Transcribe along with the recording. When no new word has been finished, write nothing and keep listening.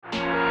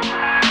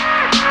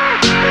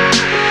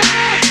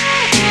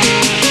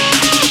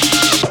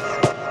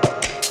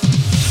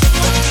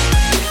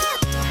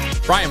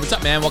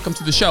man? Welcome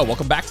to the show.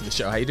 Welcome back to the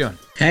show. How you doing?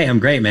 Hey, I'm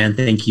great, man.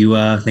 Thank you.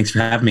 Thanks for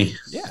having me.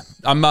 Yeah,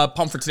 I'm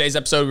pumped for today's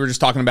episode. We were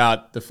just talking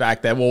about the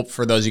fact that, well,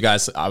 for those of you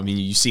guys, I mean,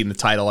 you see in the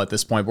title at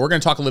this point, but we're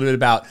going to talk a little bit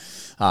about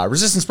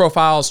resistance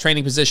profiles,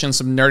 training positions,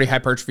 some nerdy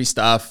hypertrophy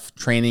stuff,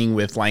 training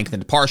with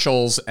lengthened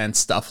partials and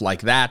stuff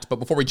like that. But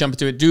before we jump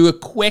into it, do a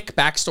quick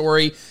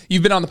backstory.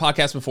 You've been on the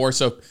podcast before,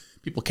 so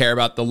people care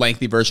about the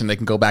lengthy version. They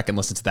can go back and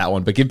listen to that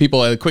one, but give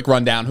people a quick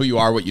rundown, who you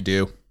are, what you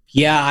do.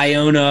 Yeah, I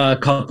own a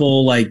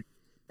couple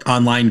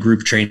online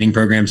group training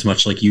programs,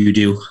 much like you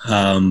do.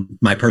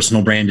 My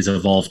personal brand is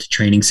Evolved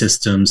Training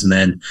Systems. And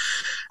then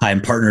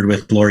I'm partnered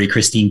with Lori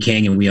Christine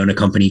King, and we own a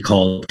company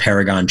called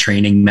Paragon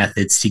Training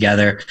Methods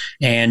together.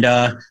 And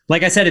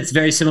like I said, it's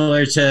very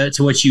similar to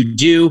what you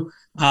do.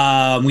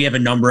 We have a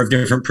number of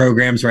different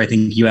programs where I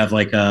think you have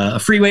a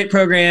free weight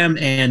program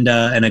and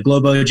a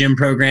Globo Gym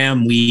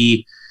program.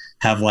 We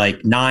have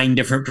 9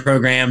 different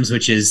programs,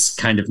 which is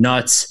kind of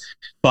nuts.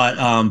 But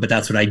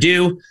that's what I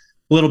do.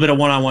 A little bit of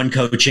one-on-one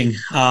coaching.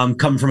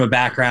 Come from a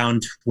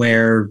background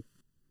where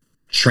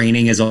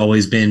training has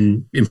always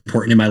been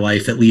important in my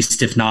life, at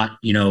least if not,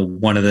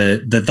 one of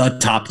the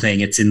top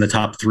thing. It's in the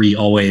top 3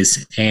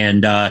 always.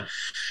 And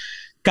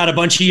got a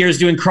bunch of years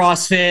doing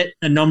CrossFit,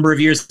 a number of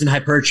years in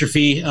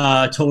hypertrophy,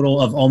 total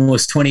of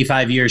almost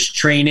 25 years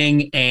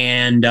training.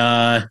 And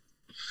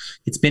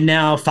it's been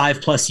now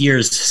 5+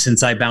 years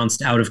since I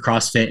bounced out of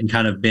CrossFit and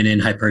kind of been in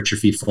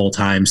hypertrophy full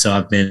time. So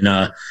I've been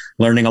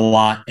learning a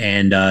lot,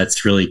 and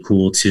it's really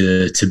cool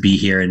to be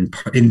here in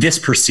this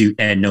pursuit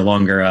and no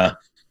longer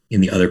in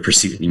the other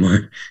pursuit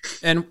anymore.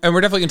 And we're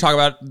definitely gonna talk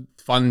about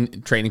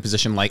fun training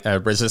position like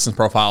resistance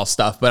profile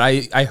stuff. But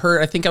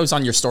I think I was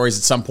on your stories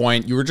at some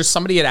point. You were just,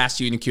 somebody had asked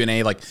you in a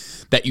Q&A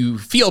that you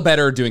feel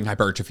better doing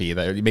hypertrophy,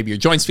 that maybe your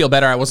joints feel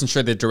better. I wasn't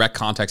sure the direct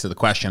context of the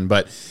question,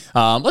 but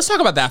let's talk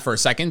about that for a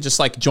second. Just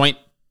joint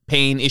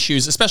pain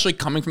issues, especially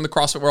coming from the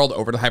CrossFit world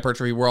over to the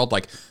hypertrophy world.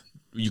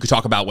 You could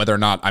talk about whether or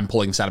not I'm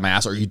pulling this out of my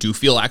ass or you do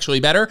feel actually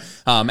better.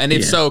 And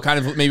if so, kind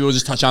of maybe we'll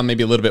just touch on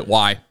maybe a little bit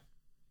why.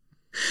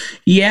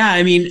 Yeah,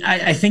 I mean,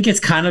 I think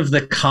it's kind of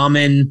the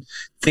common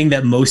thing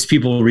that most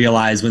people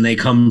realize when they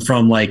come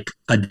from a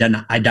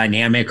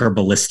dynamic or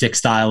ballistic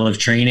style of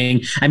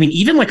training. I mean,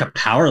 even a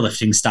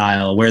powerlifting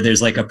style where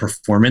there's a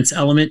performance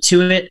element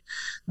to it.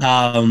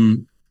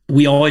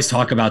 We always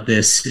talk about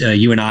this,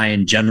 you and I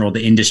in general,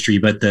 the industry,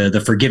 but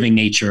the forgiving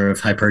nature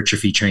of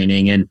hypertrophy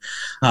training. And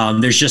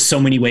there's just so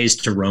many ways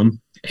to roam.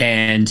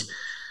 And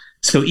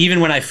so even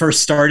when I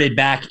first started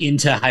back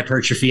into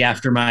hypertrophy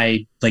after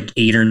my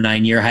 8 or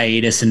 9 year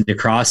hiatus into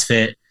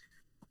CrossFit,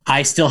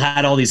 I still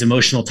had all these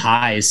emotional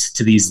ties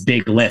to these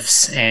big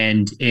lifts,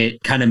 and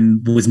it kind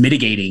of was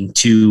mitigating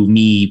to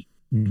me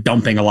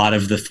dumping a lot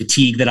of the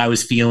fatigue that I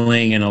was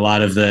feeling and a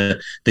lot of the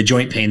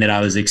joint pain that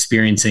I was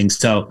experiencing.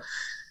 So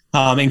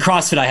in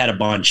CrossFit, I had a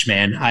bunch,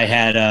 man. I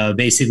had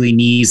basically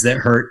knees that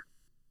hurt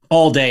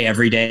all day,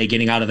 every day,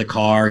 getting out of the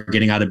car,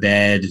 getting out of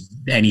bed,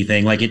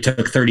 anything. It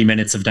took 30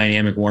 minutes of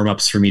dynamic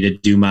warm-ups for me to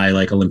do my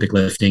Olympic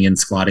lifting and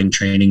squatting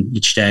training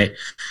each day.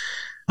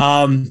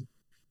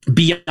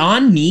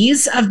 Beyond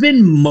knees, I've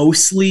been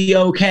mostly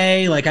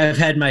okay. I've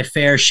had my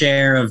fair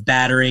share of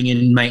battering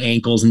in my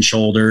ankles and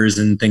shoulders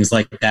and things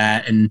like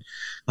that. And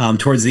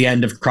towards the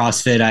end of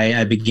CrossFit,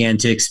 I began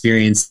to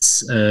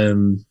experience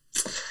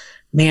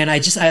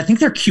I think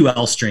they're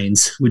QL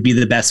strains would be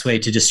the best way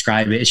to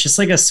describe it. It's just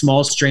a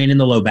small strain in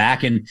the low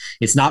back, and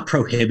it's not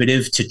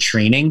prohibitive to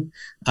training.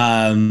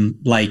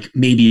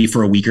 Maybe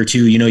for a week or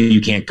two,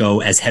 you can't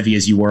go as heavy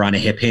as you were on a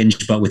hip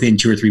hinge, but within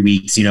 2 or 3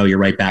 weeks, you're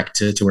right back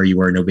to where you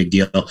were. No big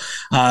deal.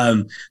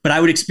 But I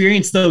would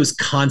experience those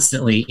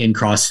constantly in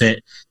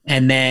CrossFit.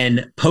 And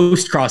then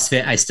post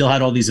CrossFit, I still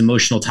had all these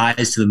emotional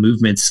ties to the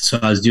movements. So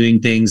I was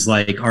doing things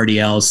like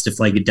RDLs,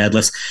 stiff-legged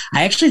deadlifts.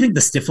 I actually think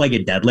the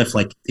stiff-legged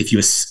deadlift, if you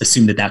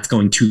assume that that's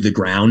going to the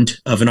ground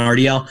of an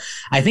RDL,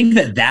 I think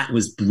that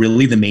was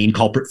really the main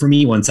culprit for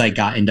me once I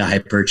got into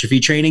hypertrophy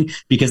training,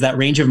 because that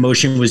range of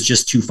motion was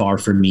just too far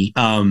for me.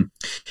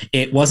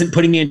 It wasn't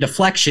putting me into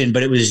flexion,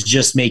 but it was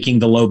just making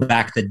the low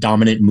back the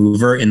dominant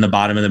mover in the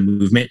bottom of the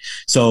movement.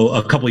 So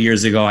a couple of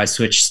years ago, I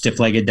switched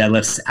stiff-legged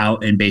deadlifts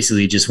out and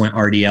basically just went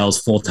RDLs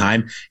full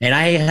time. And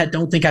I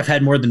don't think I've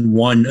had more than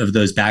one of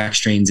those back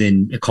strains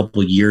in a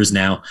couple of years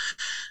now.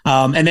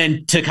 And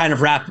then to kind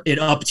of wrap it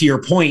up to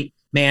your point,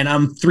 man,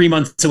 I'm 3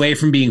 months away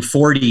from being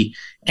 40,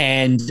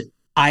 and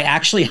I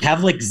actually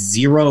have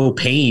 0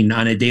 pain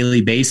on a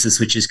daily basis,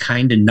 which is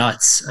kind of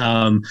nuts.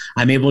 I'm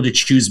able to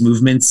choose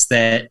movements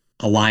that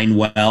align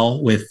well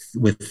with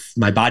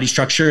my body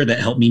structure that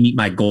help me meet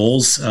my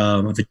goals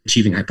of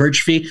achieving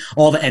hypertrophy.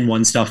 All the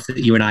N1 stuff that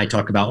you and I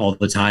talk about all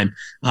the time.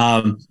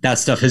 That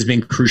stuff has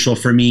been crucial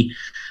for me.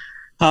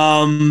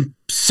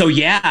 So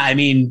yeah, I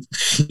mean,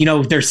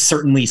 there's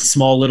certainly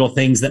small little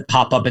things that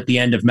pop up at the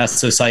end of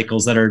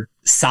mesocycles that are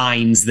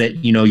signs that,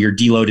 your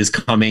deload is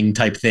coming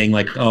type thing.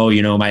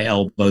 My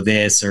elbow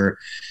this, or,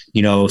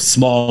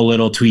 small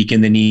little tweak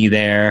in the knee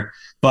there.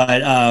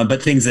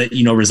 but things that,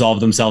 resolve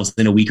themselves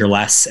in a week or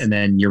less, and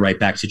then you're right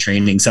back to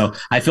training. So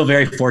I feel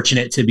very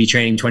fortunate to be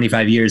training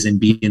 25 years and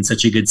be in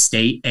such a good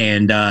state.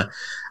 And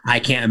I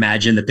can't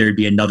imagine that there'd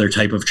be another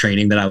type of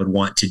training that I would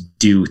want to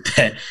do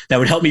that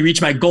would help me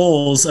reach my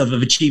goals of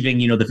achieving,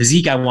 the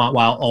physique I want,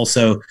 while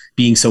also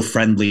being so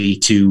friendly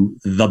to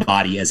the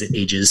body as it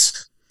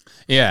ages.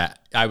 Yeah,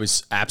 I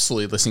was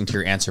absolutely listening to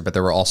your answer, but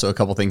there were also a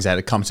couple things that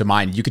had come to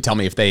mind. You could tell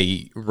me if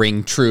they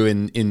ring true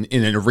in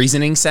a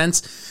reasoning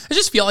sense. I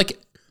just feel like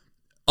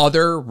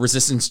other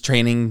resistance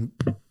training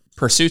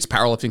pursuits,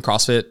 powerlifting,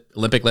 CrossFit,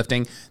 Olympic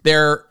lifting,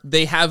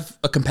 they have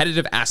a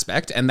competitive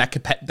aspect, and that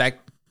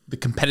the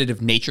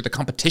competitive nature, the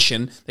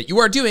competition that you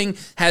are doing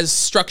has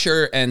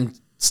structure and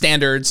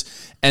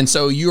standards. And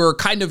so you're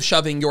kind of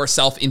shoving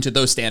yourself into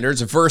those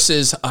standards,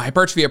 versus a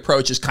hypertrophy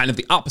approach is kind of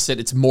the opposite.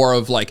 It's more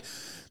of like,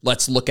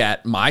 let's look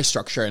at my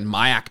structure and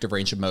my active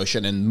range of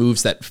motion and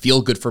moves that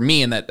feel good for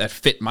me and that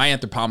fit my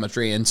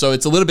anthropometry. And so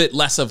it's a little bit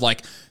less of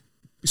like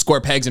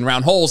square pegs and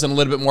round holes, and a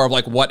little bit more of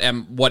like, what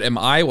am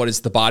I? What is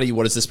the body?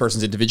 What is this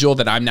person's individual,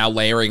 that I'm now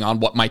layering on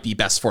what might be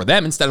best for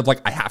them, instead of like,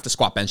 I have to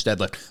squat, bench,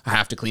 deadlift, I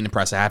have to clean and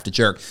press, I have to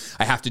jerk,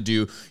 I have to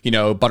do,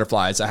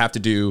 butterflies, I have to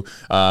do,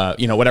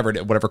 whatever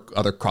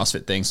other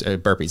CrossFit things,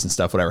 burpees and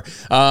stuff, whatever.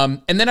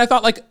 And then I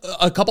thought like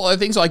a couple other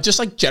things, like just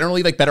like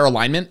generally like better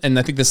alignment. And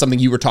I think that's something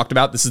you were talked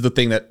about. This is the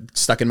thing that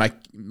stuck in my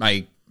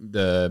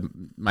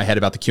head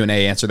about the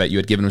Q&A answer that you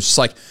had given, was just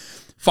like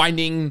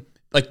finding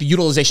like the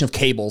utilization of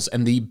cables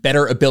and the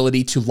better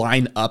ability to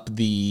line up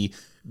the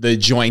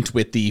joint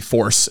with the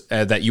force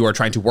that you are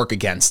trying to work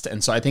against.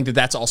 And so I think that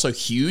that's also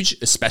huge,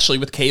 especially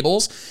with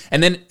cables.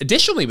 And then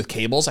additionally with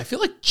cables, I feel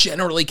like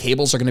generally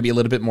cables are going to be a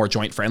little bit more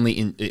joint friendly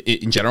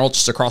in general,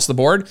 just across the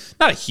board.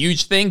 Not a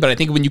huge thing, but I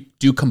think when you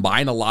do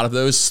combine a lot of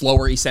those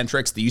slower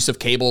eccentrics, the use of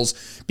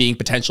cables being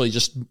potentially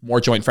just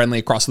more joint friendly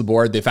across the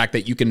board, the fact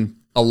that you can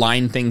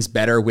align things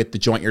better with the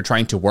joint you're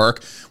trying to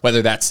work,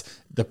 whether that's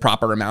the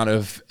proper amount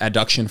of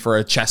adduction for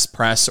a chest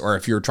press, or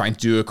if you're trying to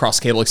do a cross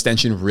cable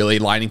extension, really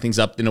lining things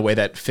up in a way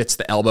that fits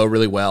the elbow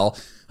really well.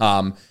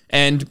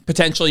 And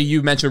potentially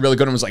you mentioned a really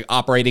good one, was like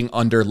operating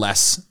under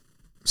less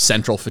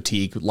central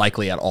fatigue,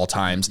 likely at all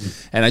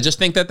times. And I just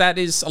think that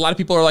is, a lot of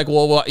people are like,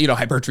 well,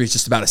 hypertrophy is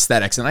just about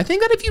aesthetics. And I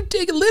think that if you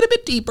dig a little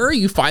bit deeper,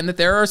 you find that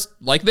there are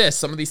like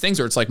some of these things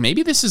where it's like,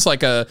 maybe this is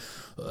like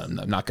I'm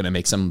not going to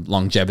make some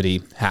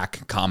longevity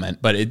hack comment,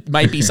 but it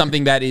might be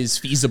something that is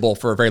feasible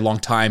for a very long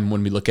time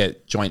when we look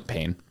at joint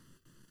pain.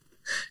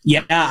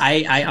 Yeah,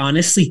 I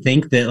honestly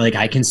think that like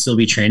I can still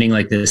be training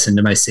like this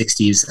into my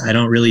 60s. I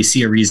don't really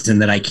see a reason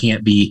that I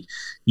can't be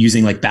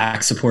using like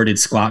back supported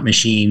squat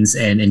machines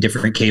and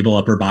different cable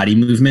upper body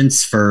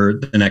movements for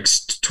the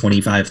next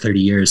 25, 30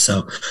 years.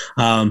 So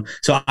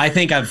I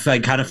think I've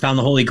kind of found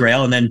the holy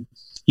grail. And then,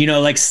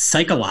 like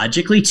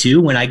psychologically too,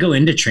 when I go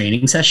into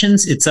training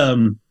sessions, it's a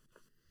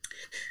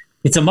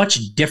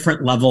much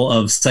different level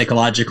of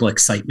psychological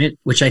excitement,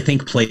 which I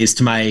think plays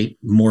to my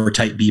more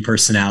type B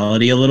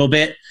personality a little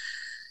bit.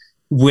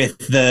 With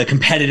the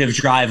competitive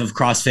drive of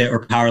CrossFit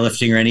or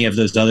powerlifting or any of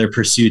those other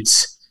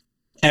pursuits,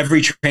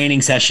 every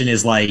training session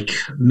is like,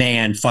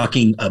 man,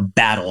 fucking a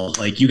battle.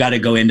 Like you got to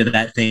go into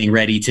that thing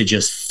ready to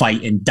just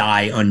fight and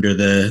die under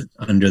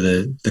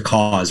the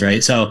cause,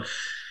 right? So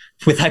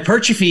with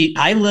hypertrophy,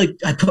 I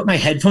put my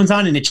headphones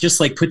on and it just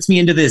like puts me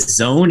into this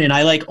zone, and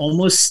I like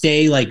almost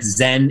stay like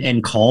zen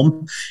and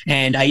calm.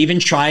 And I even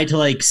try to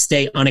like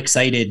stay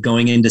unexcited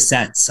going into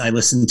sets. I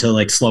listen to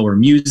like slower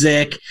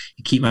music,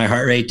 keep my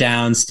heart rate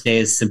down, stay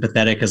as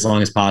sympathetic as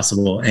long as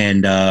possible,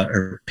 and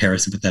or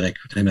parasympathetic.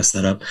 I messed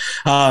that up.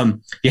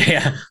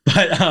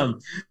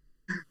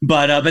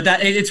 But that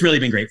it's really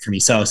been great for me.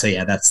 So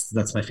yeah,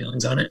 that's my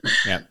feelings on it.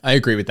 Yeah, I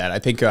agree with that. I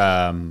think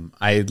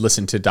I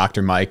listened to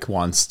Dr. Mike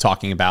once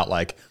talking about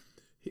like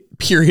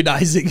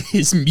periodizing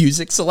his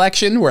music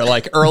selection, where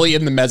like early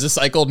in the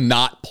mesocycle,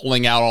 not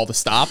pulling out all the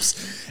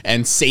stops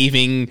and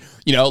saving,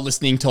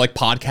 listening to like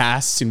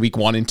podcasts in week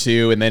 1 and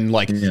 2, and then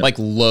like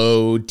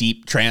low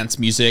deep trance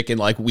music in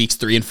like weeks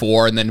 3 and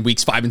 4, and then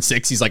weeks 5 and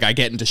 6 he's like, I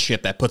get into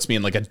shit that puts me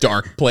in like a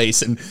dark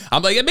place. And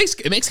I'm like, it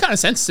makes kind of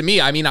sense to me.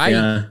 I mean,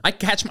 I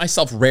catch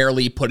myself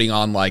rarely putting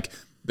on like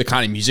the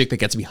kind of music that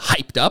gets me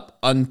hyped up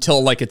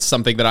until like it's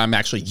something that I'm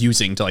actually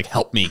using to like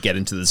help me get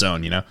into the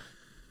zone,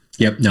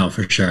 Yep. No,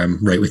 for sure.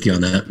 I'm right with you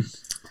on that.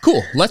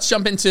 Cool. Let's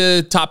jump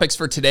into topics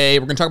for today.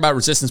 We're going to talk about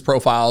resistance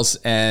profiles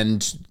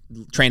and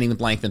training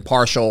with length and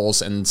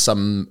partials and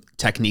some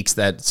techniques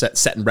that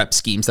set and rep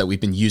schemes that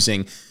we've been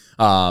using.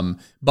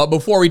 But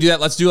before we do that,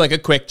 let's do like a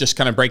quick just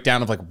kind of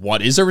breakdown of like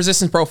what is a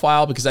resistance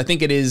profile, because I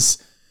think it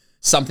is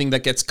something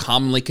that gets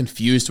commonly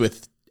confused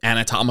with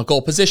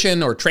anatomical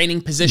position or training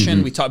position.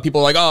 Mm-hmm. We talk,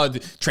 people are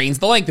like, trains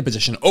the length of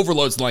position,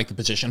 overloads the length of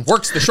position,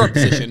 works the short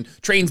position,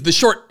 trains the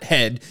short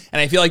head. And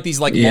I feel like these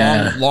like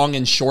long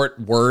and short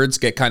words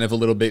get kind of a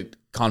little bit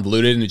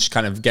convoluted, and you just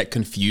kind of get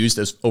confused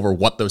over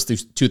what those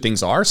two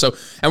things are. So,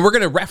 and we're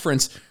going to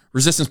reference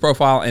resistance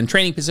profile and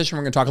training position.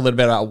 We're going to talk a little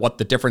bit about what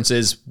the difference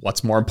is,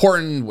 what's more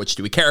important, which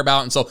do we care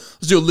about. And so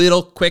let's do a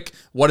little quick,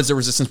 what is a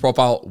resistance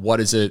profile? What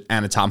is an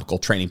anatomical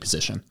training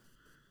position?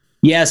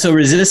 Yeah, so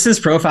resistance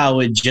profile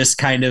would just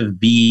kind of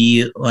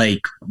be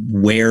like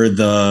where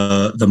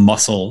the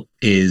muscle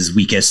is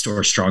weakest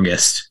or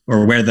strongest,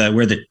 or where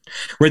the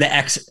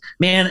X,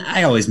 man,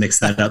 I always mix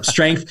that up.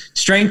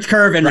 Strength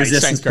curve and Right,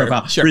 resistance strength curve,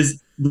 profile.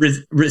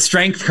 sure.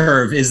 Strength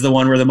curve is the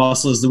one where the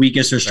muscle is the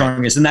weakest or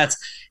strongest, and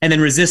then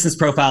resistance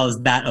profile is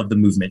that of the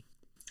movement.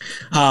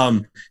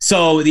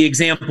 So the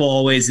example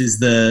always is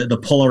the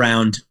pull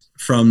around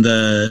from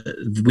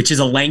which is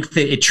a length.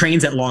 It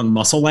trains at long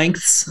muscle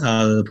lengths.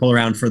 The pull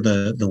around for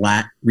the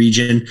lat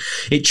region,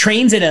 it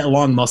trains it at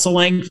long muscle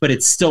length, but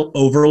it's still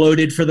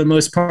overloaded for the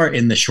most part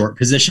in the short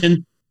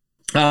position.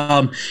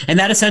 And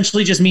that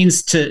essentially just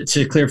means,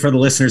 to clear for the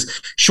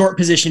listeners, short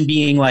position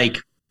being like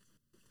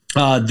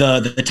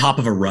the top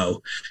of a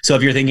row. So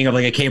if you're thinking of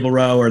like a cable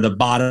row or the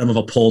bottom of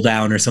a pull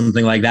down or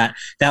something like that,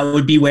 that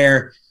would be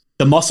where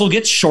the muscle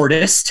gets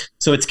shortest,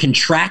 so it's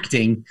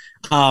contracting,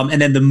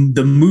 and then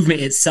the movement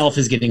itself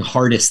is getting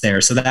hardest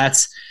there. So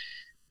that's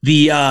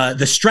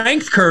the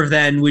strength curve.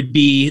 Then would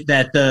be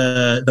that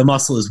the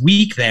muscle is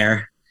weak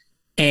there,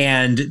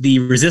 and the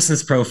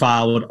resistance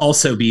profile would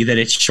also be that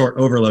it's short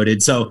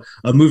overloaded. So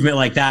a movement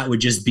like that would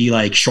just be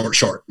like short,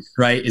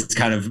 right? It's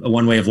kind of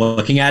one way of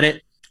looking at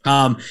it.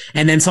 And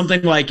then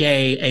something like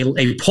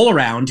a pull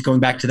around, going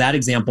back to that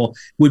example,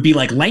 would be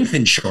like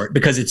lengthened short,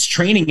 because it's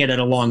training it at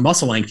a long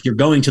muscle length. You're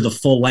going to the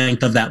full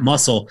length of that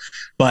muscle.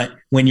 But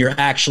when you're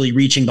actually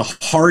reaching the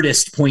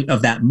hardest point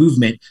of that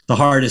movement, the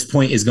hardest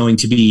point is going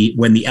to be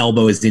when the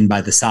elbow is in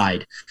by the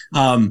side.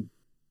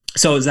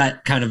 So is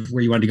that kind of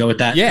where you wanted to go with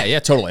that? Yeah,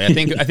 totally. I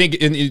think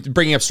in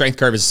bringing up strength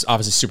curve is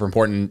obviously super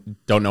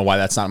important. Don't know why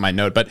that's not in my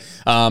note, but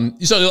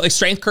so like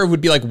strength curve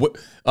would be like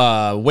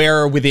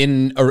where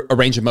within a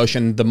range of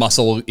motion the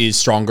muscle is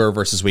stronger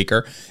versus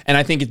weaker. And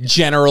I think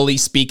generally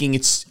speaking,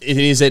 it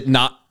is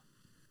not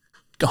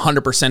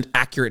 100%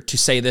 accurate to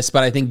say this,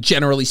 but I think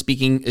generally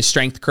speaking, a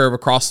strength curve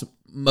across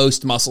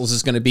most muscles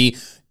is going to be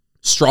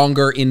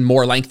stronger in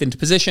more lengthened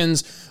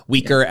positions,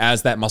 weaker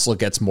as that muscle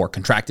gets more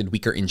contracted,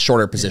 weaker in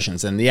shorter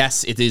positions. And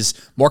yes, it is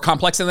more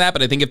complex than that,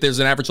 but I think if there's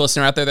an average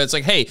listener out there that's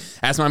like, hey,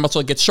 as my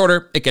muscle gets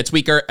shorter, it gets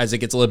weaker. As it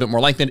gets a little bit more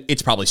lengthened,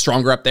 it's probably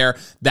stronger up there.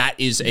 That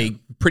is a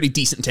pretty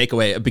decent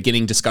takeaway, a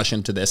beginning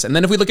discussion to this. And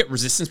then if we look at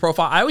resistance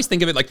profile, I always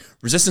think of it like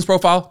resistance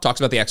profile talks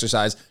about the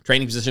exercise,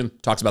 training position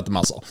talks about the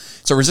muscle.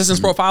 So resistance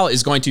profile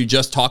is going to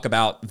just talk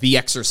about the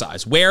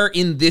exercise. Where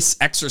in this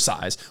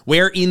exercise,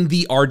 where in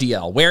the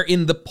RDL, where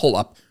in the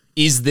pull-up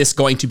is this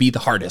going to be the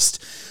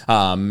hardest?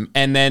 And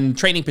then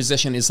training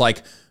position is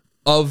like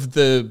of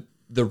the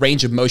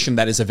range of motion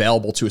that is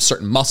available to a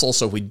certain muscle.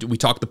 So if we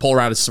talk the pull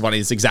around, it's funny,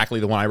 it's exactly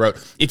the one I wrote.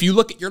 If you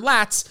look at your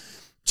lats,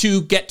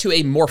 to get to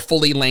a more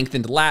fully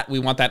lengthened lat, we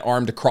want that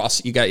arm to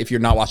cross. If you're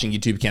not watching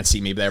YouTube, you can't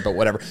see me there, but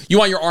whatever. You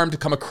want your arm to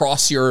come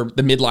across the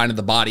midline of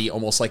the body,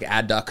 almost like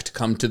adduct to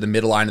come to the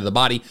midline of the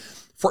body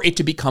for it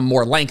to become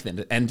more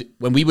lengthened. And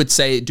when we would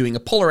say doing a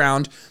pull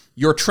around,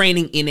 you're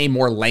training in a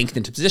more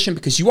lengthened position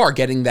because you are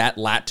getting that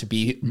lat to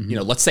be,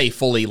 let's say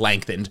fully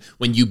lengthened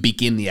when you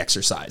begin the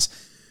exercise.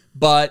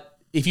 But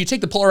if you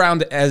take the pull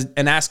around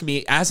and ask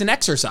me as an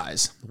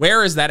exercise,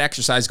 where is that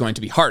exercise going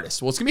to be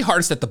hardest? Well, it's going to be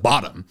hardest at the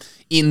bottom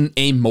in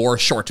a more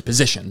short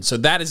position. So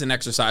that is an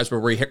exercise where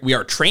we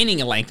are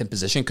training a lengthened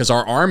position because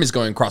our arm is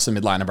going across the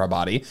midline of our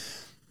body.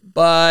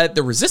 But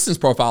the resistance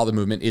profile of the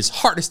movement is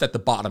hardest at the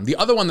bottom. The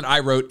other one that I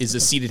wrote is a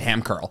seated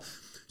ham curl.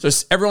 So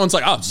everyone's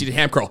like, oh, seated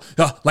ham curl,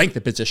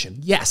 lengthened position.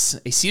 Yes,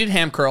 a seated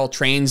ham curl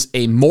trains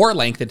a more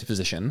lengthened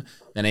position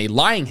than a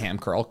lying ham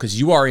curl because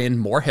you are in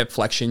more hip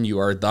flexion. You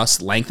are thus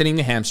lengthening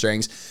the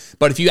hamstrings.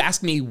 But if you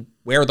ask me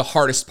where the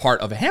hardest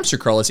part of a hamstring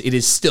curl is, it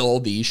is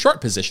still the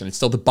short position. It's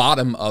still the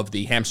bottom of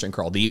the hamstring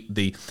curl,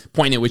 the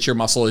point at which your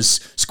muscle is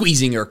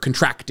squeezing or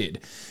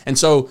contracted. And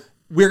so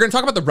we're going to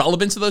talk about the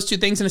relevance of those two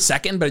things in a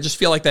second, but I just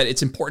feel like that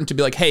it's important to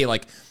be like, hey,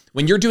 like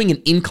when you're doing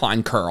an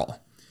incline curl,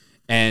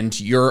 and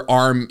your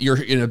arm, you're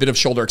in a bit of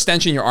shoulder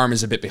extension, your arm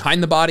is a bit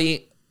behind the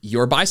body,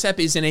 your bicep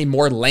is in a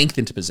more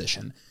lengthened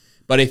position.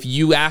 But if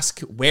you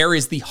ask where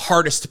is the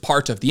hardest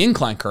part of the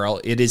incline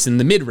curl, it is in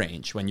the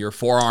mid-range when your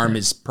forearm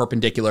is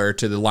perpendicular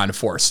to the line of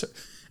force.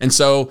 And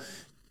so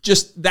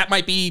just that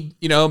might be,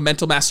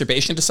 mental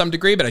masturbation to some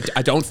degree, but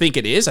I don't think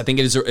it is. I think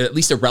it is at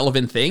least a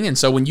relevant thing. And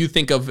so when you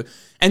think of,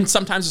 and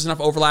sometimes there's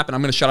enough overlap, and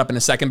I'm going to shut up in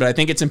a second, but I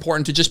think it's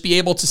important to just be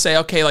able to say,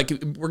 okay, like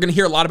we're going to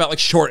hear a lot about like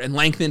short and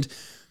lengthened.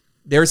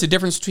 There's a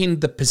difference between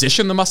the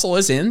position the muscle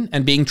is in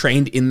and being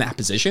trained in that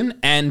position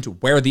and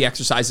where the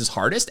exercise is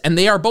hardest. And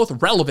they are both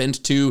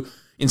relevant to,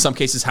 in some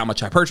cases, how much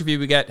hypertrophy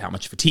we get, how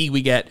much fatigue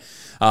we get.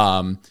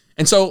 And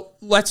so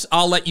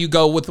I'll let you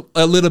go with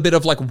a little bit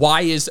of like,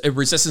 why is a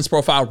resistance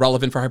profile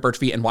relevant for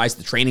hypertrophy and why is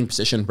the training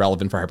position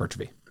relevant for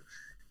hypertrophy?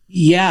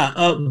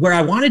 Yeah. Where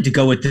I wanted to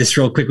go with this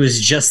real quick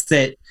was just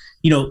that,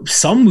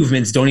 some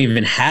movements don't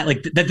even have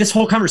like that. This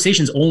whole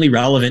conversation is only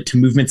relevant to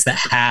movements that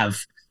have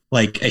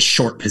like a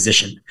short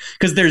position,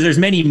 because there's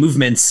many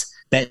movements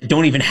that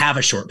don't even have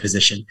a short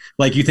position.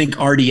 Like you think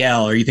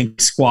RDL or you think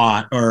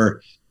squat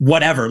or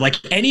whatever, like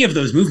any of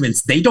those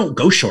movements, they don't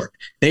go short.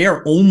 They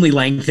are only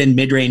lengthened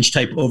mid-range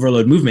type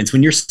overload movements.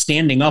 When you're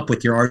standing up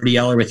with your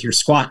RDL or with your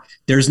squat,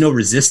 there's no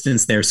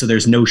resistance there. So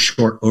there's no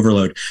short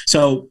overload.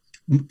 So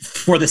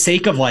for the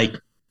sake of like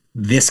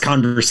this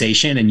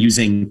conversation and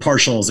using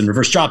partials and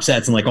reverse drop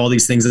sets and like all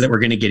these things that we're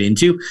going to get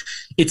into,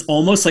 it's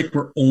almost like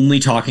we're only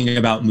talking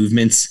about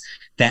movements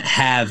that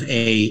have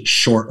a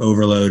short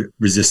overload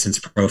resistance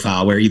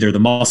profile where either the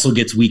muscle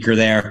gets weaker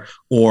there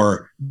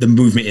or the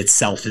movement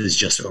itself is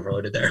just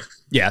overloaded there.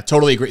 Yeah,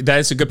 totally agree. That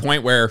is a good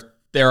point where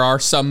there are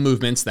some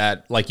movements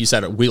that, like you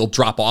said, will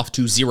drop off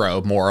to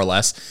zero more or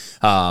less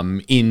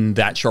in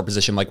that short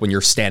position, like when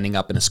you're standing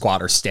up in a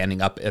squat or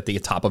standing up at the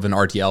top of an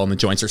RDL and the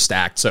joints are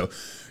stacked. So,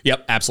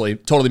 yep,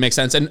 absolutely, totally makes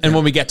sense. And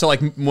when we get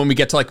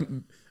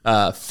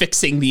to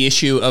fixing the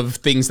issue of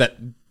things that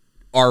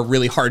are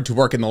really hard to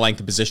work in the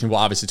lengthened position, we'll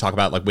obviously talk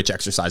about like which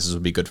exercises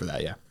would be good for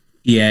that.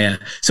 Yeah.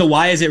 So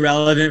why is it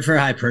relevant for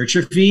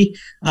hypertrophy?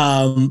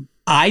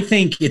 I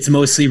think it's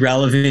mostly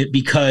relevant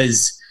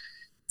because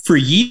for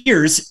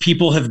years,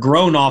 people have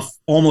grown off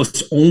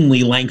almost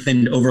only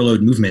lengthened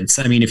overload movements.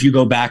 I mean, if you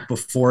go back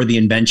before the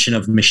invention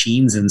of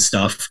machines and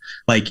stuff,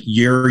 like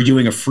you're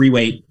doing a free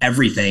weight,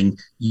 everything,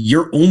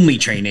 you're only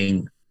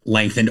training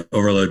lengthened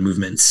overload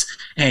movements,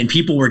 and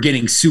people were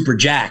getting super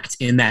jacked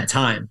in that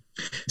time.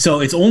 So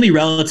it's only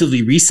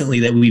relatively recently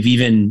that we've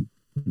even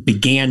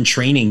began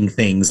training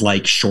things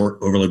like short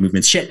overload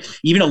movements. Shit,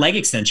 even a leg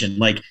extension.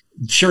 Like,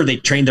 sure, they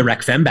trained the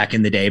rec fem back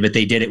in the day, but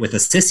they did it with a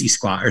sissy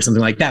squat or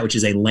something like that, which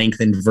is a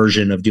lengthened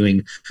version of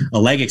doing a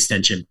leg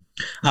extension.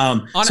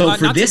 Not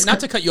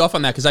to cut you off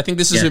on that, because I think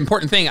this is an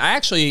important thing. I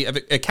actually have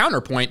a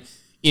counterpoint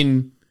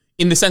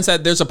in the sense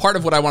that there's a part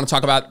of what I want to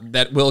talk about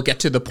that will get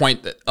to the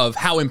point of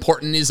how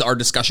important is our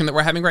discussion that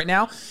we're having right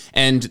now.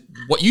 And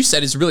what you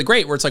said is really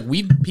great, where it's like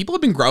people have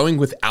been growing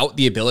without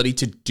the ability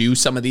to do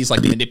some of these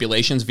like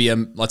manipulations via,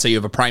 let's say you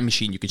have a prime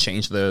machine, you could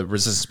change the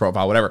resistance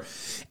profile, whatever.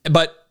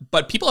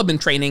 But people have been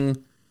training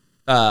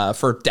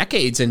for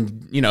decades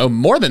and,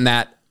 more than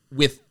that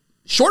with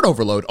short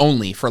overload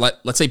only for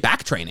let's say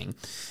back training.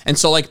 And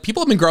so like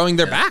people have been growing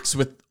their backs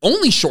with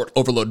only short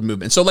overload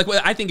movement. So like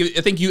I think of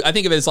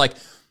it as like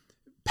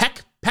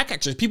pec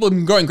exercises. People have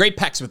been growing great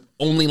pecs with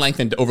only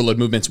lengthened overload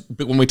movements.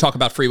 But when we talk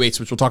about free weights,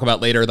 which we'll talk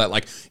about later, that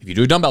like if you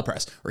do a dumbbell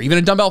press or even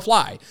a dumbbell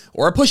fly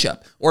or a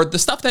push-up or the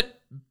stuff that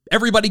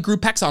everybody grew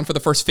pecs on for the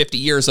first 50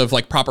 years of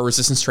like proper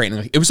resistance training,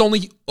 like, it was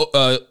only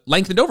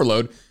lengthened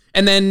overload.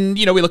 And then,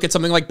 we look at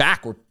something like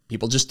back where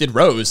people just did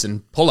rows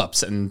and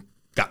pull-ups and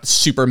got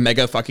super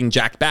mega fucking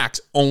jacked backs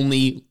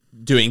only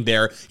doing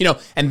their,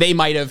 and they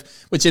might have,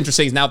 what's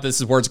interesting is now that this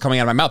is words coming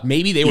out of my mouth,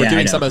 maybe they were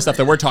doing some of the stuff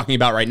that we're talking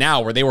about right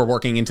now, where they were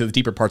working into the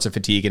deeper parts of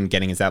fatigue and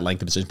getting into that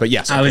length of position. But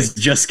yes, I was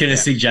just going to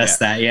suggest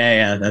that.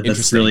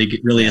 That's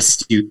really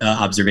astute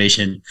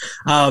observation.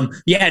 And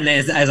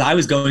as I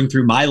was going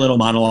through my little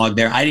monologue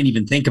there, I didn't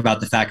even think about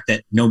the fact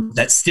that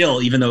that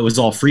still, even though it was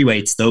all free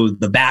weights, though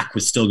the back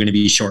was still going to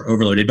be short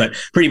overloaded, but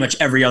pretty much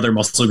every other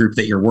muscle group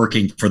that you're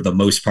working for the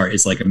most part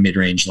is like a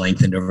mid-range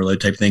lengthened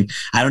overload type thing.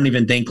 I don't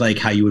even think like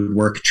how you would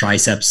work triceps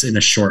in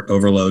a short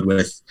overload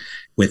with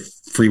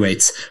free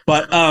weights,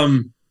 but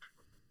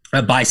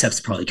biceps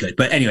probably could.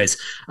 But anyways,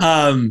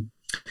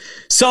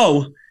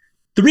 so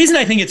the reason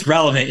I think it's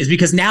relevant is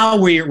because now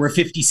we're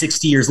 50,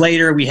 60 years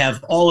later, we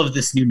have all of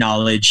this new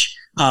knowledge.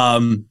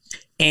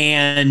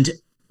 And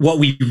what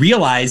we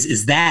realize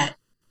is that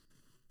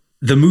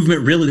the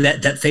movement really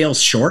that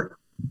fails short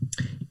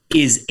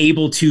is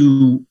able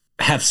to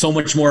have so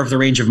much more of the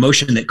range of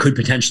motion that could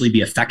potentially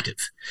be effective.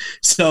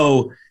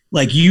 So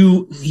like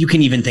you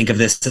can even think of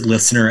this,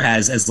 listener,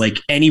 as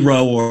like any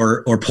row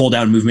or pull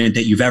down movement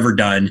that you've ever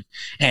done.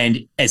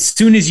 And as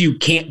soon as you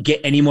can't get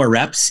any more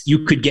reps,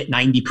 you could get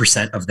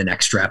 90% of the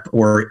next rep,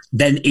 or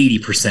then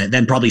 80%,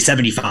 then probably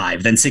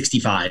 75, then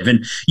 65.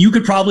 And you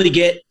could probably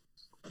get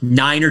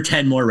 9 or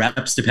 10 more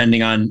reps,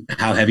 depending on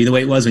how heavy the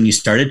weight was when you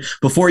started,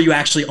 before you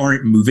actually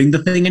aren't moving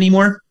the thing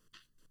anymore.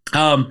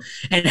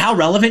 And how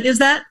relevant is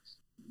that?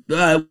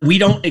 We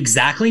don't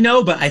exactly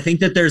know, but I think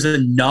that there's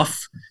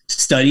enough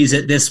studies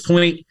at this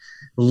point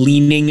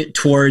leaning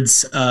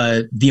towards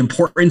the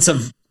importance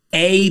of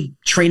A,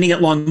 training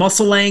at long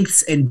muscle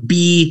lengths, and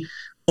B,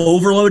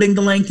 overloading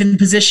the lengthened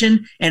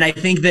position. And I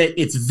think that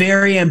it's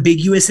very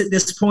ambiguous at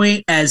this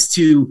point as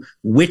to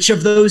which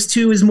of those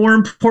two is more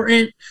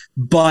important.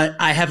 But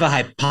I have a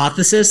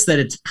hypothesis that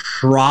it's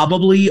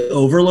probably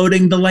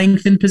overloading the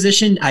lengthened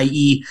position,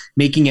 i.e.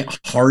 making it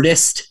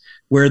hardest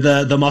where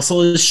the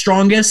muscle is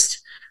strongest.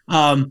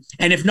 And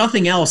if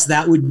nothing else,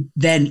 that would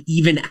then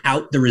even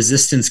out the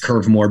resistance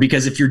curve more,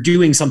 because if you're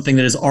doing something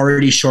that is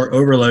already short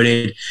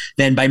overloaded,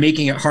 then by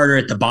making it harder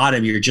at the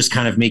bottom, you're just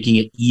kind of making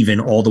it even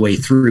all the way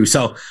through.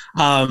 So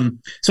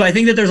I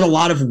think that there's a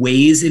lot of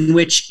ways in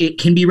which it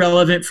can be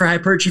relevant for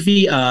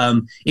hypertrophy.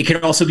 It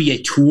can also be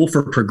a tool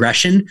for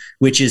progression,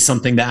 which is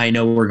something that I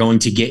know we're going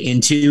to get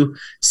into.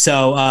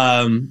 So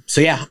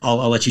yeah,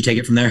 I'll let you take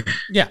it from there.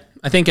 Yeah.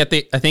 I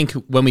think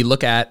when we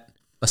look at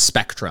a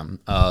spectrum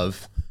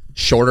of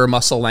shorter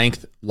muscle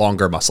length,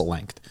 longer muscle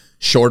length,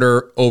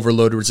 shorter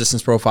overload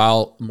resistance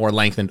profile, more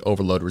lengthened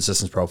overload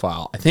resistance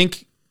profile. I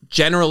think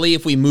generally,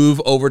 if we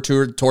move over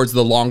towards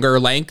the longer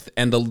length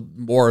and the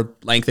more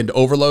lengthened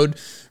overload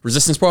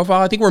resistance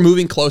profile, I think we're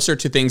moving closer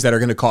to things that are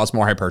going to cause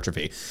more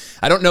hypertrophy.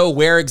 I don't know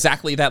where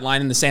exactly that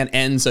line in the sand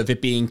ends of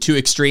it being too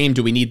extreme.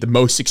 Do we need the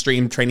most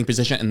extreme training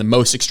position and the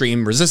most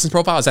extreme resistance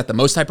profile? Is that the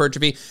most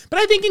hypertrophy? But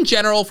I think in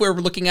general, if we're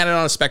looking at it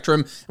on a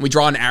spectrum and we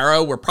draw an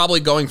arrow, we're probably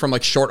going from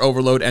like short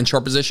overload and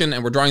short position,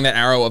 and we're drawing that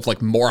arrow of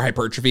like more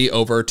hypertrophy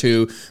over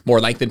to more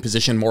lengthened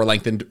position, more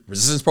lengthened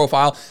resistance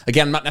profile.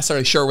 Again, I'm not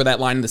necessarily sure where that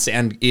line in the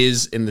sand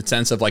is in the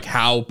sense of like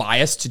how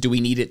biased do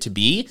we need it to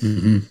be.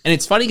 And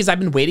it's funny because I've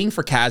been waiting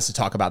for Kaz to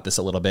talk about this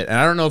a little bit, and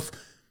I don't know if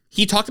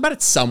he talked about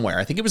it somewhere.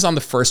 I think it was on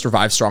the first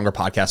Revive Stronger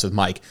podcast with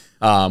Mike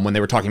when they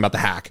were talking about the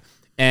hack,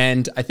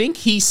 and I think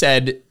he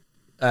said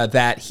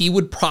that he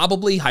would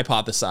probably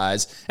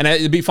hypothesize, and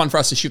it'd be fun for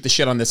us to shoot the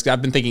shit on this because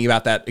I've been thinking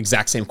about that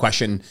exact same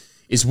question,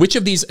 is which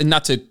of these, and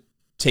not to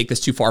take this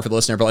too far for the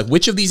listener, but like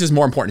which of these is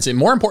more important? Is it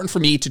more important for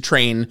me to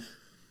train?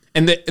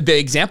 And the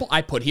example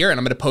I put here, and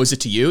I'm going to pose it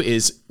to you,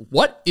 is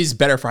what is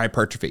better for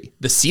hypertrophy?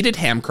 The seated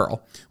ham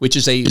curl, which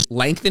is a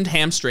lengthened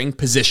hamstring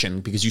position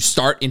because you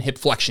start in hip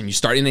flexion. You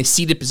start in a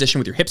seated position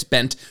with your hips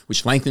bent,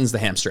 which lengthens the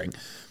hamstring.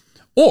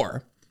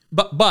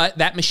 But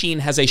that machine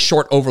has a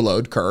short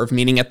overload curve,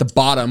 meaning at the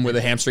bottom where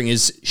the hamstring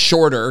is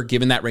shorter,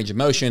 given that range of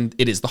motion,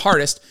 it is the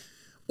hardest.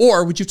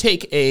 Or would you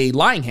take a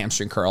lying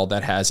hamstring curl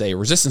that has a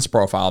resistance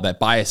profile that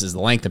biases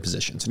the length of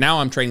position? So now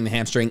I'm training the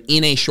hamstring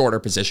in a shorter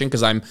position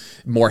because I'm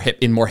more hip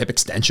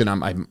extension.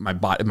 My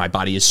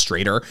body is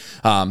straighter.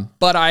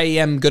 But I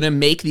am going to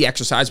make the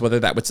exercise, whether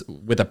that was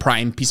with a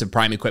prime piece of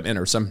prime equipment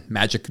or some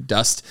magic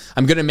dust,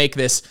 I'm going to make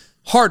this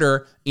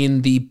harder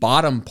in the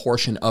bottom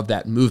portion of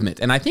that movement.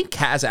 And I think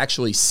Kaz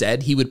actually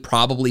said he would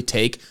probably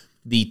take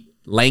the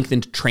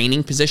lengthened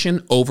training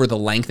position over the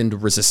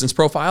lengthened resistance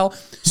profile,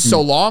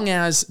 so long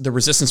as the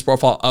resistance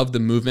profile of the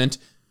movement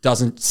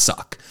doesn't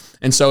suck.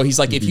 And so he's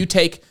like, if you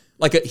take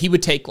he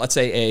would take, let's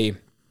say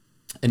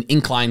an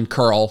incline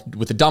curl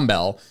with a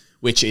dumbbell,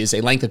 which is a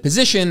lengthened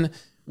position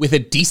with a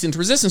decent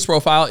resistance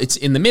profile, it's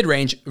in the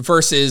mid-range,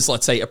 versus,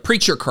 let's say, a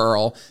preacher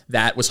curl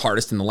that was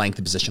hardest in the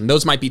lengthened position.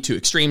 Those might be two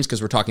extremes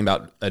because we're talking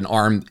about an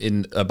arm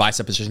in a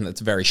bicep position that's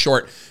very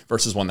short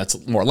versus one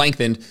that's more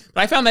lengthened.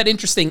 But I found that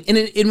interesting, and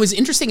it was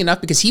interesting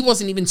enough because he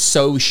wasn't even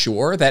so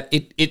sure that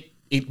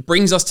it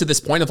brings us to this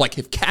point of like,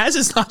 if Kaz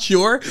is not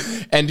sure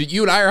and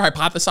you and I are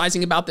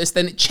hypothesizing about this,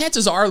 then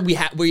chances are we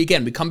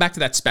come back to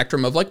that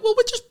spectrum of like, well,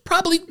 we just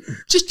probably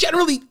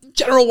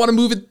general want to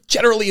move it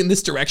generally in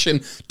this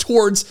direction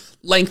towards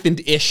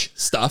lengthened-ish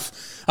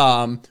stuff.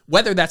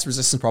 Whether that's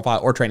resistance profile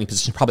or training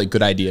position, probably a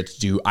good idea to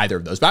do either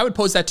of those. But I would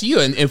pose that to you.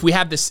 And if we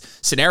have this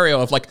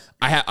scenario of like,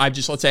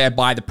 let's say I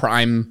buy the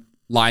prime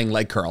lying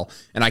leg curl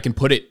and I can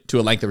put it to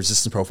a length of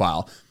resistance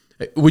profile,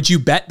 would you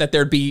bet that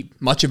there'd be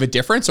much of a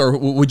difference, or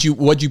what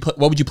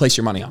would you place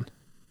your money on?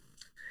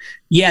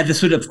 Yeah,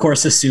 this would of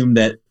course assume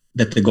that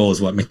the goal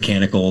is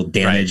mechanical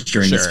damage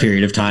during this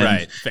period of time.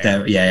 Right.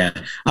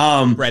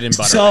 Bread and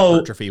butter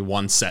hypertrophy,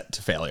 one set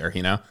to failure,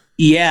 you know?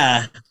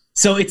 Yeah.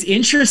 So it's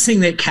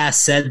interesting that Cass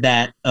said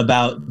that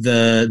about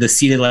the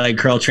seated leg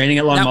curl training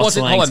at long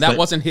muscle lengths. That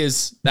wasn't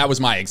his. That was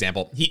my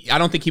example. I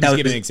don't think he was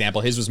giving an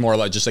example. His was more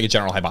like just like a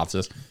general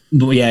hypothesis.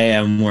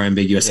 Yeah, more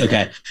ambiguous. Yeah.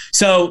 Okay.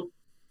 So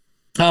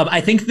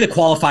I think the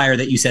qualifier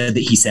that you said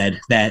that he said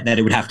that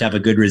it would have to have a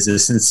good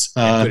resistance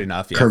good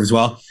enough, curve as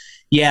well.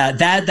 Yeah,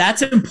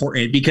 that's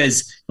important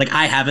because like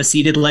I have a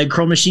seated leg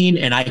curl machine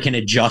and I can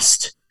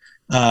adjust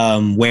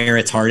where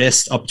it's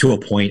hardest up to a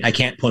point. I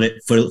can't put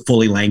it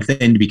fully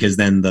lengthened because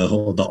then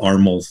the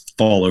arm will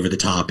fall over the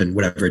top and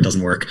whatever, it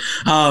doesn't work.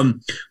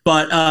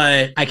 But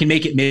I can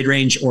make it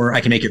mid-range or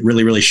I can make it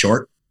really, really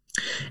short.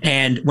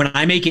 And when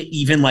I make it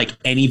even like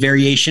any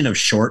variation of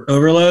short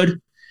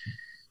overload,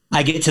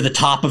 I get to the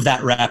top of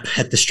that rep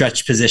at the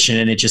stretch position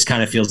and it just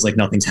kind of feels like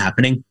nothing's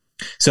happening.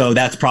 So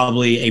that's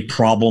probably a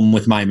problem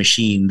with my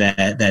machine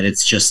that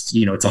it's just,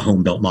 it's a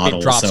home built model.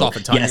 It drops off a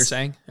ton, you're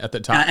saying, at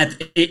the top?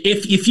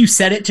 If you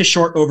set it to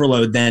short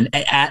overload, then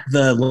at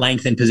the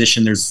lengthened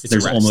position,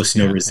 there's almost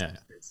no resistance.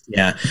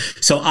 Yeah.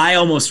 So I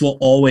almost will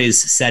always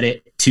set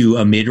it to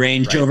a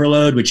mid-range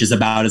overload, which is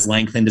about as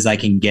lengthened as I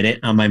can get it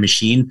on my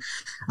machine.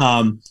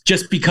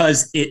 Just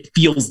because it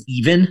feels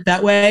even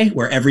that way,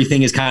 where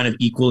everything is kind of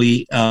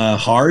equally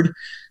hard.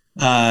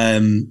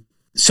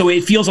 So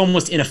it feels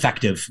almost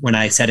ineffective when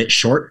I set it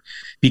short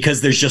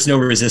because there's just no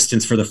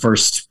resistance for the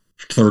first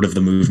third of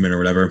the movement or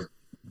whatever.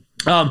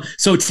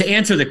 So to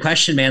answer the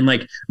question, man,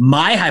 like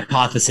my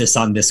hypothesis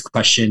on this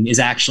question is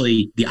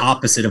actually the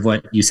opposite of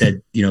what you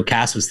said,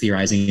 Cass was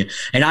theorizing.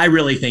 And I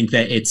really think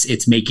that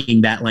it's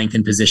making that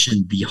lengthened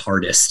position the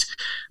hardest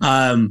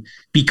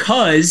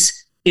because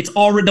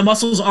the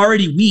muscle's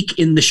already weak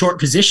in the short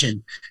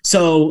position.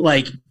 So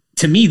like,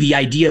 to me, the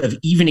idea of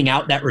evening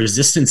out that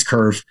resistance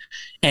curve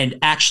and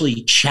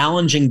actually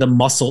challenging the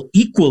muscle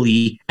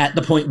equally at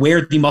the point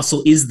where the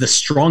muscle is the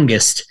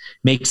strongest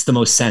makes the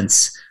most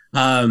sense.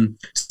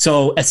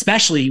 So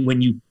especially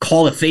when you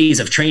call a phase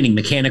of training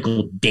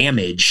mechanical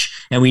damage,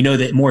 and we know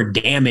that more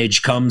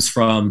damage comes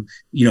from,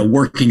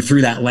 working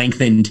through that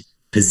lengthened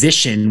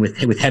position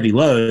with heavy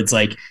loads,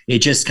 like it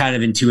just kind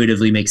of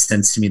intuitively makes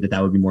sense to me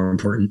that would be more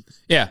important.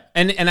 Yeah.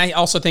 And I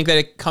also think that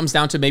it comes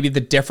down to maybe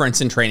the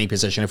difference in training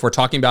position. If we're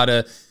talking about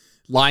a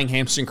lying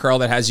hamstring curl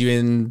that has you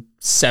in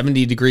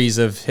 70 degrees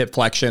of hip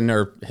flexion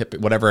or hip,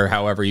 whatever,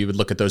 however you would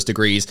look at those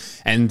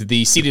degrees, and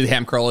the seated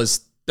ham curl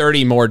is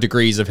 30 more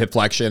degrees of hip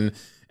flexion,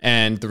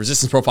 and the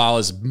resistance profile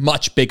is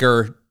much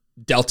bigger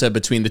delta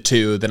between the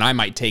two, then I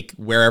might take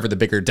wherever the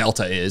bigger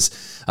delta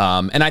is.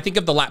 And I think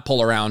of the lat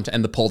pull around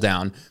and the pull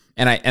down.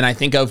 And I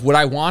think of, would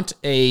I want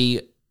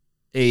a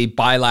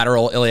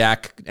bilateral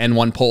iliac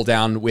N1 pull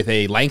down with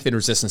a lengthened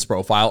resistance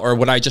profile, or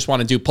would I just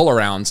want to do pull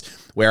arounds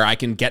where I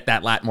can get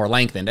that lat more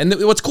lengthened? And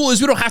what's cool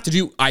is we don't have to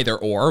do either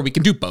or, we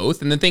can do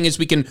both. And the thing is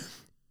we can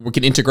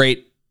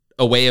integrate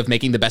a way of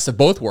making the best of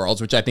both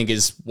worlds, which I think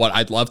is what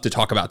I'd love to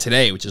talk about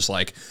today, which is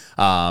like,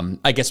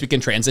 I guess we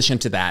can transition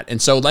to that.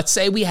 And so let's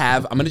say we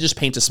have, I'm going to just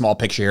paint a small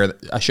picture here.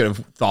 I should have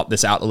thought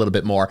this out a little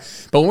bit more.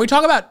 But when we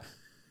talk about,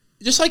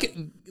 just like,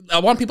 I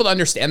want people to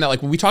understand that,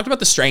 like, when we talked about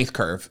the strength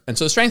curve, and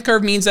so the strength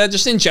curve means that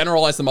just in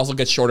general, as the muscle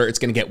gets shorter, it's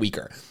going to get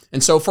weaker.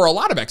 And so for a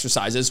lot of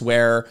exercises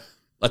where,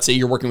 let's say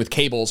you're working with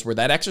cables, where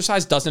that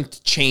exercise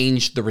doesn't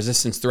change the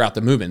resistance throughout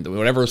the movement,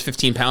 whatever was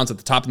 15 pounds at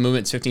the top of the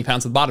movement, it's 15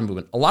 pounds at the bottom of the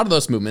movement. A lot of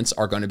those movements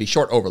are going to be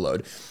short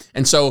overload.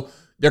 And so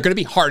they're going to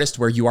be hardest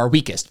where you are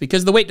weakest,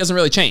 because the weight doesn't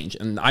really change.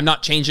 And I'm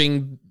not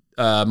changing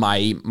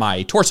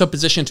my torso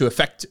position to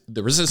affect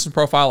the resistance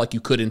profile like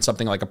you could in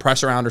something like a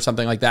press around or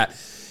something like that.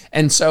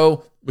 And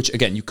so, which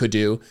again, you could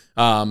do,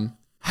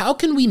 how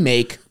can we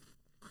make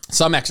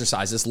some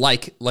exercises,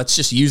 like, let's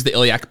just use the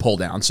iliac pull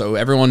down. So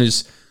everyone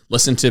who's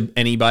listened to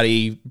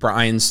anybody,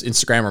 Brian's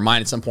Instagram or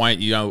mine at some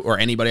point, or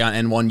anybody on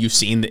N1, you've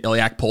seen the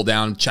iliac pull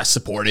down, chest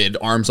supported,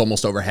 arms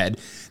almost overhead.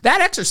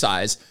 That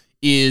exercise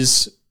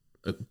is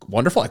a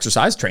wonderful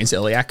exercise, trains the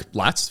iliac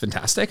lats,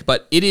 fantastic,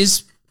 but it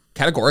is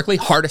categorically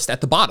hardest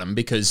at the bottom,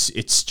 because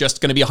it's just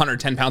going to be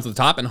 110 pounds at the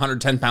top and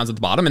 110 pounds at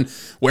the bottom. And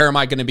where am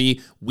I going to be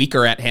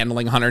weaker at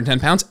handling 110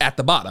 pounds? At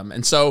the bottom.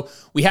 And so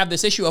we have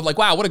this issue of like,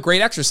 wow, what a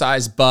great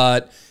exercise.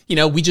 But,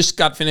 we just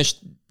got finished,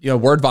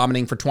 word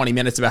vomiting for 20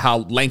 minutes about how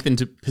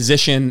lengthened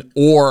position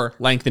or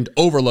lengthened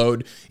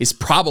overload is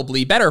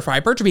probably better for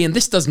hypertrophy. And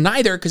this does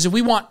neither, because if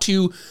we want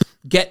to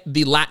get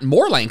the lat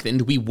more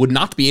lengthened, we would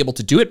not be able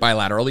to do it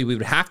bilaterally. We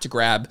would have to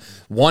grab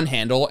one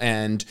handle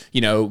and,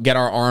 get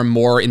our arm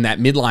more in that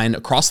midline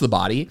across the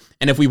body.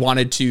 And if we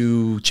wanted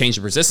to change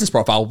the resistance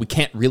profile, we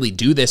can't really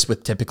do this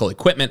with typical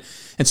equipment.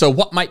 And so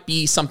what might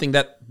be something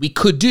that we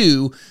could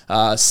do,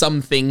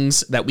 some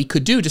things that we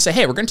could do to say,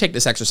 hey, we're going to take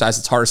this exercise.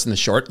 It's hardest in the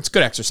short. It's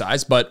good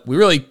exercise, but we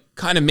really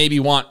kind of maybe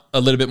want a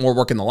little bit more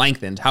work in the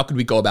lengthened. How could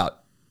we go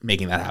about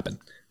making that happen?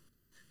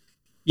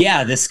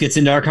 Yeah, this gets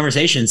into our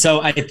conversation.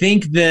 So I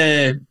think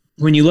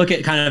when you look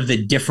at kind of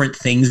the different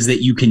things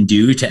that you can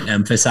do to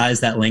emphasize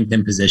that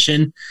lengthened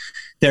position,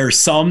 there are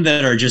some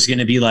that are just going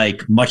to be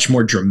like much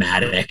more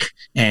dramatic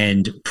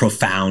and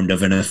profound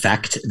of an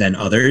effect than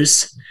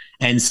others.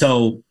 And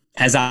so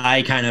as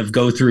I kind of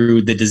go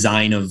through the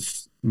design of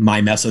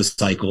my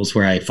mesocycles,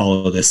 where I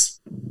follow this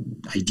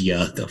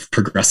idea of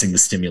progressing the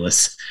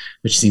stimulus,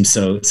 which seems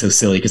so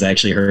silly, because I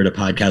actually heard a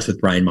podcast with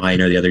Brian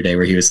Miner the other day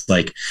where he was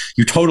like,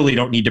 you totally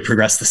don't need to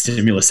progress the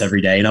stimulus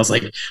every day. And I was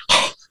like,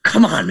 oh,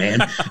 come on,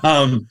 man.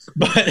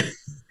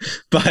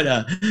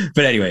 But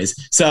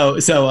anyways, so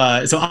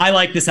I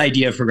like this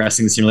idea of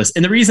progressing the stimulus.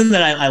 And the reason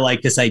that I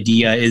like this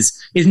idea is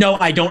no,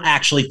 I don't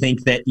actually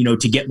think that,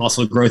 to get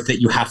muscle growth that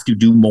you have to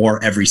do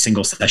more every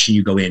single session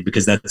you go in,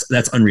 because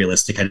that's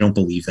unrealistic. I don't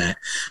believe that.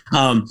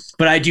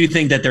 But I do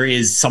think that there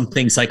is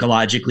something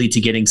psychologically to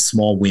getting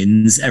small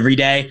wins every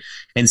day.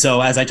 And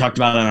so, as I talked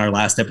about on our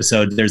last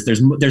episode,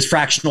 there's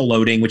fractional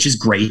loading, which is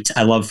great.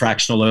 I love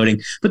fractional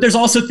loading, but there's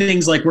also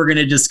things like we're going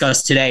to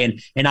discuss today.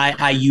 And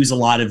I use a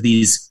lot of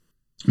these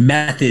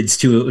methods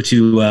to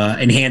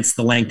enhance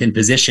the length and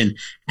position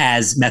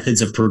as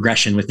methods of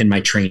progression within my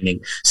training.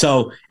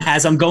 So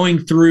as I'm going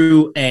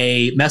through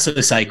a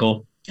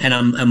mesocycle and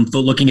I'm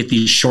looking at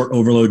these short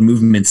overload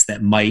movements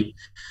that might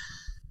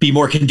be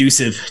more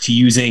conducive to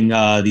using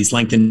these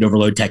lengthened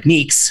overload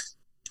techniques,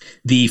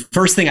 the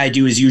first thing I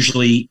do is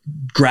usually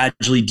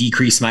gradually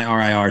decrease my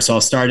RIR. So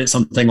I'll start at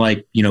something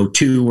like,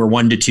 2 or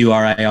 1 to 2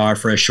 RIR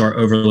for a short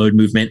overload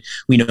movement.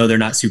 We know they're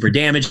not super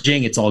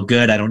damaging. It's all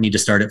good. I don't need to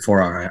start at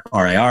 4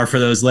 RIR for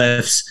those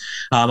lifts.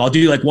 I'll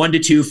do like 1 to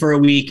 2 for a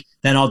week.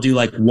 Then I'll do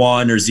like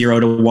 1 or 0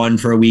 to 1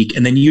 for a week.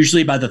 And then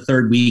usually by the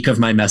third week of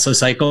my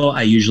mesocycle,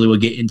 I usually will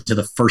get into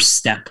the first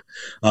step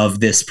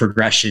of this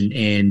progression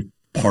in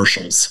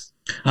partials.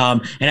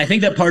 And I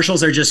think that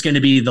partials are just going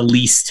to be the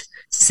least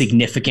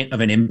significant of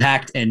an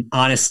impact. And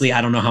honestly,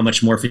 I don't know how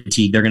much more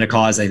fatigue they're going to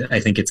cause. I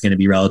think it's going to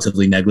be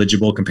relatively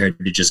negligible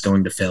compared to just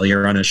going to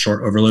failure on a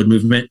short overload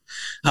movement.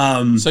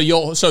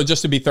 So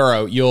just to be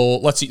thorough,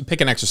 let's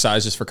pick an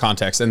exercise just for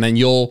context, and then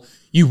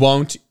you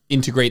won't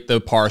integrate the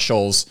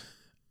partials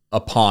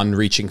upon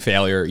reaching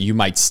failure, you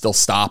might still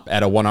stop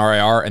at a 1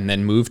 RIR and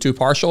then move to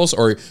partials,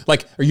 or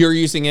like you're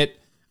using it.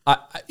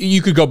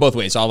 You could go both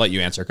ways. I'll let you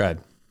answer. Go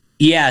ahead.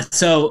 Yeah.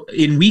 So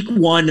in week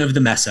 1 of the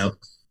meso,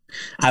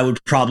 I would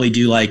probably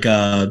do like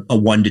a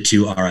 1 to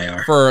 2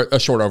 RIR for a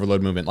short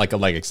overload movement, like a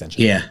leg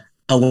extension. Yeah.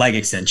 A leg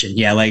extension.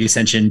 Yeah. Leg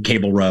extension,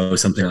 cable row,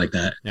 something like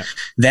that. Yeah.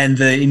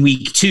 Then in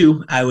week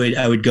 2, I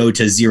would go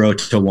to 0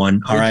 to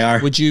 1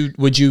 RIR. Would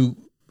you,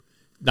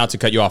 not to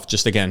cut you off,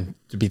 just again,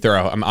 to be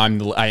thorough,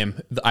 I am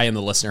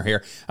the listener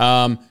here.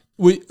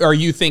 Are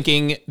you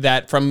thinking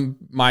that from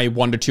my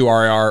 1 to 2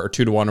 RIR or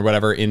 2 to 1 or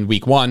whatever in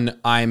week 1,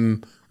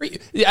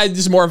 this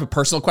is more of a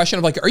personal question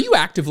of like, are you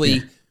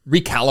actively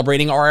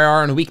recalibrating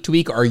RIR on a week to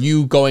week? Or are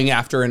you going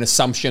after an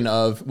assumption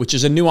of, which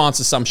is a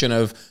nuanced assumption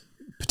of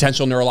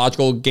potential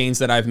neurological gains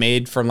that I've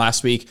made from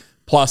last week?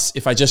 Plus,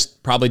 if I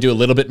just probably do a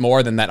little bit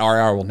more, then that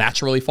RIR will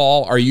naturally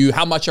fall.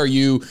 How much are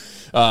you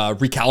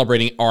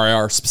recalibrating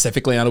RIR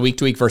specifically on a week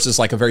to week versus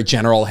like a very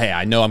general, hey,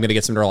 I know I'm going to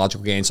get some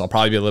neurological gains, so I'll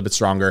probably be a little bit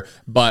stronger.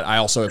 But I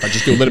also, if I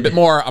just do a little bit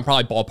more, I'm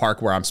probably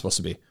ballpark where I'm supposed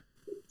to be.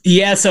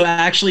 Yeah. So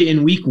actually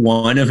in week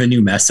 1 of a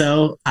new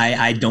meso,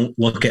 I don't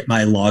look at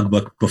my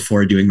logbook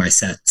before doing my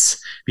sets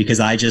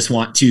because I just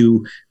want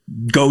to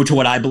go to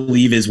what I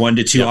believe is 1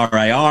 to 2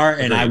 RIR.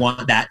 And I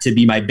want that to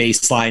be my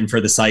baseline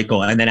for the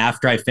cycle. And then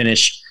after I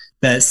finish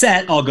the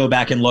set, I'll go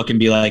back and look and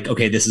be like,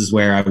 okay, this is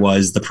where I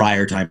was the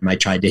prior time I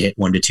tried to hit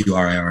 1 to 2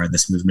 RIR in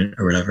this movement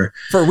or whatever.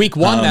 For week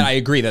 1, that I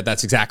agree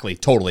that's exactly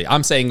totally.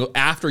 I'm saying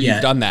after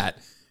you've done that,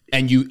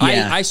 and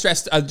I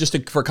stressed,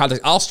 for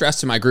context, I'll stress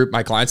to my group,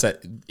 my clients,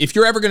 that if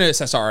you're ever going to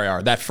assess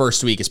RIR, that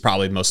first week is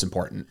probably the most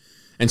important.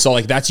 And so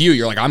like, that's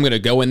you're like, I'm going to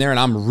go in there and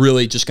I'm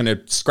really just going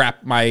to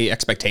scrap my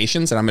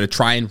expectations and I'm going to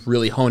try and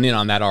really hone in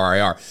on that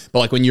RIR. But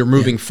like when you're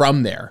moving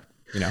from there,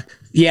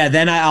 Yeah,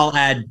 then I'll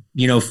add,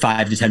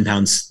 5 to 10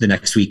 pounds the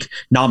next week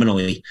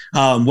nominally.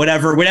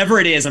 Whatever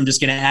it is, I'm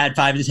just going to add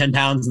 5 to 10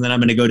 pounds and then I'm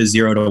going to go to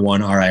 0 to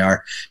 1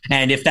 RIR.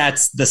 And if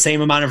that's the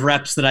same amount of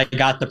reps that I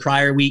got the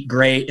prior week,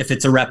 great. If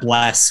it's a rep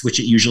less, which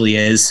it usually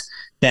is,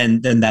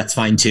 then that's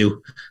fine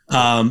too.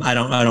 I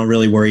don't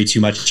really worry too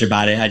much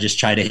about it. I just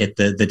try to hit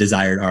the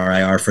desired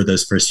RIR for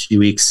those first few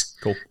weeks.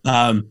 Cool.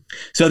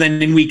 So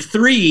then in week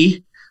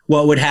 3,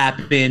 what would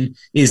happen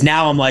is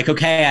now I'm like,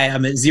 okay,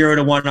 I'm at 0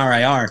 to 1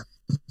 RIR.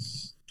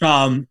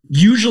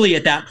 Usually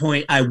at that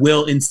point, I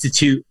will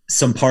institute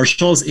some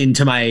partials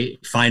into my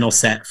final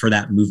set for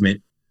that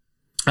movement.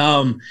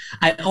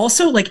 I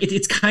also like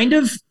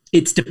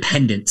it's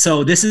dependent.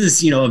 So this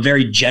is, a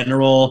very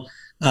general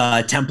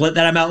template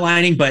that I'm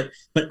outlining, but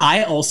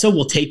I also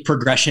will take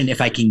progression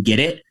if I can get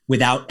it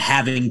without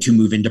having to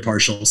move into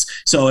partials.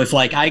 So if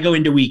like I go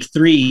into week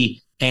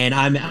 3 and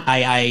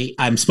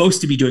I'm supposed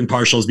to be doing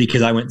partials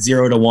because I went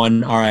 0 to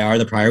 1 RIR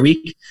the prior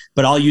week,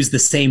 but I'll use the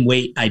same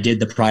weight I did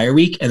the prior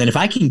week. And then if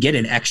I can get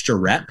an extra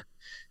rep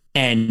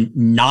and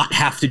not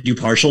have to do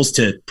partials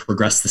to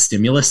progress the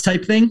stimulus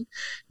type thing,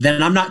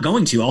 then I'm not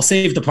going to. I'll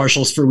save the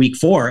partials for week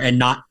 4 and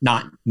not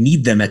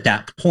need them at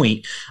that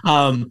point.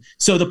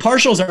 So the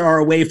partials are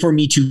a way for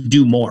me to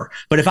do more.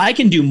 But if I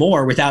can do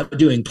more without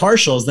doing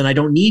partials, then I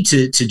don't need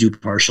to do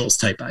partials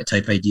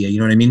type idea. You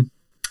know what I mean?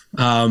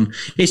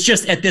 It's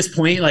just at this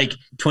point, like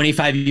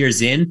 25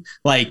 years in,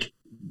 like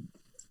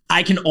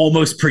I can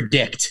almost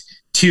predict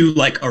to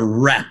like a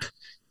rep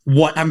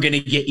what I'm going to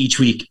get each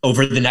week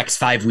over the next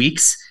 5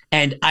 weeks.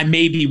 And I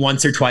maybe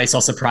once or twice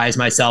I'll surprise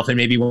myself, and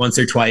maybe once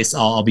or twice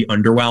I'll be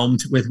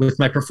underwhelmed with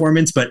my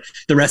performance. But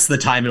the rest of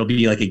the time it'll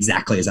be like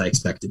exactly as I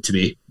expect it to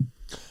be.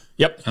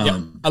 Yep.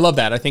 I love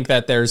that. I think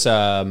that there's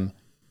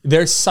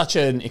such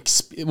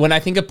when I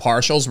think of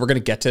partials, we're going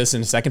to get to this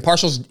in a second.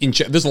 Partials,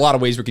 there's a lot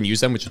of ways we can use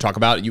them, which we'll talk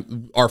about.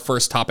 Our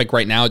first topic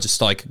right now, just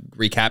to like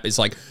recap, is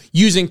like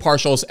using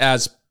partials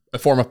as a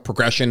form of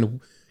progression,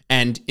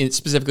 and in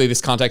specifically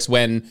this context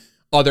when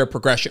other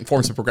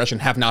forms of progression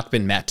have not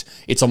been met.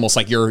 It's almost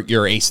like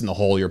you're ace in the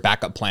hole, your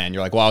backup plan.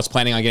 You're like, well, I was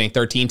planning on getting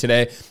 13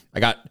 today. I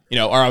got,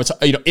 or I was,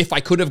 if I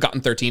could have gotten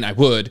 13, I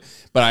would,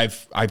 but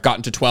I've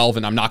gotten to 12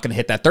 and I'm not going to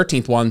hit that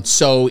 13th one.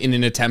 So in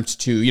an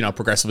attempt to,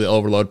 progressively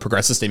overload,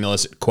 progressive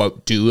stimulus,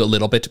 quote, do a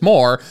little bit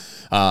more,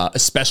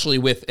 especially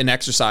with an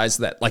exercise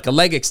that like a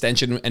leg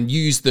extension, and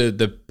use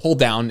the pull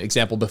down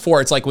example before.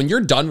 It's like when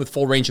you're done with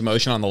full range of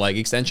motion on the leg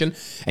extension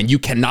and you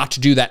cannot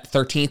do that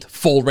 13th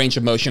full range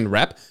of motion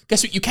rep,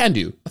 guess what you can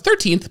do? A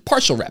 13th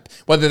partial rep,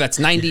 whether that's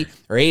 90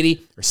 or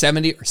 80 or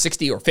 70 or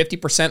 60 or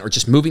 50%, or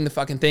just moving the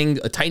fucking thing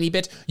a tiny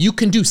bit. You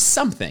can do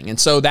something. And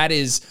so that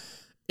is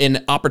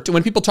an opportunity.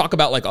 When people talk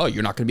about like, oh,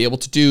 you're not going to be able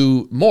to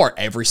do more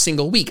every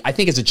single week, I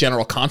think as a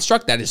general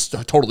construct, that is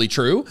totally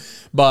true.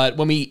 But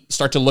when we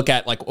start to look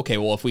at like, okay,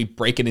 well, if we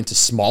break it into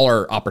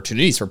smaller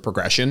opportunities for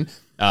progression,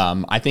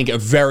 I think a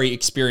very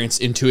experienced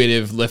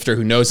intuitive lifter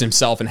who knows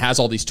himself and has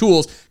all these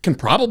tools can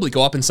probably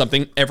go up in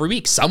something every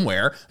week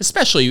somewhere,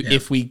 especially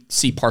if we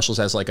see partials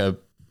as like a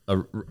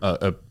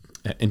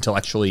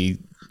intellectually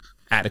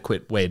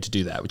adequate way to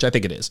do that, which I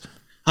think it is.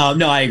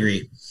 No, I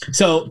agree.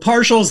 So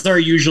partials are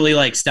usually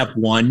like step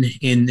 1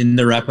 in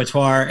the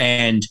repertoire.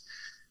 And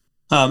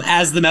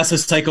as the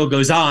mesocycle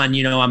goes on,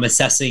 I'm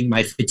assessing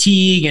my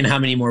fatigue and how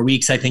many more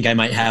weeks I think I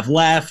might have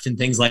left and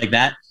things like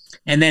that.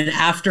 And then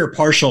after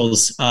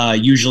partials,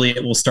 usually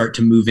it will start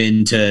to move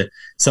into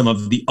some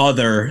of the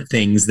other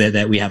things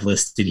that we have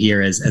listed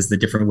here as the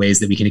different ways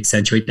that we can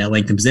accentuate that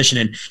length and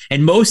position.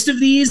 And most of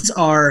these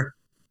are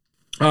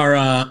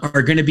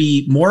going to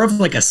be more of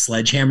like a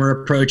sledgehammer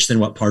approach than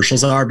what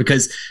partials are,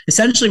 because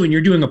essentially when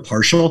you're doing a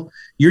partial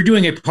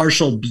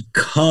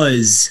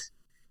because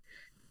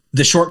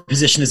the short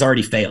position has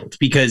already failed,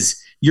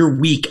 because you're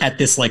weak at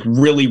this like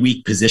really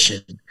weak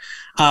position.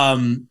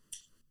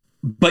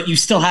 But you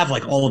still have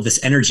like all of this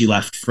energy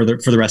left for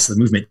the rest of the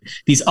movement.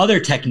 These other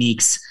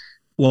techniques,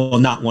 well,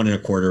 not 1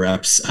 1/4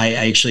 reps. I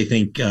actually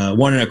think 1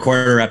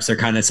 1/4 reps are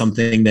kind of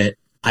something that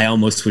I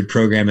almost would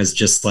program as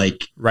just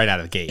like right out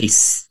of the gate, a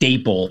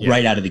staple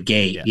right out of the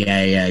gate.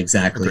 Yeah,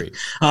 exactly.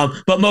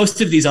 But most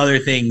of these other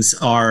things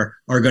are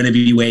going to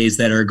be ways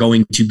that are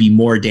going to be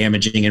more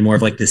damaging and more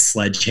of like this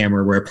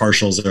sledgehammer, where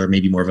partials are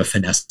maybe more of a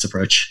finesse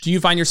approach. Do you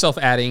find yourself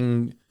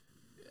adding,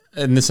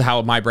 and this is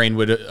how my brain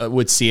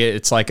would see it,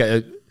 it's like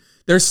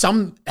there's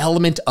some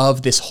element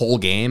of this whole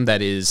game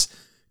that is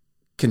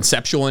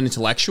conceptual and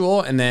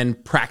intellectual and then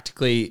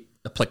practically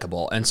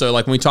applicable. And so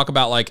like when we talk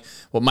about like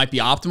what might be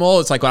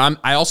optimal, it's like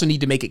I also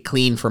need to make it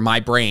clean for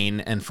my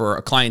brain and for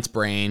a client's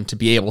brain to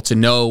be able to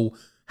know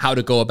how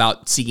to go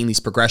about seeking these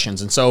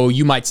progressions. And so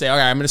you might say, all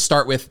right, I'm going to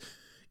start with,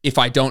 if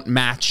I don't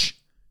match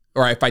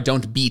or if I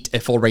don't beat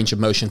a full range of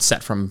motion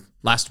set from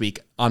last week,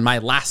 on my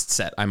last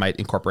set, I might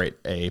incorporate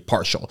a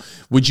partial.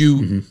 Would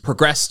you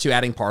progress to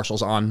adding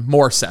partials on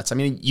more sets? I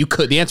mean, you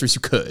could. The answer is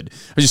you could.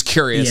 I'm just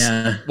curious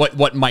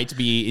what might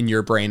be in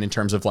your brain in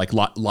terms of like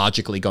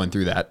logically going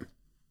through that.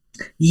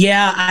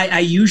 Yeah, I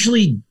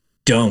usually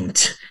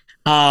don't.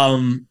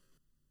 But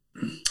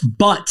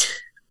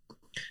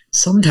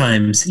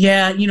sometimes,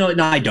 no,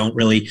 I don't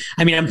really.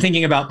 I mean, I'm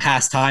thinking about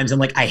past times and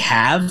like I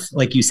have,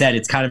 like you said,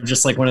 it's kind of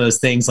just like one of those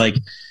things like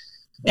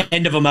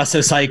end of a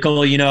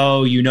mesocycle,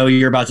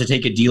 you're about to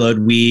take a deload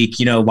week,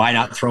 why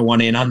not throw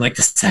one in on like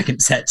the second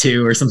set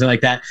too or something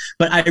like that.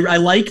 But I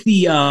like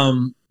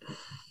the,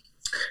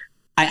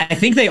 I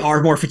think they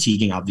are more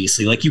fatiguing,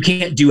 obviously. Like you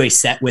can't do a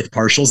set with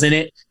partials in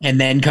it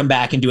and then come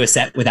back and do a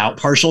set without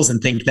partials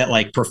and think that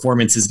like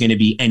performance is going to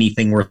be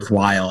anything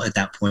worthwhile at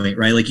that point,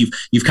 right? Like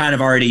you've kind of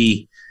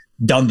already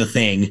done the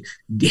thing,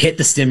 hit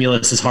the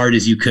stimulus as hard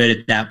as you could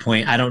at that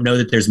point. I don't know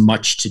that there's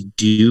much to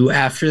do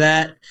after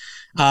that.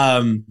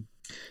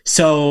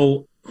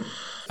 So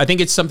I think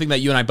it's something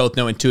that you and I both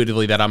know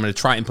intuitively that I'm going to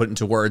try and put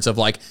into words of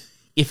like,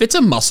 if it's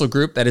a muscle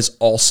group that is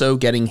also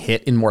getting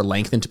hit in more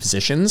lengthened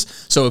positions.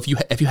 So if you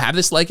have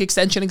this leg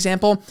extension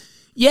example,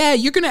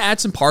 you're going to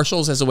add some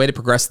partials as a way to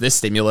progress this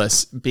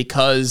stimulus,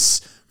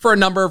 because for a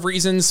number of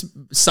reasons,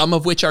 some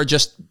of which are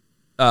just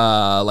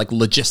like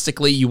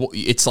logistically,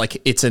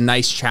 it's a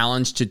nice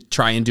challenge to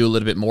try and do a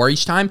little bit more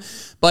each time,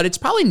 but it's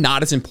probably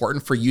not as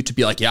important for you to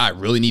be like, I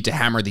really need to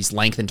hammer these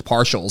lengthened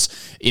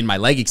partials in my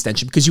leg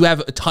extension, because you have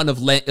a ton of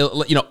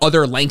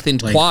other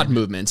lengthened quad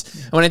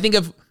movements. And when I think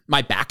of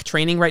my back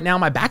training right now,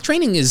 my back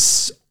training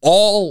is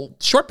all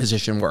short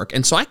position work,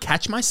 and so I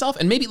catch myself,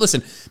 and maybe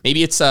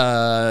it's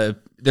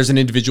there's an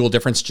individual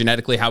difference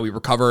genetically how we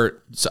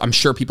recover. So I'm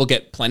sure people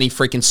get plenty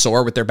freaking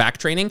sore with their back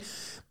training.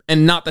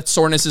 And not that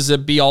soreness is a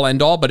be-all,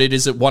 end-all, but it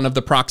is one of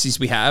the proxies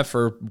we have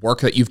for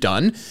work that you've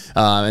done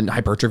and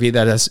hypertrophy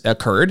that has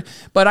occurred.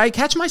 But I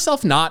catch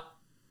myself not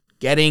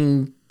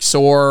getting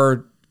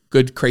sore,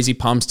 good crazy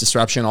pumps,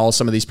 disruption, all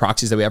some of these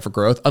proxies that we have for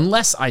growth,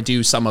 unless I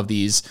do some of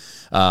these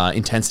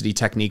intensity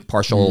technique,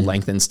 partial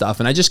lengthen stuff.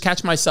 And I just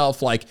catch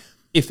myself like,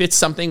 if it's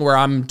something where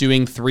I'm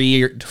doing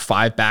 3 to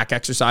 5 back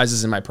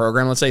exercises in my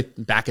program, let's say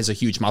back is a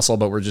huge muscle,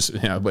 but we're just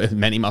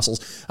many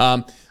muscles.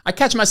 I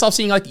catch myself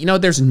seeing like,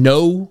 there's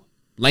no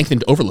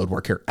lengthened overload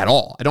work here at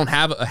all. I don't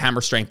have a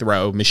hammer strength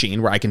row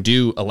machine where I can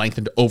do a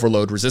lengthened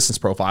overload resistance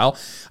profile.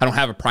 I don't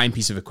have a prime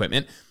piece of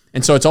equipment.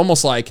 And so it's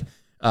almost like,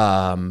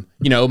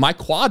 my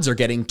quads are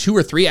getting 2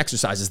 or 3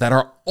 exercises that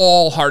are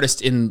all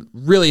hardest in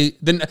really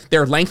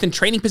their lengthened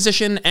training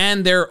position,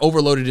 and they're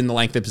overloaded in the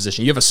lengthened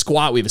position. You have a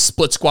squat, we have a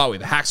split squat, we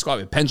have a hack squat,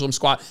 we have a pendulum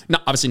squat,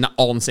 obviously not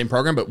all in the same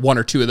program, but 1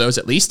 or 2 of those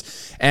at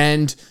least.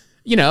 And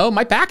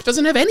my back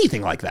doesn't have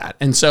anything like that.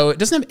 And so it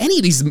doesn't have any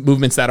of these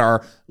movements that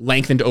are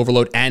lengthened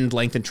overload and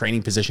lengthened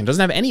training position. It doesn't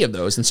have any of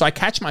those. And so I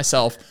catch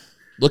myself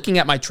looking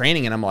at my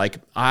training and I'm like,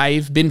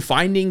 I've been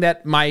finding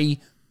that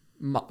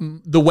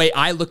the way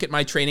I look at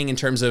my training in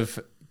terms of,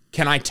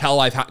 can I tell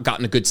I've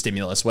gotten a good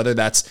stimulus, whether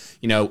that's,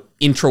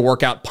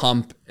 intra-workout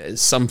pump,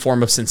 some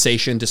form of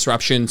sensation,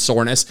 disruption,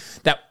 soreness,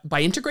 that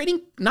by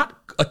integrating not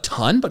a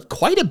ton, but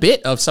quite a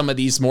bit of some of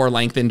these more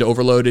lengthened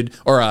overloaded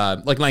or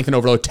like lengthened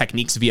overload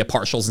techniques via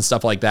partials and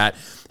stuff like that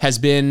has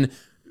been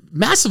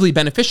massively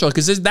beneficial,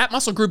 because that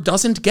muscle group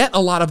doesn't get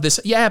a lot of this.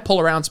 Pull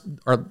around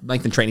or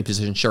lengthen training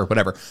position. Sure.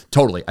 Whatever.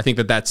 Totally. I think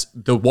that's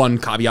the one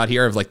caveat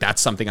here of like,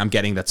 that's something I'm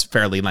getting that's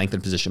fairly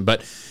lengthened position,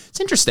 but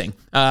it's interesting.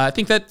 I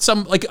think that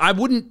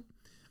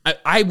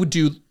I would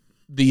do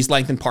these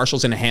lengthened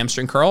partials in a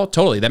hamstring curl,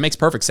 totally, that makes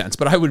perfect sense.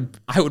 But I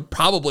would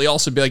probably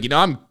also be like,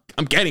 I'm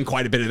getting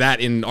quite a bit of that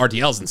in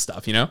RDLs and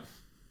stuff,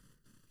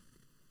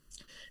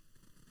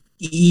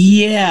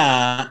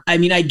 Yeah, I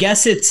mean, I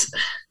guess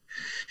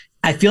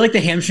I feel like the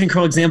hamstring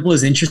curl example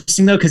is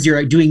interesting though, because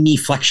you're doing knee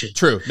flexion.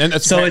 True. Then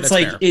it's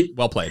like fair.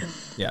 Well played.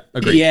 Yeah,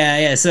 agreed.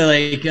 Yeah. So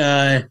like,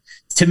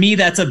 to me,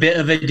 that's a bit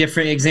of a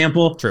different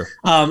example. True.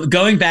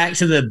 Going back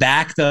to the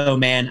back though,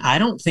 man, I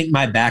don't think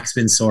my back's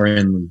been sore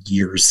in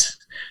years.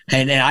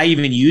 And I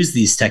even use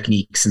these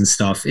techniques and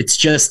stuff. It's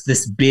just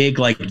this big,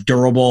 like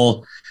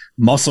durable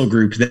muscle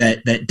group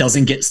that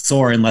doesn't get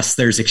sore unless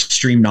there's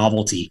extreme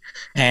novelty.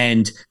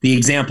 And the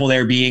example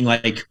there being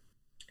like,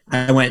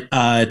 I went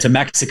to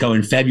Mexico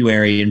in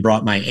February and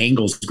brought my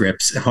Angles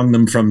grips, hung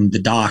them from the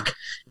dock,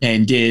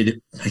 and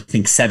did, I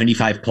think,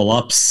 75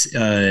 pull-ups,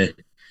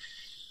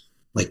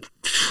 like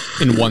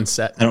in one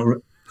set. I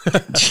don't.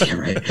 Yeah,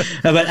 right.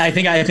 But I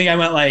think I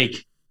went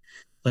like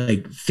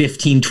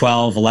 15,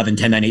 12, 11,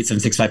 10, 9, 8, 7,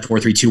 6, 5, 4,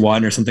 3, 2,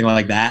 1 or something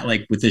like that,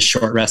 like with as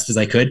short rest as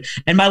I could.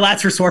 And my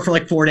lats were sore for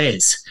like 4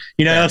 days,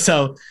 Yeah.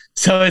 So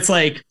it's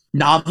like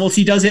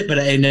novelty does it, but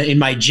in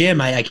my gym,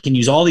 I can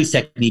use all these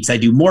techniques. I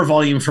do more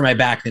volume for my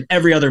back than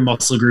every other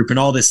muscle group and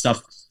all this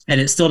stuff,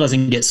 and it still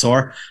doesn't get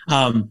sore.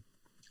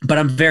 But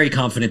I'm very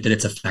confident that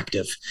it's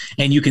effective.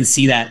 And you can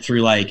see that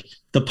through like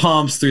the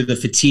pumps, through the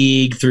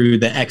fatigue, through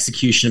the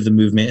execution of the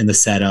movement and the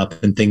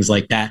setup and things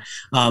like that.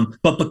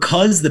 But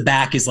because the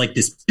back is like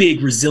this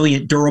big,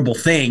 resilient, durable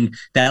thing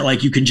that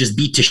like you can just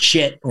beat to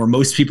shit, or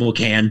most people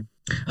can,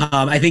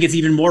 I think it's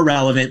even more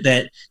relevant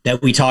that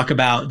we talk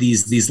about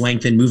these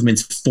lengthened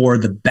movements for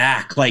the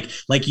back, like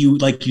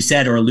you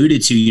said or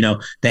alluded to,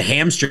 the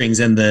hamstrings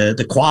and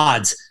the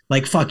quads.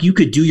 Like, fuck, you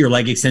could do your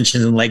leg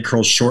extensions and leg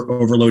curls short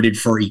overloaded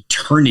for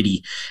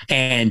eternity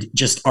and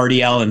just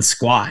RDL and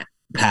squat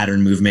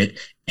pattern movement,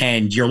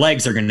 and your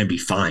legs are going to be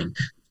fine.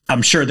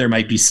 I'm sure there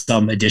might be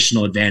some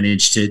additional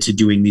advantage to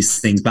doing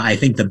these things, but I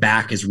think the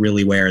back is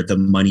really where the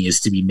money is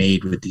to be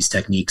made with these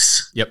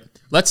techniques. Yep.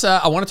 Let's.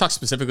 I want to talk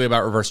specifically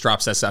about reverse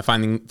drop sets.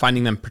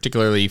 Finding them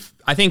particularly,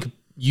 I think,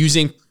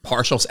 using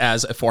partials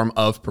as a form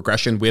of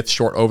progression with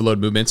short overload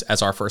movements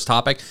as our first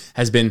topic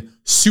has been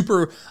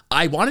super.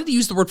 I wanted to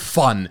use the word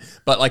fun,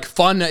 but like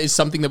fun is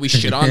something that we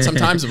shit on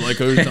sometimes. I'm like,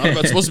 oh,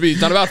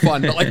 it's not about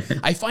fun, but like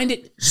I find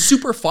it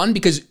super fun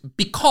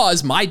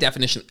because my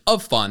definition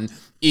of fun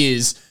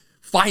is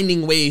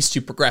finding ways to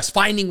progress,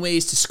 finding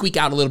ways to squeak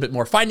out a little bit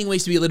more, finding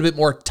ways to be a little bit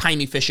more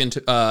time efficient,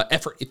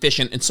 effort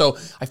efficient. And so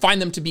I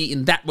find them to be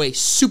in that way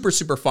super,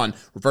 super fun.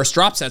 Reverse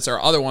drop sets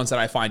are other ones that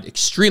I find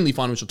extremely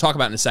fun, which we'll talk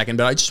about in a second.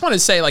 But I just want to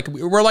say, like,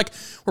 we're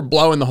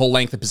blowing the whole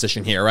length of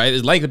position here, right?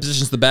 Length of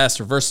position is the best.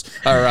 Reverse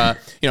or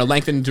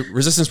lengthened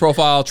resistance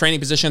profile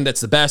training position,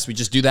 that's the best. We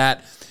just do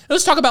that. And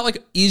let's talk about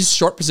like, is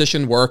short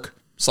position work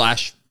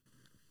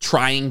 /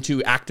 trying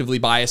to actively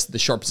bias the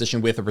short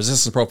position with a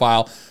resistance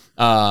profile.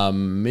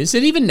 Is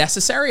it even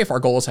necessary if our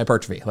goal is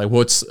hypertrophy? Like,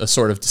 what's a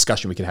sort of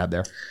discussion we could have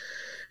there?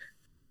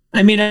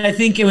 I mean, I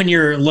think when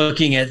you're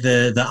looking at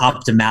the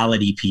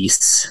optimality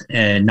piece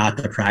and not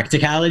the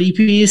practicality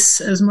piece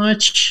as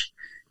much,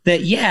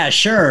 that, yeah,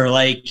 sure.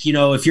 Like,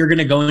 if you're going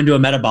to go into a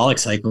metabolic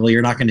cycle,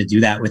 you're not going to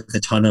do that with a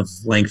ton of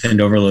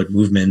lengthened overload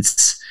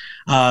movements.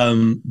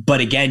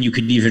 But again, you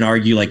could even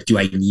argue, like, do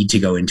I need to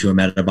go into a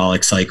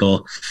metabolic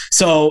cycle?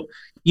 So,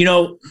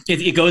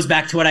 it goes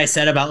back to what I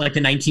said about like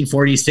the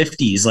 1940s,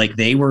 50s. Like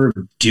they were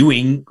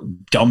doing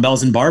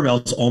dumbbells and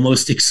barbells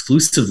almost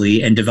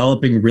exclusively and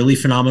developing really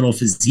phenomenal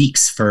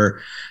physiques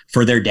for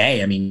their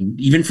day. I mean,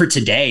 even for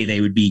today,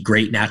 they would be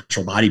great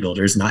natural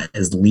bodybuilders, not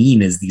as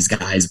lean as these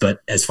guys,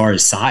 but as far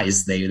as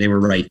size, they were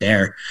right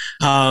there.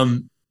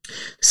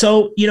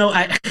 So,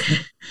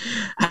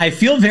 I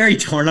feel very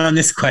torn on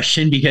this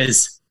question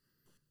because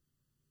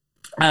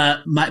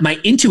my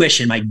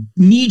intuition, my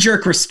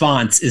knee-jerk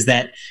response is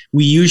that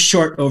we use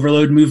short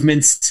overload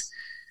movements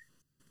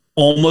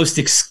almost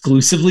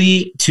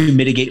exclusively to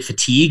mitigate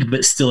fatigue,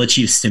 but still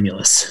achieve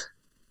stimulus.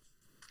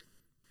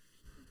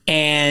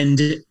 And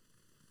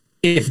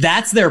if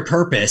that's their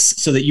purpose,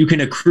 so that you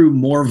can accrue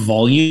more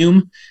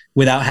volume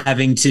without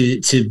having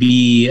to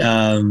be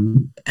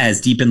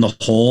as deep in the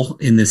hole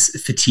in this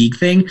fatigue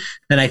thing,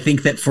 then I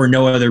think that for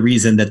no other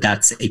reason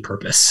that's a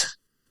purpose.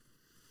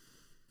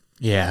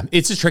 Yeah,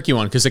 it's a tricky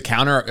one because a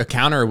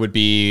counter would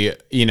be,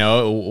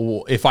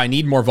 if I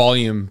need more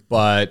volume,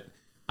 but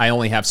I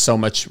only have so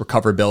much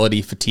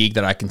recoverability fatigue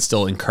that I can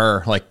still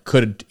incur, like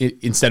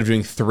instead of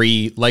doing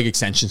 3 leg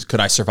extensions, could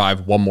I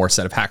survive one more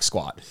set of hack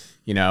squat?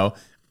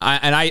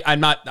 I'm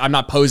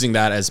not posing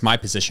that as my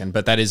position,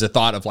 but that is a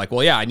thought of like,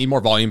 well, yeah, I need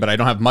more volume, but I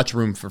don't have much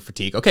room for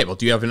fatigue. Okay, well,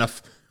 do you have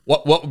enough?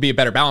 What would be a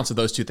better balance of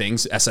those two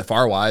things,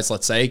 SFR wise,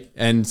 let's say?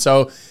 And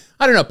so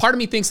I don't know. Part of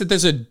me thinks that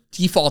there's a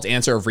default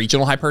answer of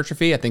regional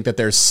hypertrophy. I think that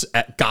there's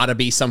gotta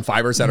be some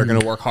fibers that are going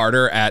to work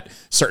harder at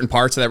certain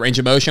parts of that range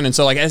of motion. And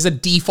so like as a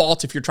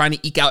default, if you're trying to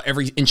eke out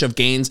every inch of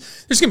gains,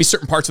 there's going to be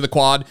certain parts of the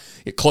quad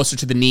closer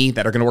to the knee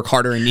that are going to work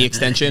harder in knee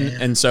extension.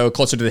 And so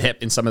closer to the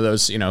hip in some of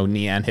those,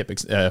 knee and hip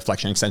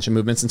flexion extension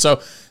movements. And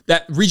so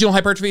that regional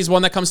hypertrophy is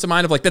one that comes to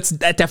mind of like,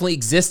 that definitely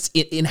exists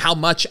in how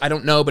much, I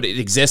don't know, but it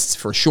exists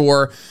for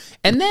sure.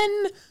 And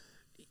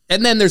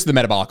then there's the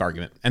metabolic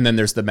argument. And then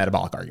there's the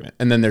metabolic argument.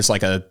 And then there's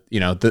like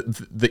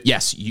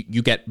yes,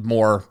 you get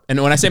more.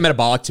 And when I say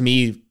metabolic, to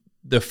me,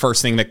 the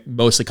first thing that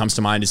mostly comes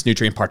to mind is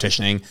nutrient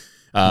partitioning,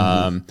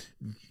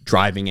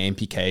 driving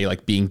AMPK,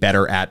 like being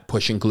better at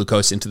pushing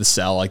glucose into the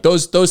cell. Like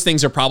those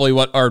things are probably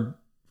what are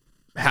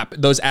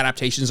those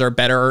adaptations are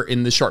better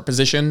in the short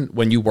position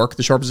when you work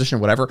the short position,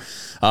 whatever.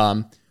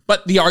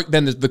 But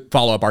then the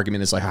follow-up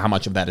argument is like how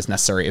much of that is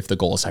necessary if the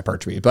goal is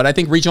hypertrophy. But I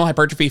think regional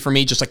hypertrophy for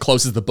me just like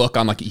closes the book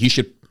on like you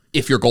should,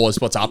 if your goal is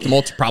what's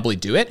optimal, to probably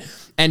do it.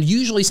 And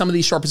usually some of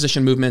these short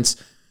position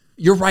movements,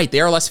 you're right, they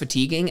are less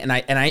fatiguing. And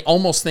I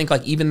almost think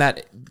like even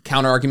that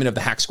counter argument of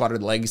the hack squat or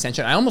the leg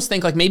extension, I almost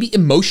think like maybe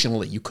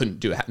emotionally you couldn't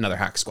do another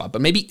hack squat,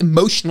 but maybe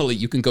emotionally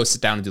you can go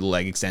sit down and do the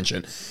leg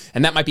extension.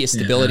 And that might be a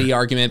stability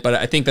argument, but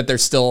I think that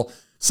there's still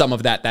some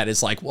of that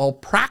is like, well,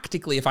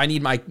 practically if I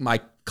need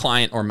my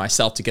client or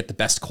myself to get the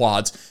best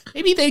quads,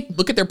 maybe they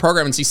look at their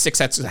program and see 6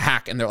 sets of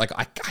hack and they're like,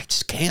 I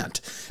just can't.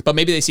 But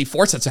maybe they see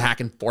 4 sets of hack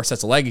and 4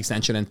 sets of leg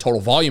extension, and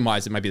total volume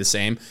wise it might be the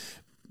same.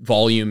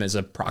 Volume as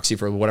a proxy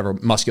for whatever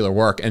muscular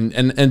work,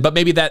 and but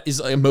maybe that is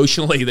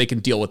emotionally they can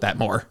deal with that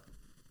more.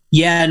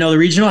 Yeah, no, the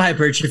regional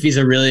hypertrophy is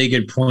a really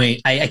good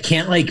point. I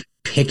can't like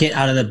pick it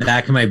out of the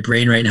back of my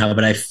brain right now,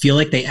 but I feel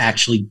like they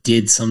actually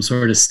did some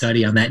sort of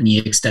study on that knee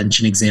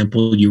extension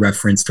example you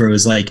referenced, where it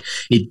was like,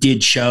 it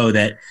did show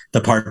that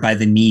the part by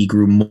the knee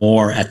grew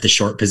more at the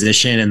short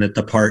position and that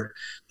the part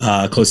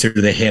closer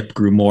to the hip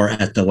grew more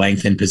at the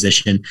lengthened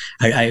position.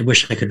 I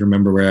wish I could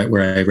remember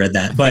where I read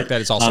that, but that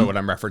is also what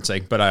I'm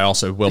referencing, but I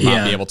also will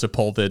not be able to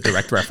pull the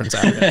direct reference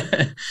out of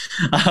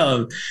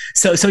it.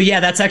 So yeah,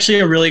 that's actually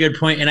a really good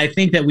point. And I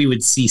think that we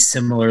would see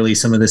similarly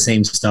some of the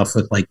same stuff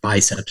with like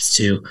biceps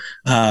too.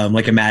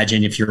 Like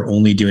imagine if you're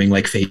only doing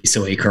like face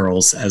away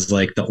curls as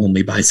like the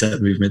only bicep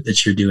movement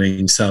that you're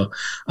doing. So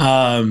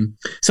no,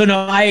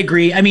 I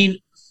agree. I mean,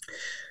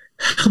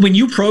 when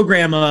you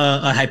program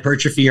a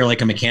hypertrophy or like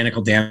a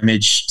mechanical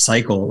damage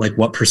cycle, like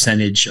what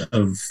percentage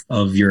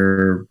of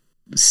your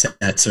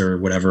sets or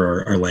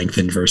whatever are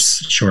lengthened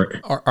versus short?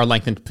 Are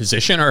lengthened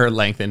position or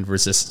lengthened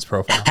resistance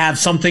profile? Have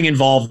something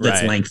involved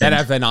that's lengthened. That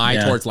have an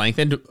eye towards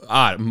lengthened,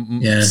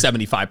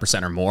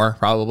 75% or more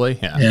probably.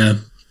 Yeah.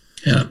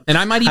 And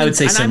I might even, I would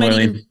say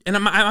similarly.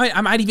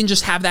 I might even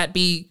just have that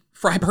be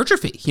for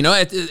hypertrophy.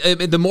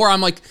 The more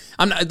I'm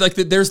not like,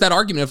 there's that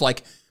argument of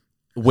like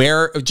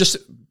where just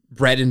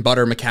bread and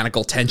butter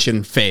mechanical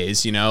tension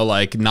phase,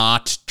 like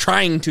not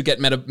trying to get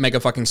mega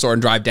fucking sore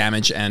and drive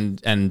damage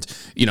and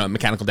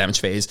mechanical damage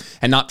phase,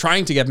 and not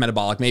trying to get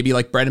metabolic, maybe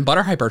like bread and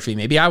butter hypertrophy.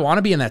 Maybe I want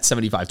to be in that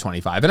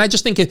 75-25. And I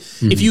just think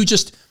if you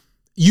just,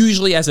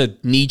 usually as a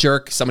knee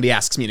jerk, somebody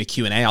asks me in a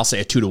Q&A, I'll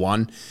say a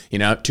 2-to-1,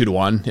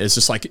 2-to-1 is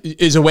just like,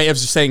 is a way of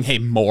just saying, hey,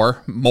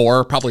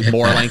 probably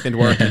more lengthened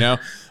work,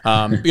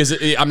 because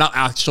I'm not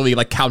actually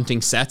like counting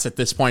sets at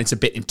this point. It's a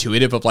bit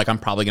intuitive of like, I'm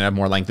probably going to have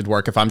more lengthened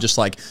work if I'm just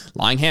like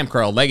lying ham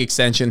curl, leg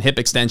extension, hip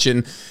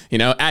extension,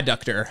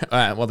 adductor.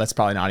 Well, that's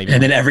probably not even.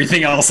 And then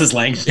everything else is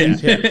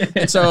lengthened. Yeah.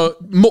 And so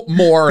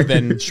more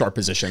than short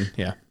position.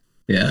 Yeah.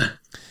 Yeah.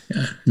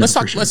 No, let's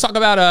talk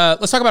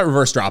about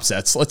reverse drop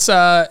sets.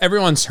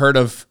 Everyone's heard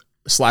of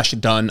 /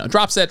 done a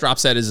drop set. Drop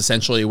set is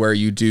essentially where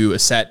you do a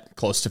set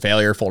close to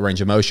failure, full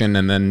range of motion,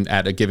 and then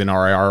at a given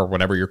RIR or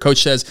whatever your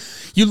coach says,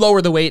 you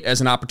lower the weight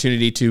as an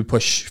opportunity to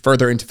push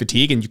further into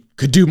fatigue, and you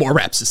could do more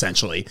reps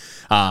essentially.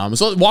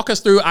 So walk us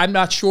through. I'm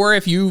not sure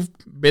if you've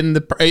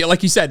been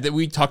like you said, that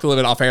we talked a little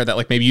bit off air that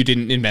like maybe you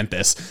didn't invent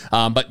this,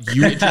 but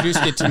you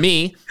introduced it to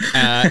me,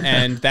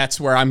 and that's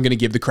where I'm going to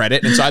give the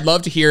credit. And so I'd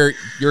love to hear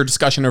your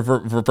discussion of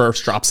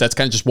reverse drop sets,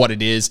 kind of just what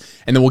it is,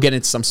 and then we'll get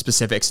into some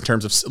specifics in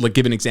terms of like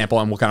give an example,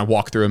 and we'll kind of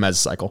walk through them as a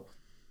cycle.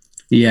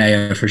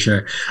 Yeah, for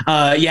sure.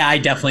 I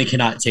definitely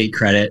cannot take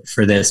credit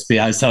for this. But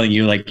I was telling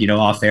you, like,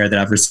 off air that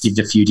I've received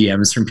a few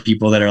DMs from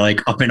people that are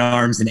like up in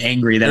arms and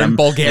angry that I'm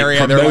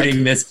Bulgaria. Like,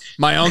 promoting this.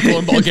 My uncle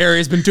in Bulgaria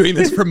has been doing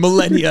this for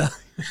millennia.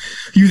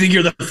 You think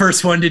you're the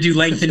first one to do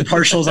lengthened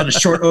partials on a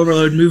short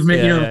overload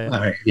movement? Yeah.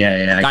 All right.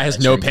 Yeah. Guy has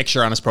no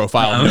picture on his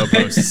profile, no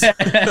posts.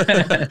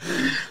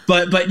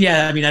 but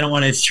yeah, I mean, I don't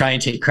want to try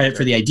and take credit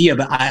for the idea,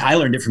 but I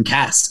learned it from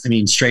Cass. I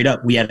mean, straight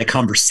up, we had a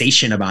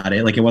conversation about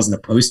it. Like it wasn't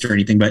a post or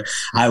anything, but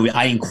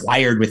I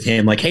inquired with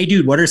him like, hey,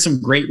 dude, what are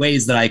some great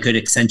ways that I could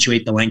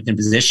accentuate the lengthened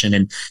position?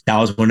 And that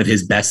was one of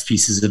his best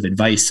pieces of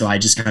advice. So I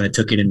just kind of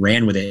took it and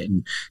ran with it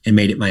and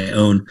made it my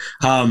own.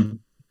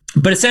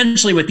 But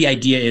essentially what the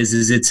idea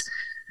is it's,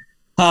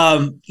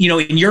 in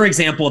your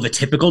example of a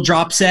typical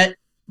drop set,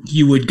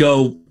 you would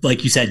go,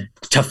 like you said,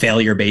 to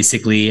failure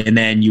basically, and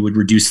then you would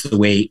reduce the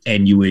weight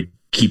and you would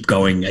keep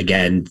going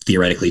again,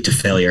 theoretically, to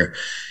failure.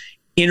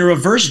 In a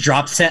reverse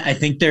drop set, I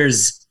think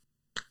there's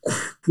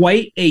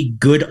quite a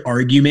good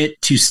argument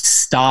to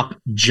stop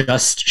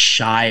just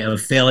shy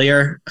of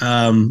failure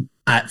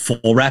at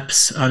full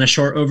reps on a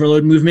short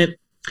overload movement,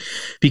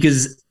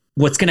 because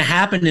what's going to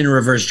happen in a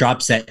reverse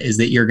drop set is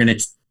that you're going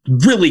to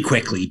really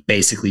quickly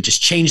basically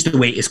just change the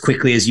weight as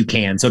quickly as you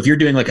can. So if you're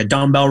doing like a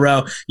dumbbell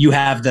row, you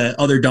have the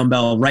other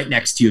dumbbell right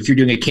next to you. If you're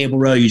doing a cable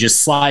row, you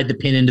just slide the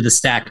pin into the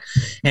stack.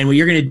 And what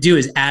you're going to do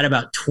is add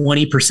about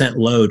 20%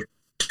 load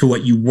to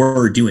what you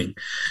were doing.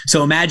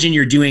 So imagine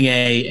you're doing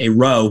a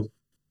row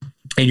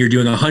and you're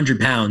doing 100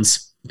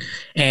 pounds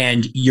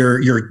and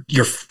you're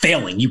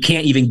failing. You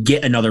can't even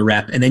get another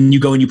rep. And then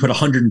you go and you put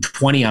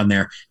 120 on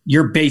there.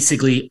 You're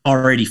basically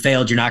already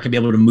failed. You're not gonna be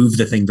able to move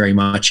the thing very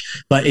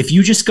much. But if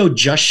you just go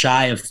just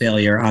shy of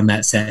failure on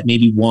that set,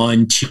 maybe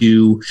 1,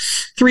 2,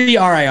 3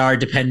 RIR,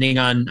 depending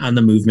on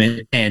the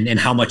movement and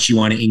how much you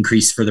want to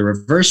increase for the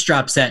reverse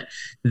drop set,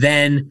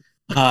 then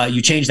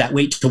you change that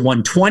weight to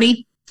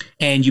 120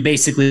 and you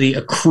basically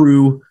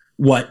accrue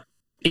what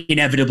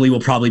inevitably will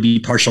probably be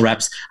partial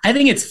reps. I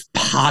think it's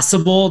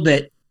possible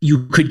that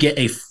you could get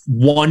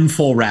one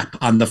full rep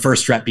on the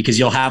first rep because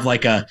you'll have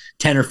like a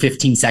 10 or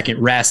 15 second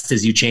rest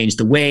as you change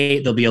the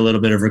weight. There'll be a little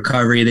bit of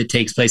recovery that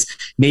takes place.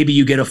 Maybe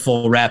you get a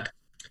full rep.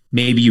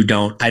 Maybe you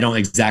don't. I don't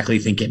exactly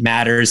think it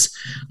matters.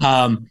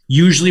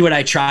 Usually what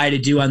I try to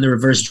do on the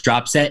reverse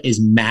drop set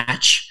is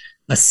match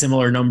a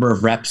similar number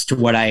of reps to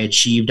what I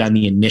achieved on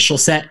the initial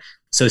set.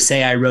 So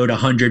say I rode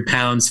 100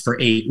 pounds for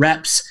 8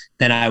 reps,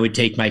 then I would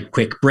take my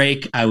quick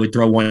break. I would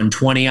throw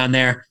 120 on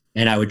there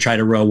and I would try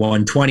to row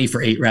 120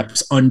 for 8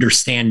 reps,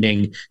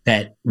 understanding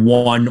that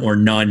one or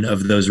none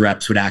of those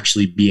reps would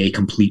actually be a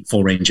complete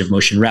full range of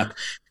motion rep.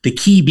 The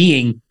key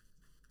being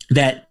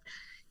that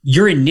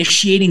you're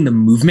initiating the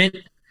movement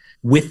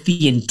with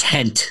the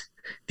intent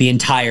the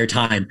entire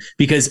time.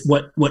 Because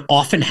what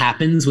often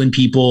happens when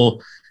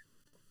people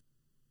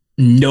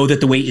know that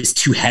the weight is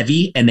too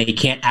heavy and they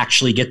can't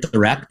actually get the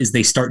rep is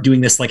they start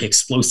doing this like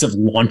explosive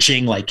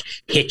launching, like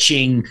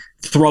hitching,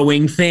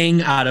 throwing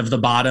thing out of the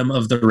bottom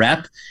of the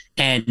rep.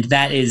 And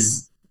that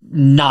is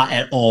not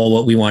at all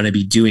what we want to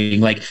be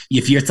doing. Like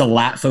if it's a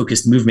lat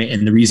focused movement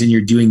and the reason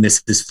you're doing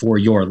this is for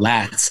your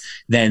lats,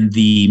 then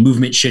the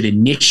movement should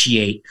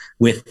initiate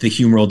with the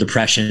humeral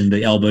depression,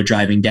 the elbow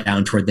driving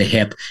down toward the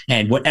hip,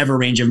 and whatever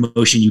range of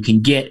motion you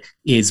can get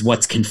is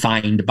what's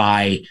confined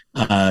by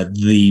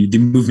the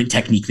movement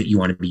technique that you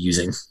want to be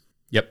using.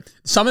 Yep.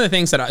 Some of the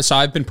things that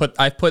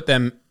I've put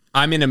them,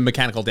 I'm in a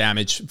mechanical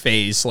damage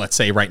phase, let's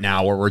say right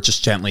now, where we're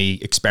just gently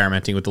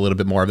experimenting with a little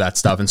bit more of that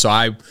stuff. And so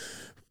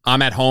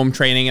I'm at home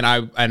training and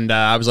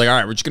I was like, all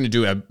right, we're just going to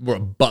do a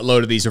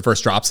buttload of these reverse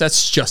drop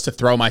sets just to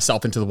throw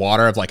myself into the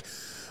water of like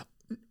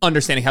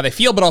understanding how they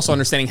feel, but also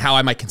understanding how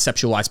I might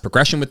conceptualize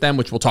progression with them,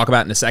 which we'll talk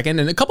about in a second.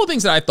 And a couple of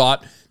things that I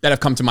thought that have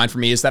come to mind for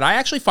me is that I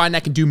actually find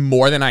I can do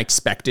more than I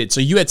expected. So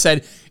you had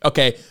said,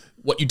 okay,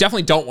 what you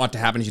definitely don't want to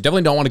happen is you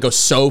definitely don't want to go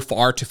so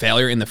far to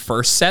failure in the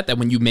first set that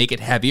when you make it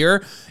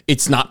heavier,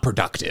 it's not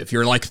productive.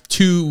 You're like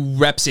 2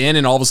 reps in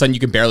and all of a sudden you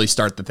can barely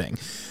start the thing.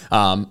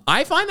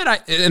 I find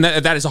that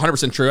that is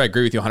 100% true. I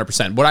agree with you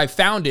 100%. What I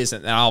found is,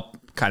 and I'll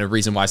kind of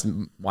reason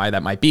why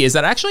that might be, is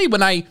that actually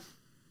when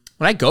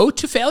I go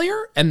to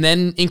failure and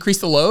then increase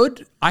the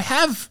load, I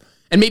have,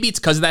 and maybe it's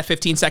because of that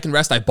 15-second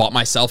rest, I bought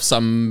myself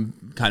some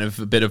kind of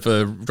a bit of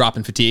a drop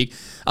in fatigue.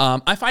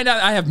 I find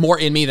out I have more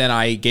in me than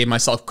I gave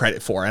myself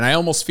credit for. And I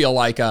almost feel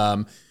like,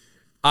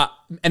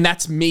 and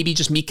that's maybe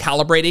just me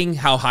calibrating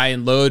how high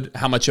and load,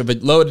 how much of a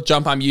load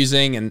jump I'm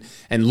using and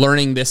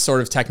learning this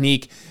sort of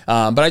technique.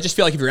 But I just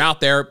feel like if you're out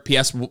there,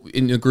 PS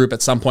in the group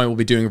at some point we'll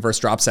be doing reverse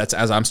drop sets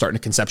as I'm starting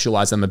to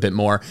conceptualize them a bit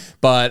more.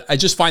 But I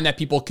just find that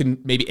people can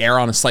maybe err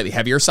on a slightly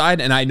heavier side.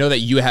 And I know that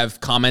you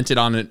have commented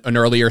on an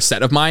earlier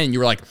set of mine and you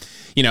were like,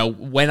 you know,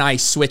 when I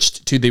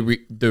switched to the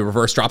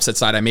reverse drop set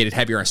side, I made it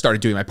heavier. I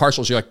started doing my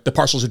partials. You're like, the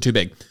partials are too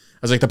big. I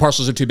was like, the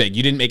partials are too big.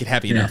 You didn't make it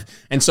heavy enough.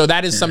 And so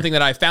that is something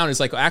that I found is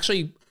like,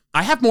 actually,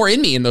 I have more in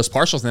me in those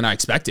partials than I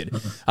expected.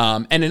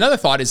 And another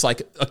thought is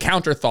like a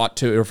counter thought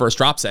to a reverse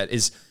drop set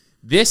is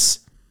this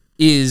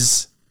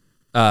is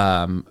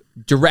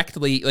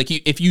directly, like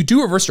if you do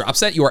a reverse drop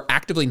set, you are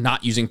actively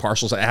not using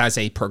partials as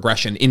a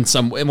progression in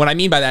some way. And what I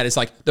mean by that is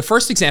like the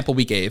first example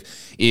we gave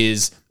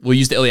is we'll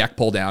use the iliac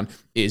pull down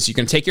is you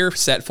can take your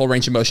set full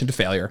range of motion to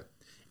failure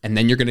and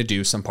then you're going to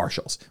do some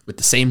partials with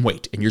the same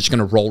weight and you're just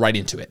going to roll right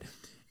into it.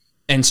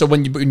 And so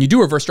when you do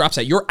a reverse drop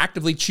set, you're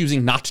actively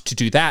choosing not to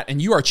do that. And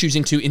you are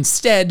choosing to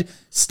instead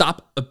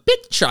stop a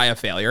bit shy of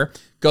failure,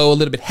 go a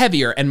little bit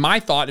heavier. And my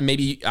thought, and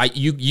maybe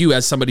you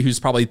as somebody who's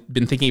probably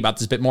been thinking about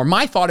this a bit more,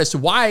 my thought as to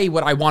why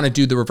would I want to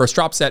do the reverse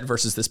drop set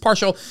versus this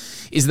partial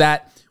is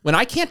that when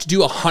I can't do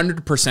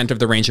 100% of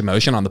the range of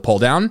motion on the pull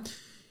down,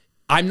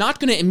 I'm not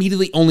going to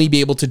immediately only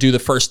be able to do the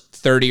first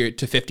 30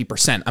 to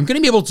 50%. I'm going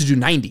to be able to do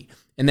 90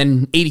 and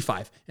then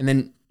 85 and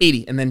then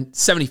 80 and then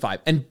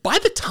 75. And by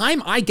the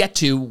time I get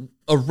to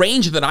a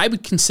range that I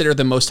would consider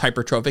the most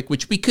hypertrophic,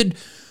 which we could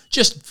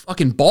just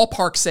fucking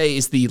ballpark say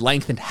is the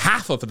length and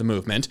half of the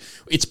movement,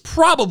 it's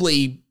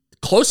probably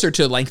closer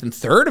to lengthened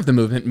third of the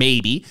movement,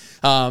 maybe,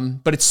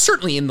 but it's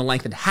certainly in the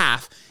lengthened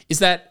half, is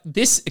that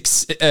this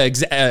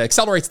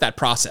accelerates that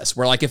process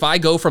where, like, if I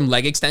go from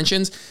leg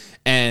extensions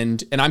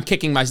and I'm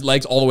kicking my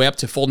legs all the way up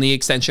to full knee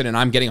extension and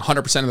I'm getting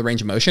 100% of the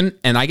range of motion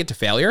and I get to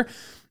failure,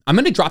 I'm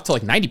going to drop to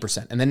like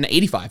 90% and then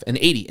 85 and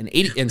 80 and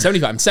 80 and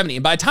 75 and 70.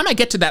 And by the time I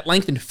get to that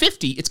lengthened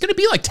 50, it's going to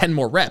be like 10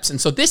 more reps.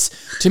 And so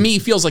this to me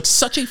feels like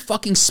such a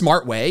fucking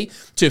smart way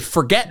to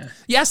forget.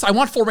 Yes, I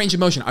want full range of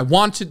motion. I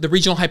want the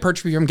regional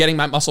hypertrophy from getting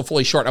my muscle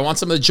fully short. I want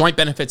some of the joint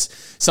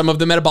benefits, some of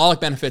the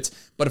metabolic benefits.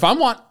 But if I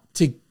want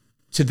to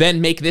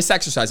then make this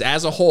exercise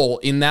as a whole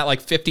in that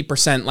like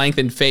 50%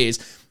 lengthened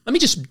phase, let me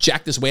just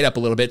jack this weight up a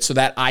little bit so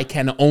that I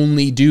can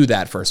only do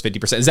that first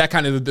 50%. Is that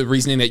kind of the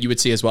reasoning that you would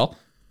see as well?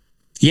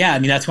 Yeah, I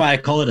mean, that's why I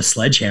call it a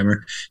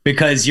sledgehammer,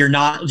 because you're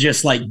not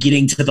just like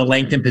getting to the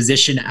lengthened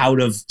position out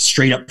of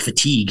straight up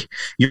fatigue.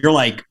 You're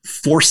like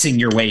forcing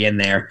your way in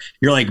there.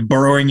 You're like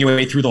burrowing your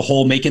way through the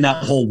hole, making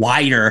that hole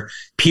wider,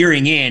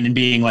 peering in and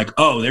being like,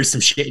 oh, there's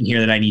some shit in here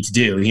that I need to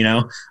do, you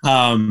know?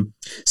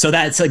 So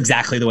that's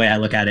exactly the way I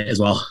look at it as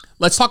well.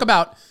 Let's talk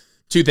about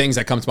two things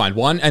that come to mind.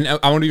 One, and I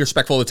want to be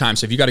respectful of the time,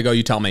 so if you got to go,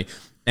 you tell me.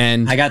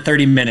 And I got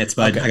 30 minutes,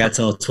 bud. Okay. I got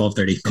till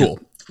 12:30. Cool.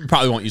 Yeah.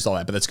 Probably won't use all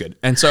that, but that's good.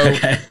 And so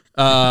okay.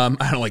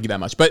 I don't like you that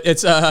much, but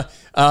it's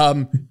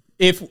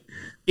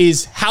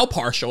how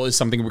partial is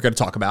something we're going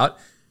to talk about.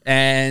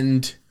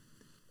 And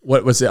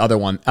what was the other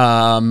one?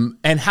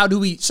 And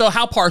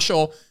how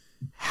partial,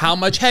 how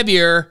much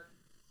heavier,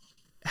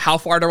 how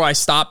far do I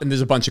stop? And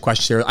there's a bunch of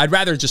questions here. I'd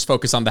rather just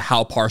focus on the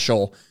how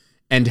partial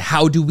and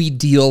how do we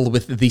deal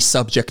with the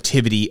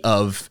subjectivity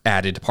of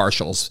added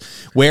partials?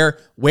 Where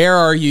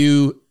are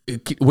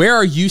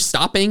you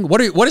stopping?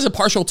 What is a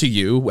partial to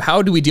you?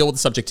 How do we deal with the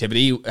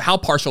subjectivity? How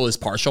partial is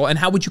partial? And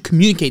how would you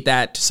communicate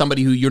that to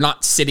somebody who you're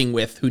not sitting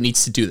with who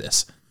needs to do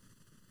this?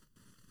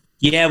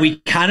 Yeah, we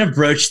kind of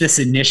broached this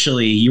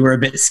initially. You were a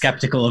bit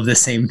skeptical of the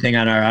same thing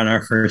on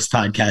our first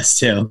podcast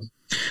too.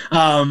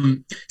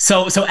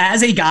 So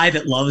as a guy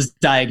that loves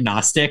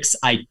diagnostics,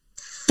 I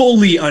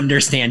fully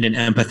understand and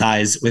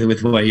empathize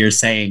with what you're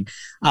saying.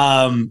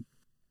 Can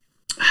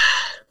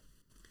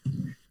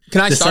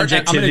I start?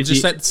 I'm going to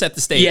just set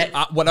the stage.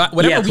 Yeah,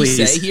 whatever we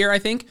say here, I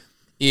think,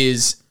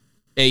 is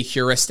a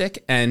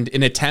heuristic and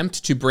an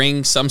attempt to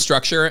bring some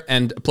structure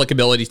and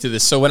applicability to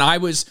this. So when I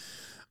was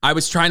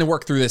trying to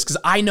work through this, because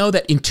I know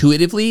that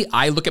intuitively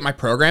I look at my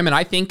program and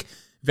I think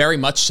very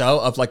much so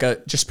of like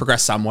just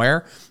progress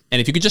somewhere. And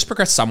if you could just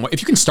progress somewhere,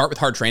 if you can start with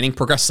hard training,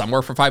 progress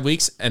somewhere for 5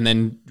 weeks and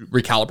then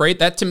recalibrate,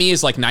 that to me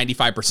is like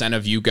 95%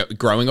 of you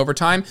growing over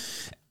time.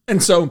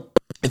 And so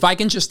if I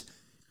can just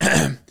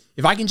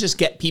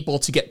get people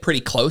to get pretty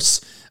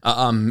close,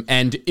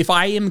 and if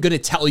I am going to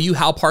tell you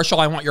how partial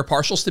I want your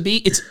partials to be,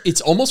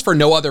 it's almost for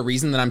no other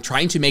reason than I'm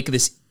trying to make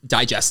this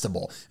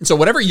digestible. And so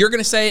whatever you're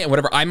going to say and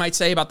whatever I might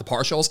say about the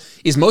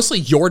partials is mostly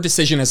your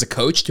decision as a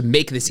coach to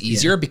make this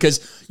easier,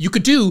 because you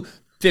could do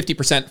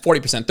 50%,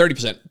 40%,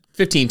 30%,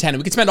 15, 10. And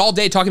we could spend all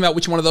day talking about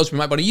which one of those we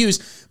might want to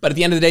use. But at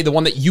the end of the day, the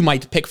one that you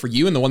might pick for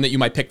you and the one that you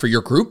might pick for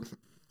your group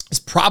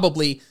is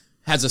probably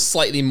has a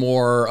slightly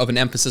more of an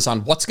emphasis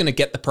on what's going to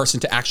get the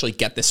person to actually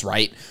get this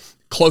right,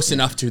 close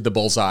enough to the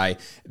bullseye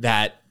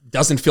that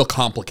doesn't feel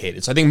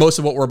complicated. So I think most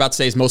of what we're about to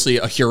say is mostly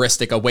a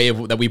heuristic, a way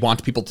that we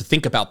want people to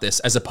think about this,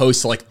 as opposed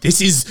to like,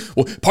 this is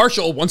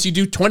partial. Once you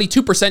do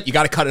 22%, you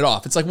got to cut it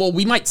off. It's like, well,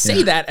 we might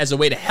say that as a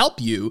way to help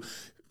you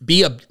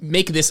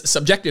make this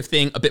subjective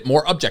thing a bit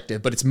more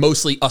objective, but it's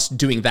mostly us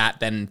doing that.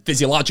 Then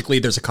physiologically,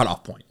 there's a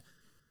cutoff point.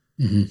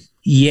 Mm-hmm.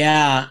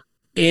 Yeah,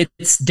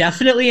 it's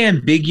definitely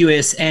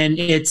ambiguous, and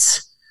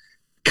it's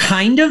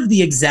kind of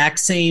the exact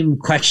same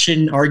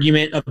question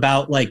argument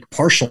about like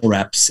partial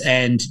reps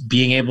and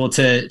being able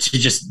to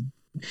just,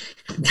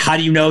 how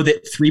do you know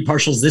that 3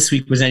 partials this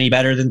week was any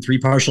better than 3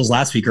 partials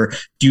last week? Or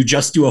do you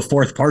just do a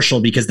 4th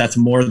partial because that's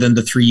more than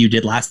the 3 you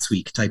did last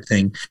week type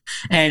thing?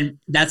 And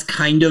that's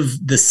kind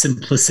of the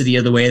simplicity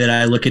of the way that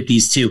I look at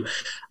these two.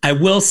 I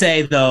will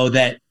say though,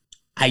 that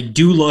I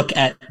do look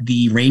at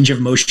the range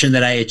of motion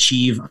that I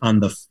achieve on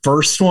the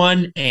first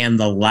one and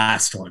the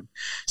last one.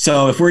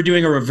 So if we're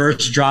doing a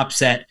reverse drop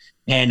set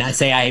and I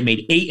say I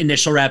made 8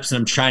 initial reps and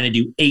I'm trying to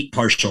do 8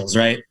 partials,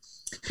 right?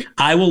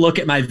 I will look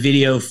at my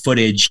video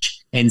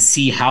footage and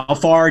see how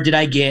far did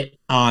I get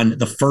on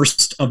the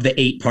first of the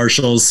 8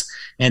 partials,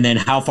 and then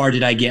how far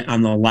did I get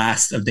on the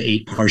last of the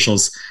 8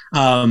 partials.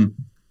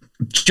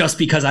 Just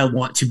because I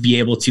want to be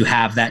able to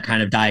have that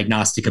kind of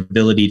diagnostic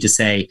ability to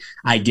say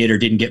I did or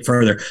didn't get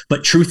further.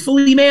 But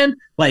truthfully, man,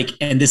 like,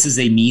 and this is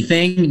a me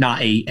thing, not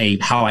a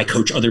how I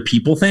coach other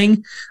people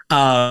thing.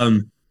 I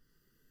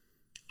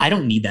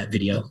don't need that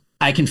video.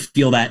 I can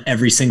feel that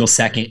every single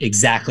second,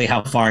 exactly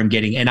how far I'm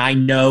getting. And I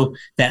know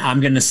that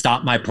I'm going to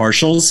stop my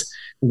partials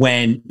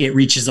when it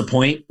reaches a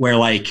point where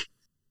like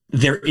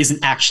there isn't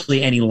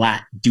actually any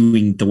lat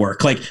doing the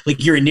work. Like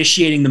you're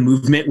initiating the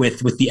movement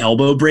with the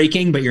elbow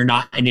breaking, but you're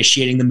not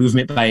initiating the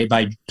movement by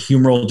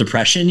humeral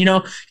depression. You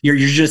know, you're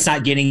just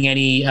not getting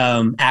any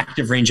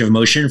active range of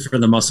motion for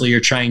the muscle you're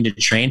trying to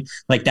train.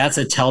 Like that's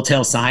a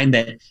telltale sign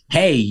that,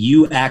 hey,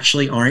 you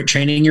actually aren't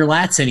training your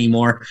lats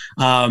anymore.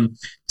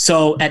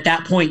 So at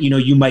that point, you know,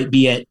 you might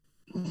be at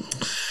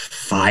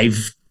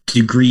 5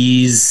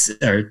 degrees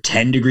or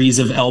 10 degrees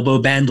of elbow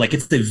bend. Like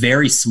it's a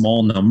very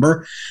small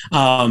number.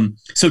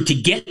 So to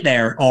get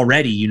there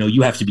already, you know,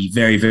 you have to be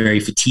very, very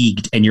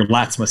fatigued, and your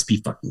lats must be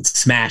fucking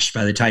smashed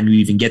by the time you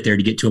even get there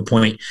to get to a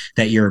point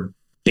that you're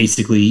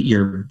basically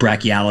your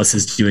brachialis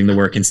is doing the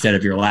work instead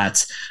of your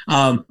lats.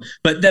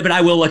 But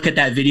I will look at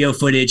that video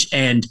footage,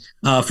 and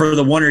for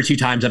the 1 or 2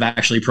 times I've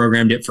actually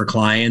programmed it for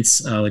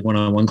clients, like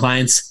one-on-one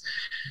clients.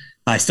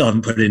 I still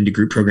haven't put it into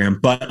group program,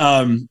 but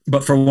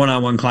for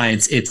one-on-one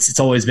clients, it's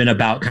always been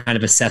about kind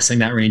of assessing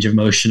that range of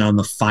motion on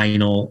the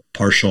final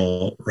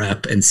partial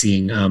rep and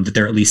seeing that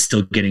they're at least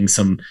still getting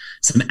some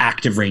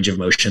active range of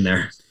motion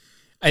there.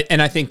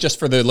 And I think just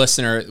for the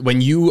listener,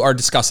 when you are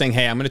discussing,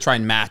 hey, I'm going to try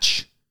and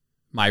match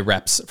my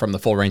reps from the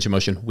full range of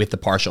motion with the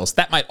partials,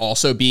 that might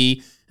also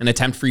be an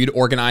attempt for you to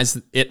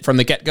organize it from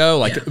the get-go,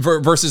 like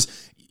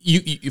versus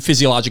you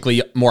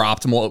physiologically more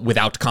optimal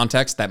without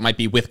context. That might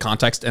be with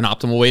context an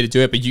optimal way to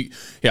do it.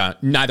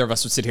 But neither of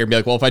us would sit here and be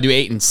like, well, if I do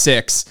 8 and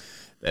 6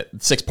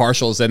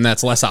 partials, then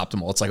that's less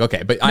optimal. It's like,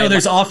 okay, but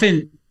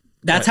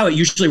that's how it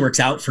usually works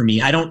out for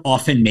me. I don't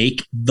often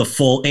make the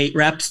full 8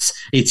 reps.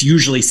 It's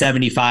usually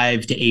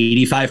 75 to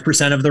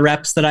 85% of the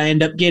reps that I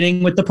end up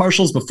getting with the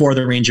partials before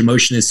the range of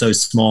motion is so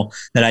small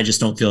that I just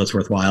don't feel it's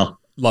worthwhile.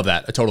 Love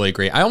that. I totally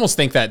agree. I almost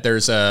think that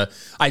there's I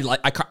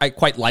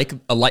quite like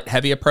a light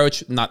heavy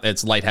approach. Not that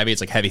it's light heavy,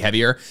 it's like heavy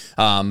heavier.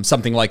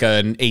 Something like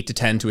an 8 to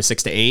 10 to a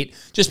 6 to 8.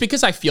 Just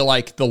because I feel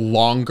like the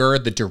longer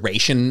the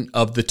duration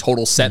of the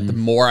total set, the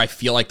more I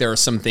feel like there are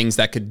some things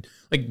that could,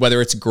 like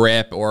whether it's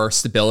grip or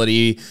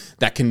stability,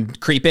 that can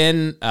creep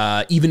in,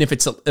 even if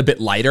it's a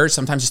bit lighter,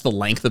 sometimes just the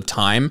length of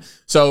time.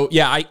 So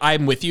yeah,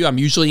 I'm with you. I'm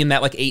usually in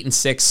that like 8 and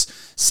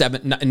 6,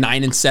 7,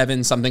 9 and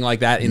 7, something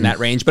like that in that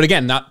range. But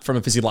again, not from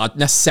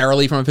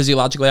necessarily from a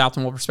physiologically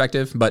optimal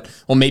perspective, but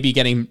maybe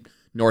getting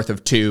north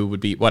of 2 would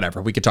be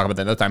whatever. We could talk about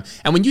that another time.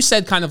 And when you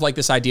said kind of like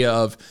this idea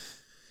of,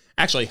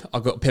 actually, I'll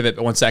go pivot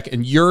 1 sec.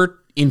 And your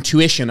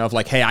intuition of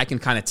like, hey, I can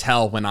kind of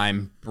tell when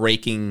I'm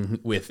breaking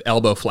with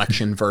elbow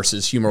flexion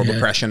versus humeral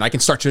depression. I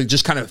can start to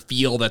just kind of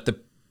feel that the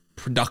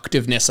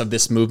productiveness of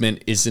this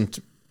movement isn't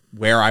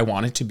where I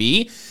want it to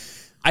be.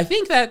 I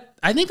think that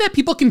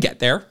people can get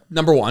there.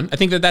 Number one, I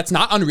think that that's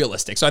not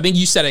unrealistic. So I think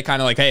you said it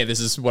kind of like, hey, this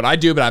is what I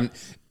do, but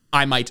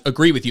I might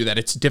agree with you that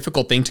it's a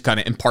difficult thing to kind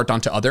of impart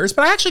onto others.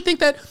 But I actually think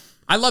that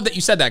I love that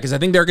you said that, because I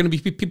think there are going to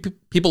be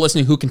people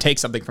listening who can take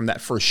something from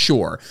that for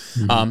sure.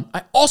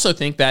 I also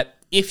think that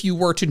if you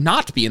were to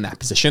not be in that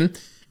position,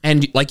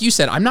 and like you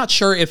said, I'm not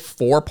sure if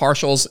 4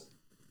 partials,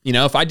 you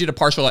know, if I did a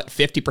partial at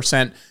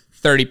 50%,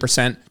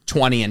 30%,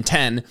 20, and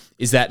 10,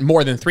 is that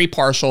more than 3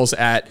 partials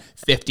at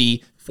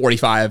 50,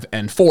 45,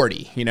 and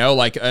 40, you know,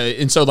 like,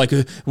 and so like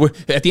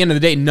at the end of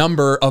the day,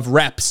 number of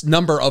reps,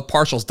 number of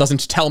partials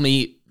doesn't tell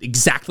me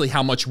exactly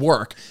how much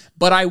work,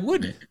 but I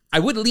would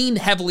lean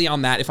heavily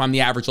on that if I'm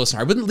the average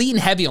listener. I wouldn't lean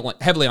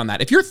heavily on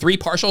that. If your 3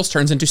 partials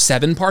turns into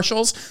 7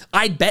 partials,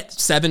 I'd bet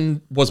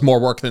 7 was more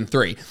work than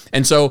 3.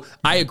 And so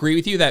I agree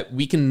with you that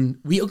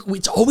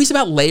it's always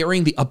about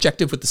layering the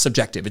objective with the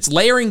subjective. It's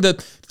layering the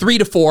 3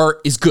 to 4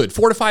 is good.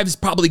 4 to 5 is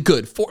probably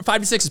good. 5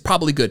 to 6 is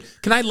probably good.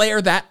 Can I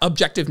layer that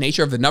objective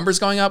nature of the numbers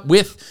going up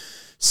with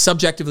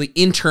subjectively,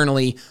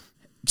 internally,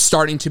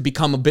 starting to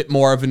become a bit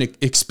more of an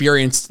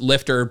experienced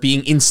lifter,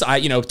 being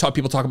inside, you know,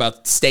 people talk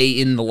about stay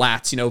in the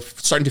lats, you know,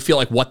 starting to feel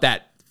like what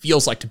that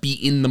feels like to be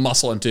in the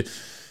muscle, and to,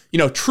 you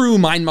know, true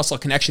mind muscle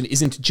connection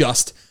isn't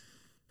just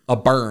a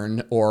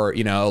burn or,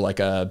 you know, like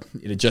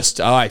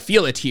I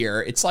feel it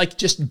here. It's like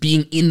just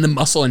being in the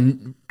muscle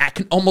and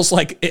almost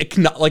like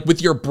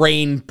with your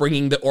brain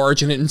bringing the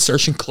origin and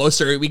insertion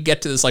closer. We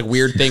get to this like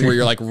weird thing where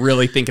you're like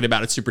really thinking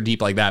about it super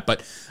deep like that.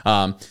 But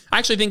I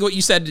actually think what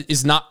you said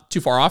is not too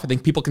far off. I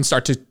think people can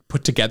start to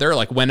put together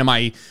like, when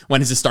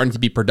is this starting to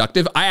be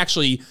productive? I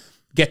actually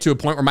get to a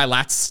point where my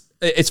lats,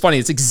 it's funny,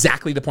 it's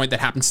exactly the point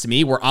that happens to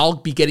me, where I'll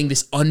be getting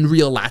this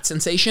unreal lat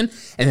sensation,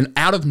 and then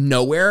out of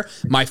nowhere,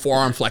 my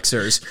forearm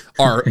flexors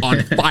are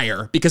on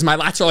fire because my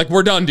lats are like,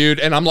 we're done, dude.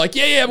 And I'm like,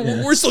 yeah,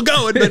 we're still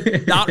going,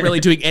 but not really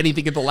doing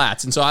anything at the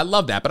lats. And so I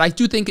love that. But I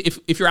do think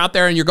if you're out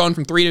there and you're going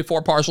from 3 to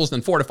 4 partials,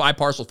 then 4 to 5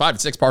 partials, 5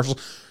 to 6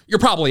 partials, you're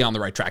probably on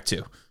the right track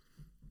too.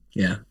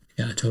 Yeah,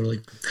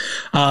 totally.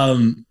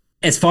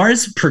 As far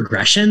as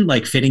progression,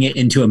 like fitting it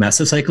into a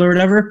mesocycle or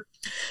whatever,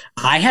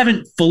 I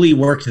haven't fully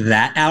worked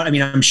that out. I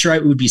mean, I'm sure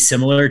it would be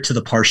similar to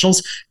the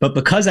partials, but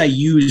because I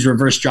use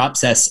reverse drop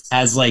sets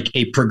as like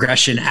a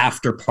progression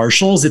after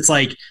partials, it's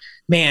like,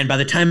 man, by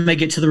the time I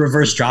get to the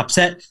reverse drop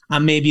set,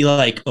 I'm maybe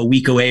like a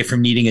week away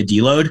from needing a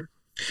deload.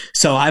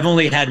 So I've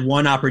only had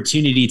one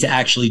opportunity to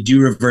actually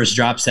do reverse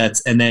drop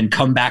sets and then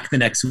come back the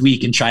next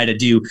week and try to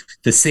do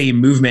the same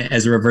movement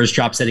as a reverse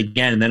drop set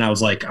again. And then I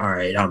was like, all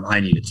right, I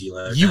need a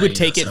deload. You would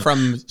take it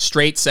from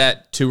straight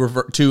set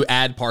to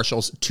add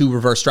partials to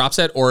reverse drop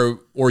set, or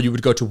you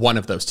would go to one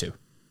of those two?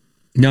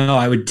 No,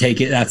 I would take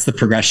it. That's the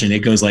progression. It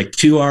goes like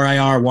 2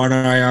 RIR, 1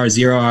 RIR,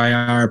 0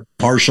 RIR,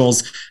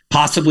 partials,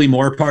 possibly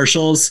more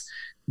partials,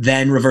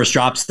 then reverse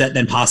drop set,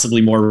 then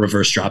possibly more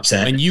reverse drop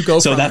set. When you go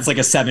that's like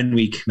a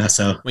 7-week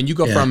meso. When you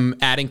go from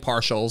adding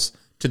partials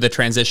to the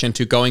transition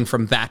to going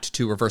from that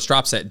to reverse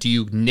drop set, do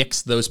you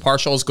nix those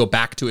partials, go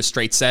back to a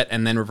straight set,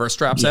 and then reverse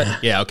drop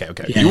set? Yeah, okay.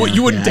 Yeah,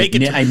 you wouldn't take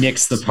it. I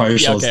nix the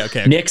partials.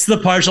 Okay. Nix the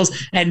partials.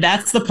 And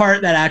that's the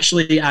part that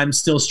actually I'm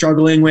still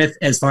struggling with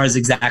as far as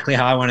exactly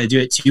how I want to do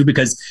it too,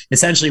 because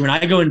essentially when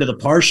I go into the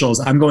partials,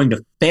 I'm going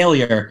to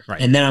failure,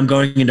 and then I'm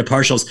going into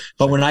partials.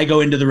 But when I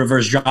go into the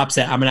reverse drop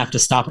set, I'm going to have to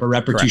stop a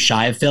rep or two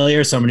shy of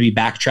failure. So I'm going to be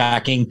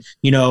backtracking,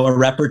 a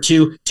rep or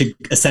two to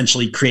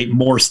essentially create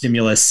more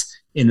stimulus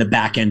in the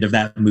back end of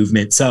that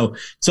movement. So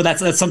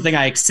that's something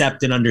I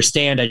accept and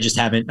understand. I just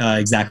haven't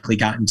exactly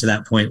gotten to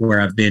that point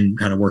where I've been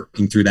kind of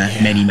working through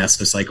that many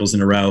mesocycles in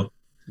a row.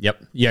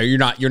 Yep. Yeah.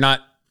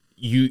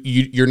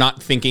 You're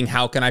not thinking,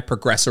 how can I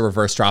progress a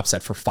reverse drop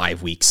set for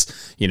 5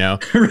 weeks?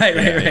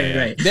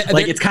 Right.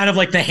 Like it's kind of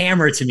like the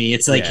hammer to me.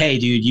 It's like, hey,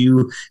 dude,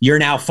 you're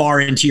now far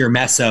into your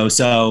meso.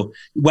 So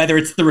whether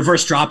it's the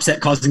reverse drop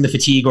set causing the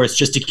fatigue or it's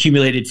just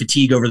accumulated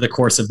fatigue over the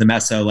course of the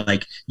meso,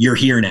 like you're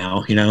here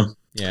now,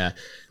 Yeah.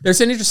 There's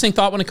an interesting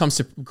thought when it comes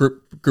to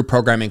group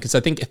programming, because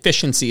I think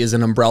efficiency is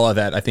an umbrella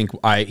that I think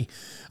I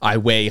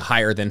weigh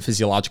higher than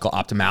physiological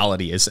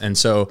optimality is. And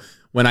so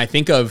when I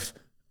think of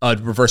a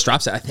reverse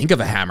drop set, I think of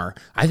a hammer.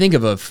 I think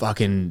of a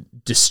fucking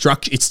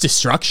destruction. It's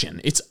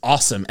destruction. It's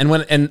awesome. And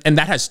and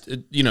that has,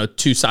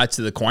 two sides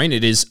to the coin.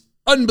 It is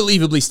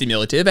unbelievably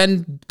stimulative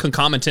and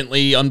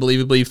concomitantly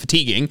unbelievably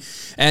fatiguing.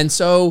 And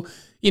so,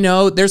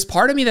 there's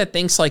part of me that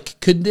thinks like,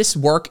 could this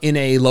work in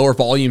a lower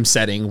volume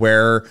setting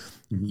where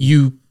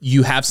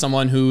you have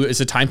someone who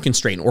is a time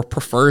constraint or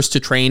prefers to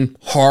train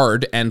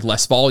hard and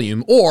less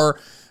volume,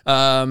 or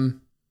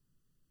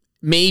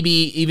maybe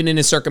even in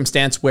a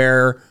circumstance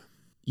where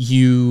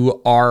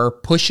you're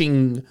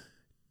putting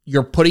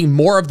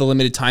more of the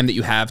limited time that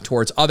you have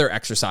towards other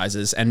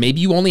exercises, and maybe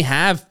you only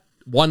have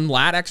one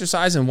lat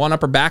exercise and one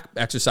upper back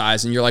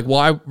exercise, and you're like, well,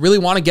 I really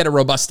want to get a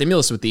robust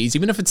stimulus with these,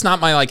 even if it's not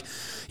my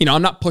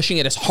I'm not pushing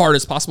it as hard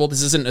as possible.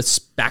 This isn't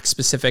a back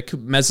specific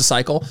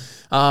mesocycle.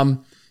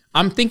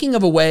 I'm thinking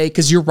of a way,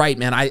 because you're right,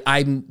 man.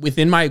 I'm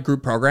within my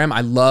group program,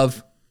 I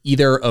love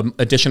either an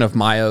addition of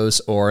myos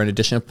or an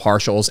addition of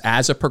partials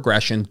as a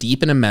progression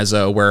deep in a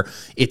meso, where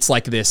it's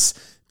like this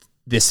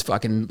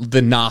fucking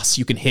the NOS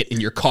you can hit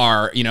in your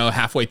car,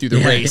 halfway through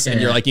the race,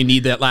 and you're like, you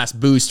need that last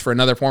boost for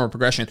another form of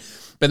progression.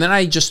 But then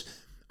I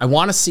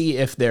want to see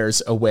if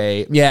there's a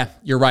way. Yeah,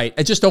 you're right.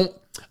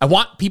 I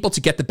want people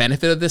to get the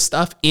benefit of this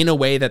stuff in a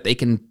way that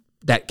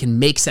can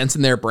make sense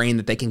in their brain,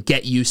 that they can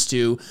get used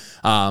to,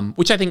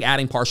 which I think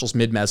adding partials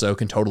mid-meso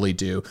can totally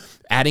do.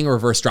 Adding a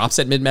reverse drop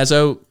set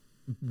mid-meso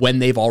when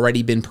they've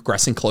already been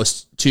progressing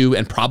close to,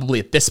 and probably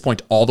at this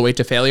point all the way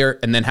to failure,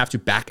 and then have to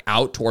back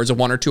out towards a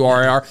 1 or 2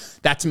 RIR,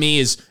 that to me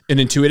is an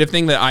intuitive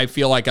thing that I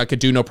feel like I could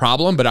do no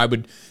problem, but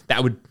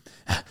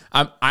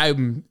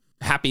I'm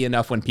happy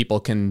enough when people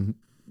can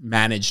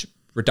manage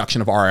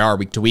reduction of RIR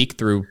week to week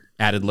through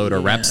added load or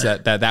reps,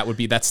 that would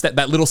be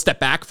that little step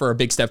back for a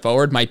big step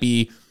forward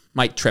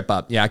might trip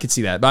up. Yeah, I could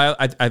see that. But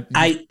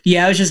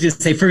I was just going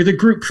to say, for the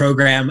group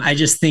program, I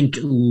just think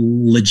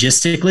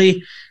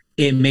logistically,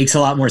 it makes a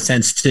lot more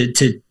sense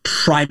to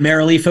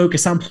primarily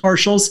focus on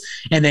partials.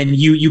 And then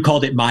you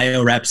called it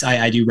myo reps.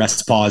 I do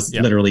rest pause,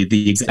 literally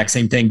the exact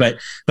same thing, but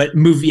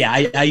move.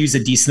 Yeah. I use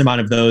a decent amount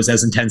of those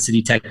as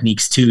intensity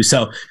techniques too.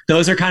 So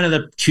those are kind of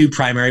the two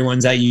primary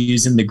ones I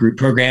use in the group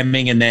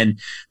programming. And then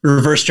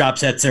reverse drop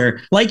sets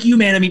are like you,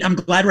 man. I mean, I'm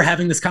glad we're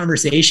having this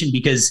conversation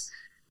because,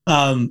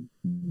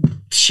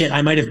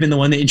 I might have been the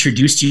one that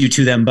introduced you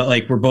to them, but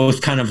like we're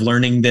both kind of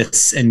learning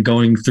this and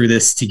going through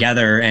this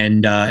together,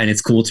 and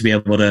it's cool to be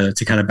able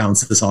to kind of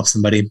bounce this off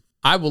somebody.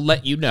 I will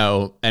let you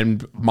know,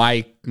 and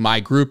my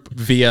group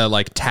via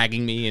like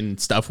tagging me and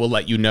stuff will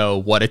let you know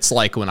what it's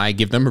like when I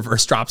give them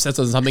reverse drop sets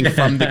on something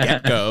from the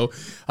get-go.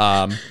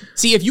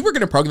 See, if you were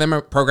going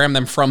to program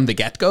them from the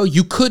get-go,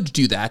 you could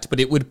do that, but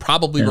it would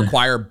probably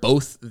require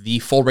both the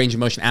full range of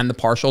motion and the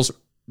partials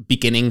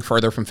beginning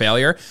further from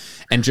failure,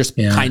 and just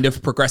kind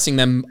of progressing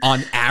them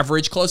on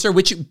average closer,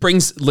 which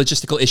brings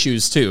logistical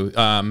issues too.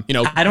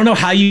 I don't know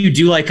how you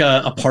do like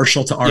a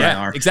partial to RIR.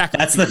 Yeah, exactly.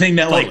 That's the thing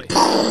that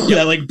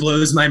that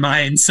blows my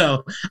mind.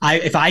 So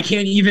if I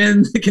can't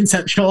even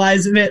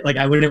conceptualize of it, like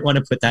I wouldn't want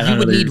to put that on. You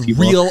would need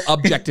real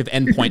objective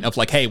endpoint of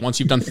like, hey, once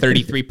you've done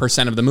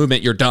 33% of the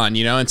movement, you're done,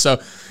 and so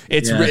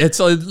it's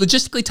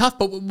logistically tough.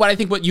 But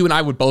what you and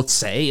I would both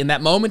say in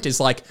that moment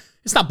is like,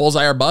 it's not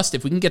bullseye or bust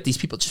if we can get these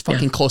people just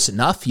fucking close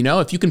enough.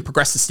 If you can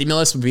progress the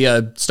stimulus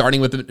via starting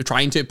with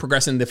trying to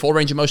progress in the full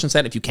range of motion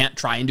set, if you can't,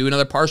 try and do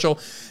another partial,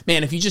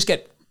 man, if you just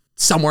get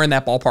somewhere in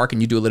that ballpark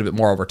and you do a little bit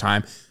more over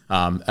time,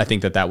 I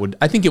think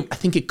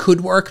it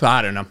could work, but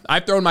I don't know.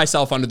 I've thrown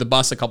myself under the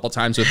bus a couple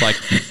times with like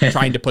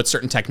trying to put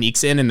certain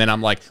techniques in, and then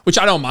I'm like, which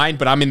I don't mind,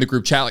 but I'm in the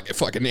group chat like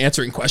fucking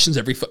answering questions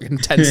every fucking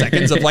 10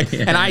 seconds of like,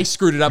 and I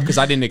screwed it up because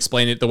I didn't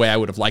explain it the way I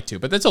would have liked to,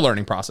 but that's a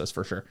learning process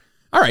for sure.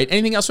 All right.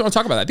 Anything else we want to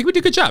talk about? I think we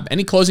did a good job.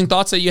 Any closing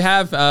thoughts that you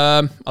have?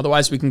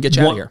 Otherwise we can get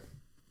you out of here.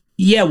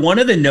 Yeah, one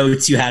of the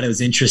notes you had, it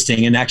was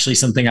interesting, and actually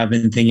something I've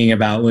been thinking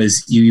about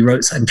was you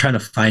wrote, I'm trying to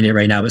find it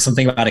right now, but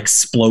something about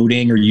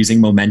exploding or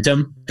using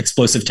momentum,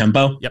 explosive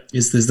tempo. Yep.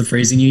 is the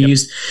phrasing you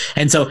used.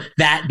 And so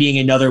that being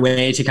another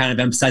way to kind of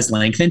emphasize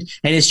lengthened.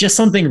 And it's just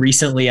something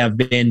recently I've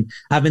been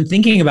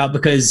thinking about,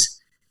 because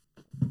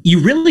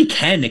you really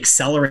can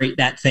accelerate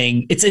that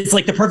thing. It's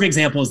like the perfect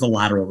example is the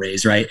lateral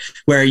raise, right?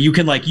 Where you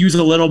can like use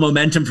a little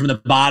momentum from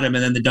the bottom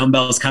and then the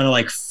dumbbells kind of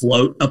like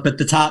float up at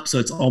the top. So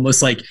it's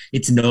almost like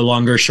it's no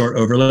longer short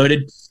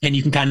overloaded. And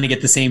you can kind of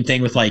get the same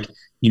thing with like,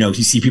 you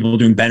see people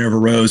doing bent over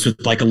rows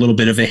with like a little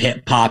bit of a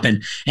hip pop,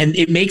 and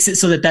it makes it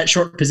so that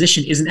short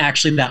position isn't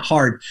actually that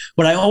hard.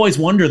 What I always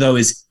wonder though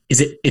is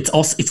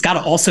it's got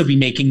to also be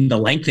making the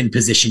lengthened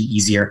position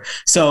easier.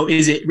 So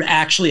is it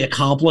actually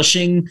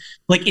accomplishing,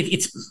 like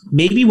it's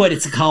maybe what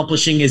it's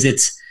accomplishing is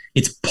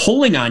it's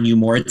pulling on you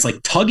more. It's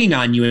like tugging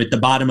on you at the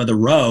bottom of the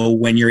row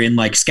when you're in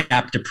like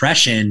scap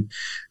depression,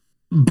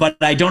 but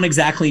I don't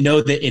exactly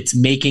know that it's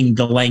making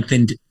the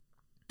lengthened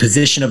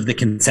position of the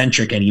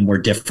concentric any more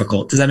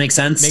difficult. Does that make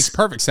sense? Makes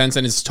perfect sense.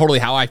 And it's totally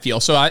how I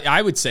feel. So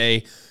I would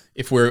say,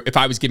 if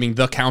I was giving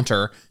the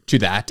counter to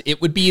that,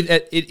 it would be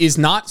that it is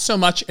not so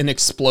much an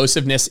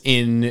explosiveness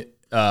in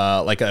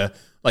like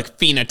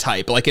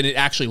phenotype, like it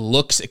actually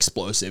looks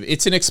explosive.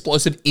 It's an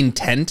explosive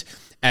intent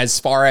as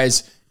far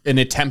as an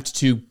attempt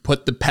to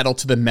put the pedal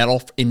to the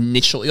metal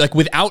initially, like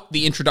without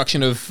the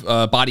introduction of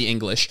body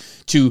English,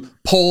 to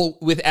pull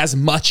with as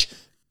much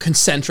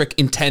concentric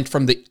intent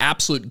from the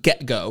absolute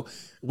get-go,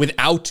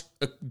 without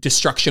a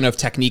destruction of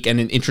technique and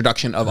an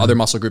introduction of other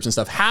muscle groups and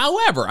stuff.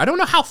 However, I don't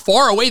know how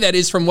far away that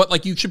is from what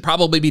like you should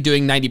probably be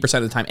doing 90%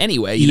 of the time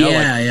anyway. You know?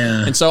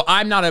 Yeah. And so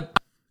I'm not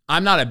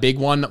a big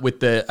one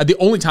with the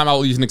only time I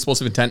will use an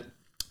explosive intent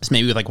is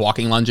maybe with like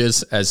walking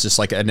lunges as just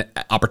like an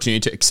opportunity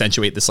to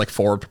accentuate this like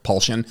forward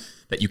propulsion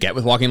that you get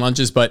with walking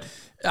lunges. But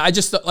I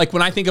just like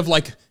when I think of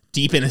like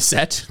deep in a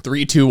set,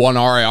 3, 2, 1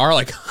 RIR,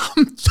 like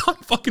I'm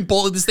fucking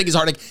pulling this thing as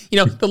hard. Like,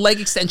 the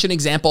leg extension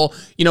example,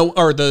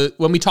 or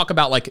when we talk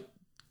about like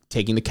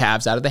taking the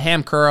calves out of the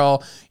ham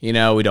curl, we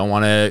don't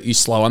want to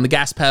slow on the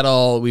gas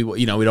pedal.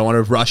 We don't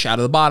want to rush out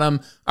of the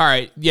bottom. All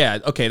right. Yeah.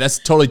 Okay. That's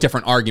a totally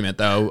different argument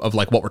though, of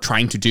like what we're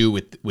trying to do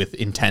with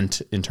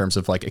intent in terms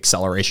of like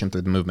acceleration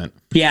through the movement.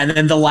 Yeah. And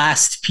then the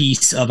last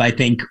piece of, I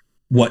think,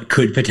 what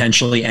could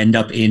potentially end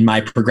up in my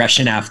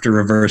progression after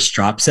reverse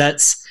drop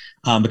sets,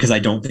 because I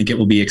don't think it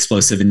will be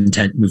explosive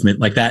intent movement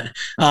like that,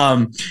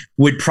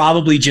 would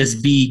probably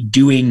just be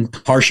doing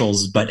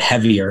partials, but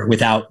heavier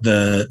without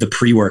the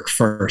pre-work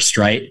first,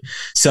 right?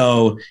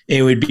 So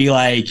it would be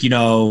like,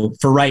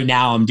 for right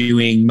now, I'm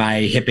doing my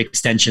hip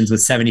extensions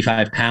with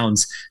 75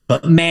 pounds,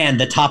 but man,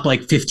 the top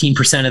like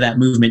 15% of that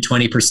movement,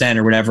 20%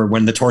 or whatever,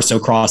 when the torso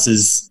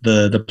crosses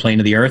the plane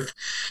of the earth,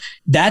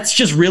 that's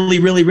just really,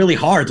 really, really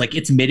hard. Like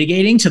it's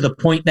mitigating to the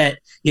point that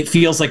it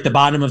feels like the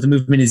bottom of the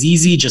movement is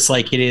easy, just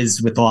like it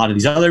is with a lot of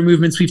these other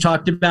movements we've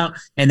talked about.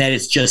 And that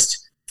it's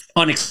just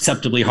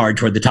unacceptably hard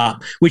toward the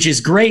top, which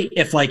is great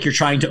if like you're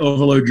trying to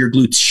overload your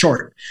glutes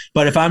short.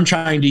 But if I'm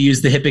trying to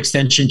use the hip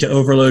extension to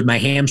overload my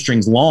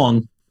hamstrings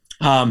long,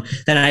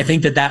 then I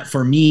think that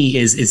for me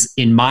is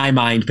in my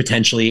mind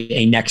potentially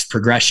a next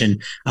progression,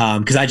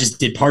 because I just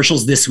did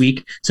partials this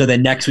week. So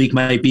then next week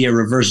might be a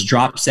reverse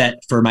drop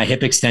set for my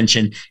hip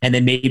extension, and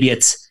then maybe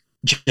it's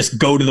just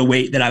go to the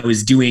weight that I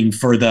was doing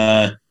for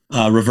the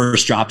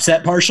reverse drop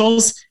set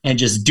partials and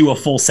just do a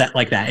full set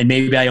like that. And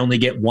maybe I only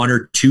get 1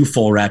 or 2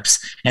 full reps,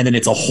 and then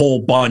it's a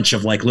whole bunch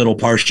of like little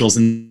partials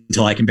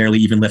until I can barely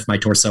even lift my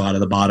torso out of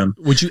the bottom.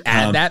 Would you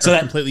add that or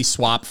completely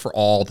swap for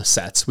all the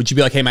sets? Would you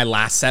be like, hey, my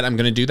last set, I'm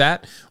going to do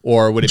that?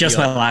 Or would it just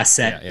be my last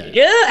set?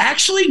 Yeah,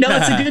 actually, no,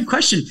 that's a good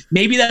question.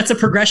 Maybe that's a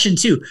progression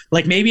too.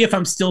 Like maybe if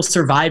I'm still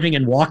surviving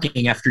and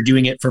walking after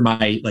doing it for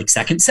my like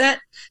second set,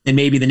 then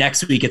maybe the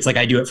next week it's like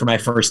I do it for my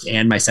first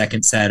and my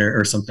second set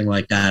or something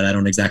like that. I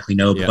don't exactly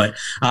know, but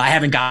I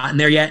haven't gotten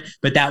there yet.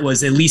 But that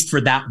was, at least for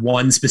that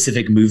one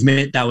specific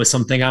movement, that was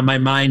something on my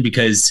mind,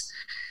 because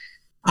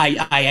I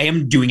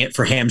am doing it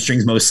for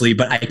hamstrings mostly,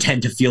 but I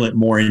tend to feel it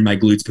more in my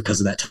glutes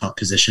because of that top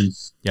position.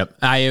 Yep.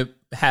 I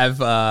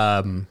have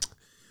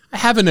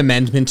an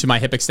amendment to my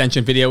hip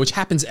extension video, which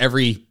happens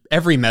every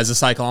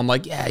mesocycle. I'm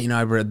like,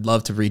 I would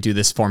love to redo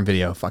this form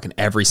video fucking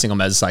every single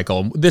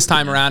mesocycle. This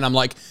time around, I'm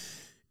like,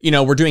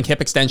 we're doing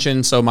hip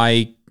extension. So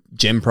my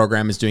gym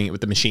program is doing it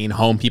with the machine.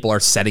 Home people are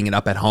setting it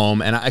up at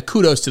home, and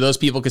kudos to those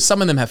people because some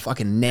of them have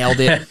fucking nailed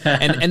it,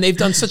 and they've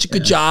done such a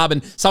good job.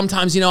 And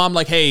sometimes, I'm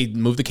like, hey,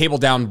 move the cable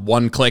down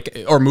one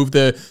click, or move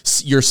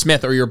your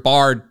Smith or your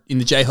bar in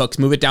the J hooks,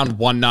 move it down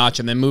one notch,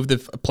 and then move the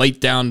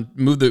plate down,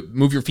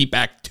 move your feet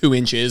back 2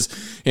 inches.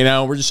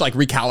 We're just like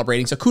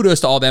recalibrating. So kudos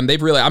to all of them.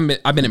 They've really,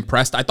 I've been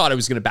impressed. I thought it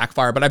was going to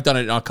backfire, but I've done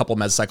it on a couple of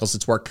mesocycles.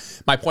 It's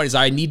worked. My point is,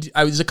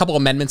 there's a couple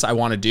of amendments I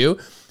want to do,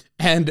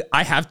 and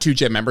I have 2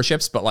 gym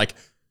memberships, but like,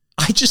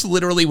 I just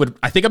literally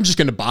I think I'm just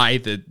going to buy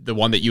the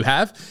one that you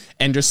have,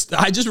 and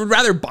I just would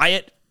rather buy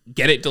it,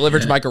 get it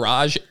delivered to my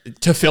garage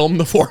to film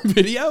the form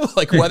video.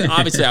 Like, whether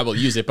obviously I will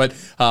use it, but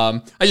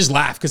I just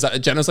laugh because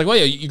Jenna's like, well,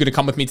 yeah, you're going to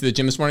come with me to the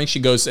gym this morning. She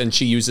goes and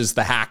she uses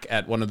the hack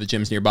at one of the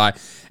gyms nearby,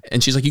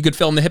 and she's like, you could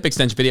film the hip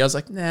extension video. I was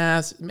like,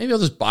 nah, maybe I'll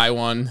just buy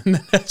one and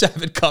then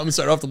have it come,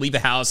 so I don't have to leave the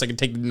house. I can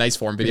take the nice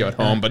form video at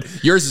home. But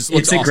yours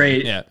looks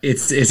awesome.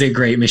 It's a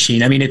great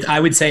machine. I mean, I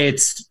would say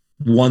it's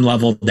one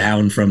level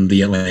down from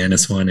the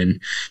Atlantis one, and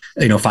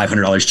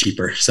 $500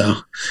 cheaper. So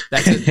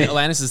that's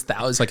Atlantis is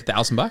like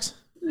 $1,000.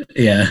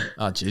 Yeah.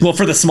 Oh, geez. Well,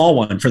 for the small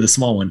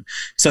one.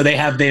 So they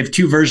have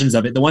 2 versions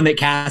of it. The one that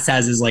Cass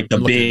has is like the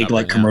big,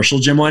 like commercial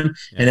gym one.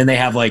 Yeah. And then they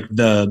have like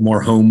the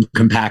more home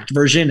compact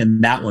version,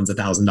 and that one's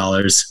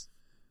 $1,000.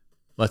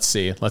 Let's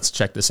see. Let's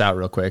check this out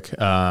real quick.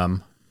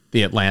 The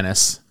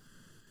Atlantis.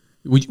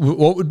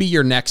 What would be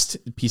your next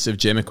piece of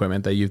gym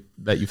equipment that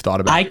you've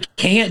thought about? I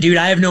can't, dude.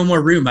 I have no more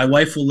room. My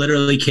wife will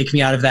literally kick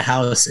me out of the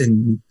house.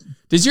 And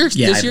does your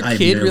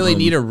kid really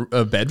need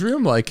a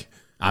bedroom? Like,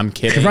 I'm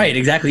kidding. Right,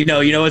 exactly. No,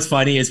 what's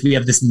funny is we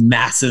have this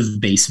massive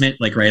basement,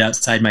 like right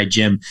outside my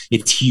gym.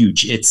 It's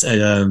huge. It's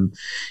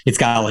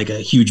got like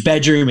a huge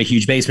bedroom, a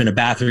huge basement, a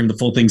bathroom. The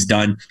full thing's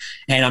done.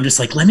 And I'm just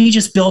like, let me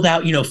just build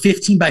out,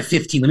 15 by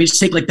 15. Let me just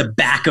take like the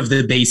back of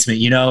the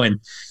basement, and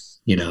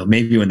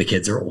maybe when the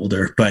kids are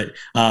older, but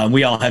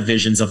we all have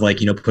visions of like,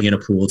 putting in a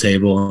pool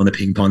table and a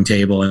ping pong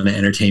table and an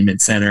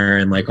entertainment center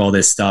and like all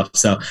this stuff.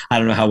 So I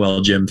don't know how well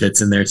gym fits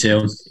in there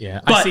too. Yeah.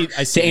 But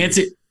I see. To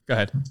answer, go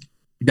ahead.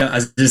 No,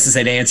 just to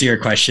say, to answer your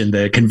question,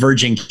 the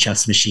converging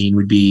chest machine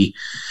would be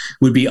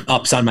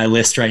ups on my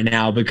list right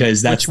now,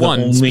 because that's the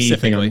only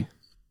thing.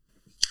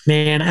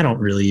 Man, I don't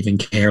really even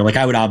care. Like,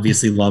 I would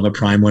obviously love a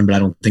Prime one, but I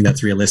don't think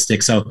that's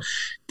realistic. So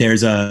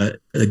there's a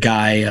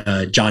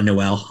guy, John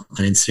Noel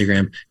on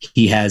Instagram.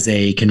 He has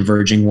a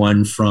converging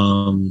one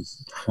from,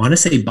 I want to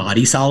say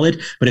Body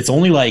Solid, but it's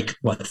only like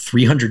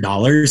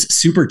 $300,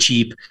 super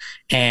cheap.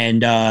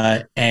 And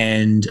I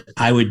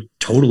would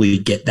totally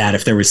get that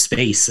if there was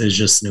space. There's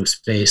just no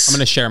space. I'm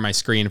going to share my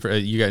screen for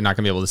you guys. Not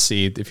going to be able to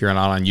see if you're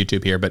not on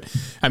YouTube here, but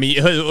I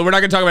mean, we're not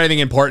going to talk about anything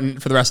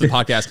important for the rest of the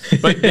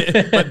podcast.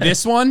 But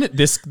this one,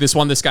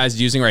 this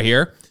guy's using right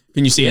here.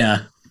 Can you see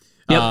it?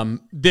 Yep.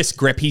 This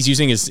grip he's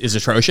using is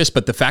atrocious,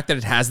 but the fact that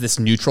it has this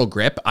neutral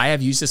grip, I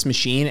have used this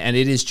machine and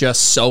it is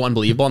just so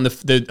unbelievable. And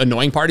the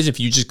annoying part is if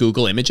you just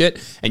Google image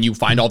it and you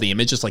find all the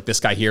images, like this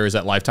guy here is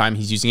at Lifetime,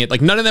 he's using it.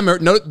 Like none of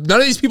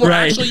these people are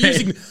actually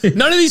using,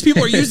 none of these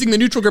people are using the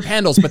neutral grip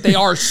handles, but they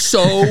are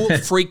so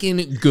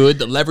freaking good.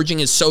 The leveraging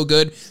is so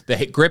good.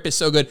 The grip is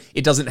so good.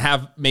 It doesn't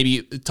have maybe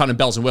a ton of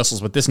bells and whistles,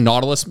 but this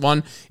Nautilus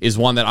one is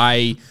one that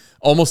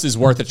almost is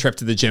worth a trip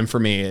to the gym for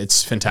me.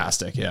 It's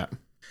fantastic. Yeah.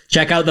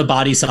 Check out the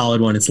Body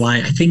Solid one.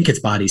 I think it's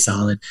Body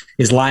Solid,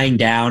 is lying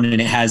down, and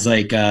it has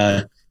like,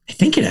 I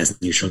think it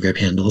has neutral grip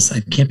handles.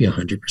 I can't be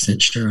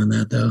 100% sure on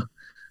that though.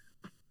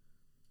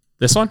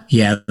 This one?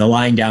 Yeah. The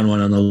lying down one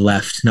on the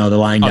left. No, the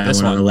lying down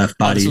one on the left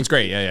body. This one's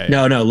great. Yeah.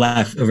 No,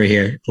 left over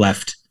here.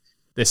 Left.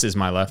 This is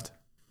my left.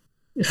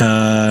 This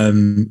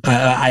one?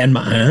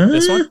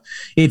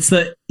 It's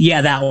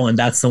that one.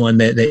 That's the one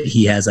that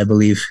he has, I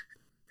believe.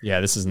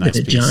 Yeah. This is a nice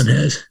piece. John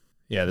has.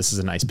 Yeah, this is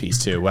a nice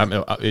piece too.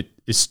 It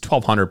is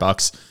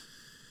 $1,200.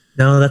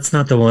 No, that's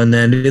not the one.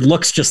 Then it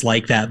looks just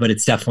like that, but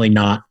it's definitely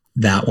not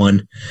that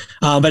one.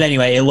 But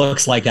anyway, it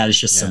looks like that. It's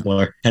just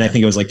simpler, and I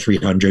think it was like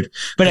 $300.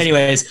 But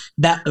anyways,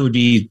 that would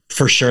be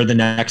for sure the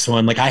next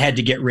one. Like I had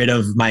to get rid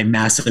of my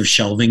massive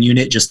shelving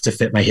unit just to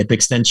fit my hip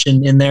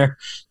extension in there,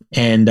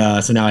 and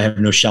so now I have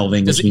no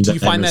shelving, which means I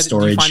have no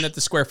storage. Do you find that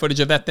the square footage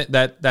of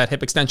that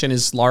hip extension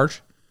is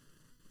large?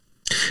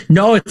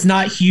 No, it's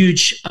not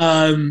huge.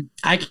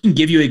 I can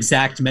give you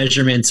exact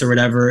measurements or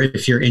whatever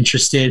if you're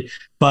interested,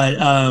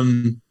 but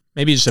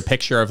maybe just a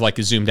picture of like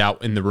zoomed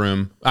out in the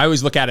room. I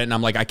always look at it and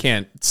I'm like, I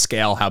can't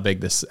scale how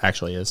big this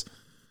actually is.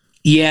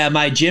 Yeah,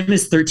 my gym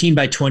is 13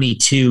 by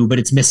 22, but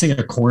it's missing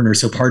a corner.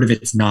 So part of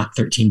it's not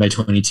 13 by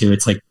 22.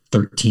 It's like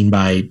 13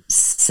 by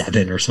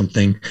 7 or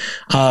something.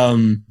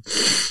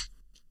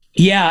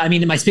 Yeah, I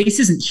mean, my space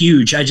isn't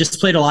huge. I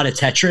just played a lot of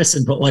Tetris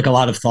and put like a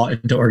lot of thought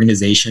into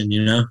organization,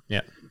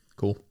 Yeah.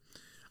 Cool.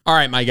 All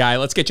right, my guy,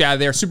 let's get you out of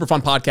there. Super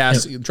fun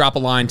podcast. Yep. Drop a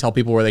line, tell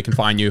people where they can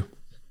find you.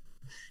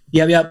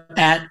 Yep.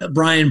 At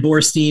Brian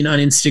Borstein on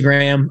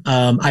Instagram.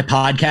 I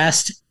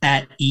podcast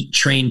at Eat,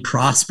 Train,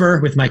 Prosper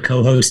with my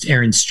co-host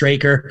Aaron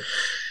Straker.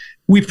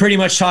 We pretty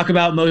much talk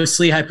about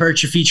mostly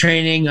hypertrophy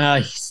training.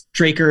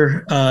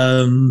 Straker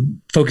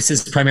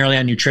focuses primarily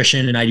on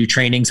nutrition, and I do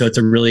training. So it's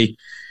a really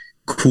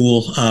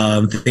cool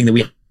thing that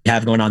we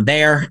have going on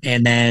there.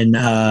 And then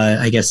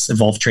I guess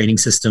Evolve Training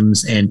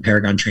Systems and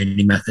Paragon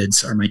Training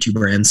Methods are my two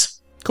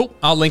brands. Cool.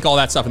 I'll link all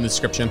that stuff in the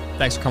description.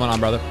 Thanks for coming on,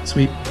 brother.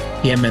 Sweet.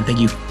 Yeah, man. Thank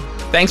you.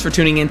 Thanks for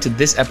tuning in to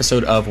this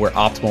episode of Where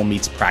Optimal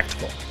Meets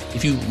Practical.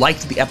 If you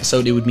liked the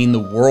episode, it would mean the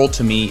world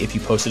to me if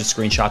you posted a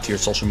screenshot to your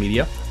social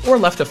media or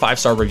left a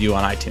 5-star review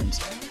on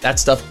iTunes. That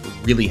stuff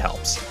really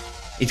helps.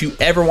 If you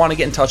ever want to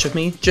get in touch with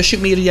me, just shoot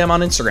me a DM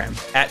on Instagram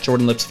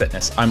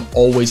 @JordanLipsFitness. I'm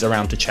always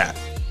around to chat.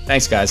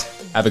 Thanks, guys.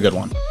 Have a good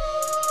one.